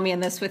embroil me in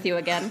this with you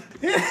again.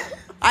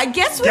 I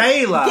guess with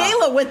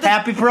Gala with the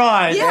Happy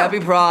Pride. Yeah. Happy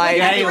Pride.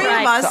 the three of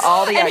us. To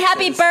all the And exes.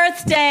 happy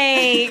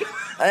birthday.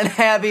 And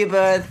happy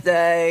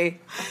birthday.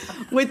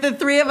 With the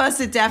three of us,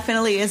 it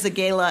definitely is a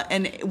gala,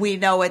 and we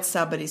know it's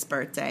somebody's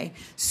birthday.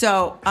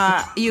 So,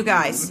 you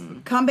guys,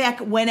 come back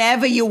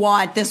whenever you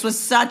want. This was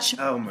such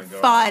Oh, my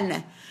God.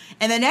 fun.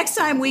 And the next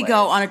time we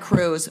go on a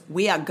cruise,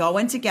 we are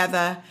going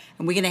together,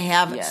 and we're going to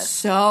have Yes.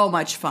 so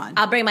much fun.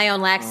 I'll bring my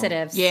own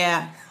laxatives.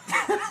 Yeah.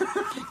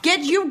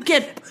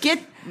 Get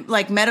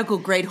like medical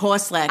grade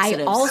horse I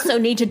laxatives. also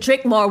need to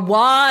drink more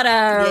water.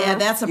 Yeah,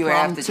 that's a You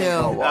problem have to drink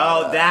more too.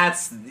 water. Oh,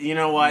 that's you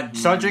know what?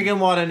 Start drinking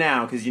water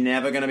now because you're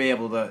never gonna be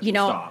able to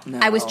stop.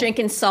 I was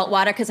drinking salt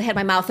water because I had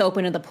my mouth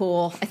open in the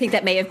pool. I think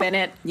that may have been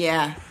it.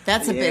 Yeah,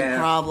 that's a big Yeah.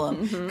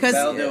 problem.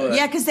 That'll do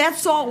it. Because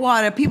that's salt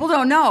water. People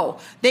don't know.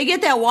 They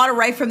get that water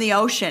right from the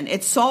ocean.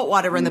 It's salt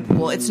water in the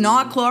pool. It's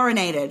not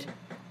chlorinated.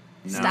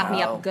 Stop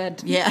me up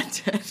good. Yeah,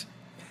 it did.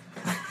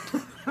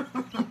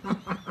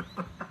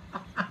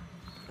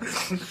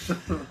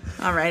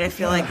 All right, I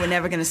feel like we're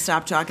never going to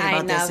stop talking I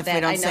about know this if we that.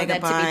 don't I know say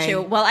that goodbye. to be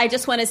true. Well, I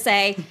just want to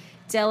say,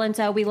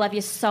 Dylan, we love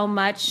you so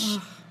much.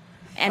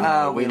 And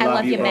we I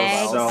love you, both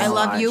Meg. so I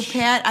love you, much.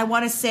 Pat. I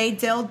want to say,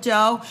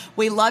 Dildo,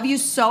 we love you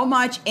so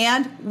much.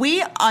 And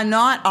we are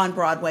not on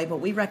Broadway, but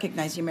we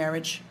recognize your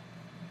marriage.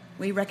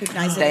 We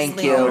recognize it. Thank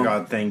as you. Oh legal. my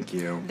God! Thank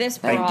you. This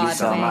Thank Broadway. you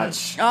so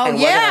much. Oh, And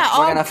yeah.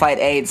 We're gonna fight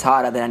AIDS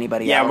harder than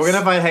anybody Yeah, else. we're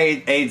gonna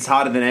fight AIDS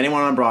harder than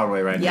anyone on Broadway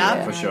right now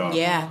Yep. for sure.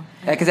 Yeah.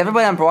 Because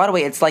everybody on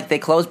Broadway, it's like they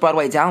close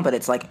Broadway down, but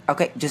it's like,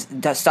 okay, just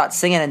start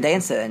singing and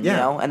dancing,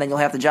 Yeah. and then you'll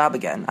have the job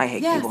again. I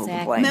hate Yeah, people who exactly.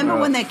 complain.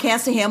 Remember when that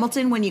cast of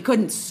Hamilton, when you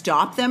couldn't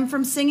stop them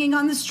from singing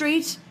on the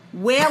street?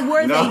 Where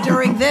were No. they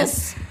during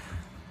this?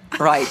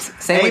 Right.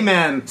 Same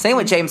Amen. With, same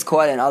with James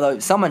Corden, although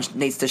someone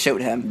needs to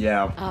shoot him.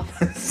 Yeah.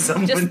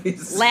 Someone Just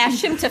needs-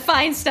 lash him to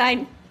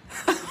Feinstein.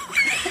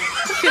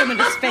 Shoot him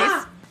into space.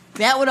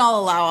 That would all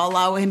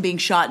allow him being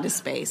shot into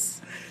space.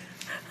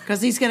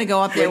 Because he's going to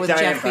go up there with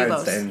Diane Jeff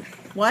Bezos. Feinstein.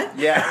 What?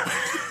 Yeah.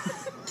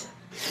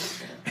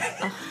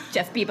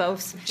 Jeff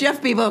Bezos.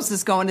 Jeff Bezos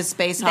is going to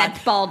space hot.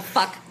 That bald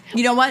fuck.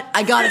 You know what?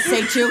 I gotta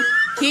say too,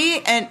 he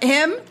and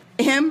him,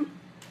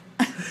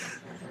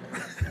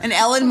 and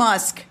Elon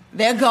Musk,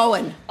 they're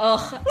going.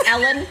 Ugh,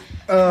 Elon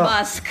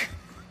Musk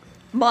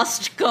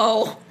must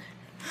go.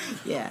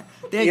 Yeah.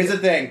 Here's the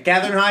thing: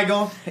 Katherine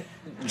Heigl,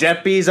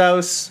 Jeff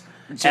Bezos,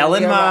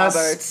 Elon Musk,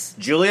 Roberts,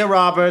 Julia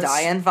Roberts,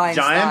 Dianne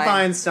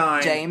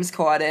Feinstein, James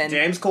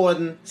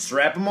Corden.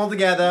 Strap them all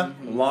together,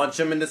 launch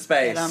them into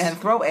space. And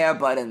throw Air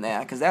Bud in there,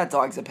 because that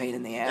dog's a pain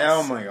in the ass.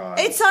 Oh my god.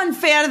 It's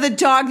unfair to the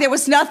dog. There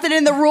was nothing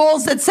in the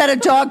rules that said a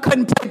dog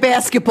couldn't play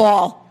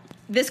basketball.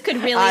 This could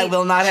really. I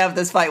will not have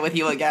this fight with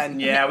you again.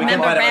 Yeah, we can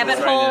Remember fight about rabbit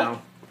this hole? right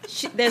now.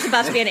 There's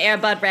about to be an Air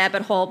Bud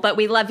rabbit hole, but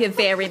we love you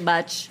very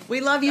much.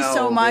 We love you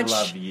so much. We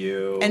love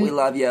you. And We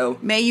love you.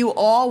 may you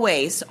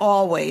always,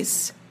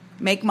 always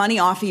make money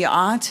off of your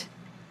art,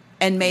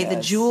 and may the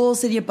Yes.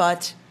 jewels in your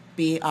butt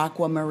be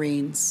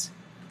aquamarines.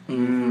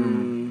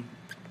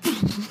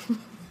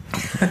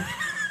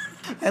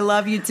 I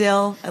love you,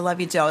 Dill. I love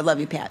you, Joe. I love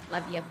you, Pat.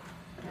 Love you.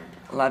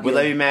 Love We you.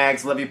 love you,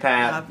 Max. Love you,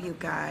 Pat. Love you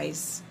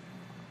guys.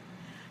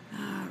 All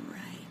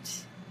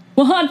right.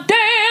 Well, hot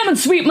damn and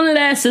sweet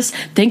molasses.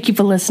 Thank you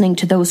for listening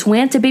to Those Who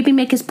Rant, a Baby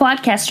Makers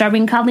podcast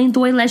starring Colleen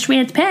Doyle as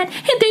Rant Pat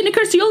and Dana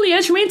Curcioli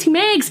as Ranty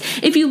Mags.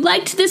 If you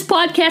liked this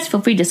podcast,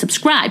 feel free to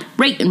subscribe,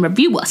 rate, and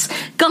review us.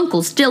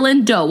 Gunkles,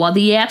 Dylan Doe, are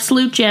the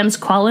absolute gems,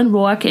 Colin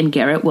Rourke and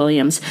Garrett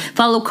Williams.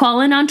 Follow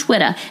Colin on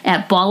Twitter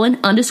at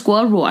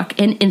Ballin_Rourke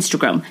and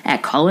Instagram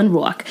at Colin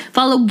Rourke.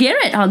 Follow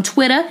Garrett on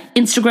Twitter,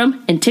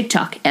 Instagram, and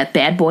TikTok at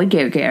Bad Boy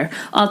Gar.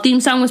 Our theme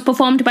song was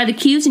performed by The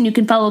Q's, and you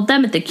can follow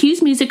them at The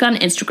Q's Music on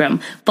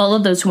Instagram. Follow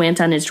Those Who Ant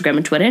on Instagram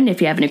and Twitter, and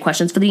if you have any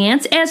questions for the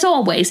ants, as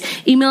always,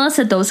 email us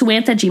at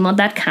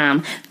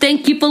thosewhoant@gmail.com.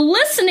 Thank you for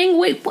listening.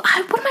 Wait, what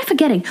am I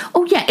forgetting?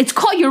 Oh yeah, it's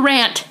Call Your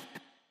Rant.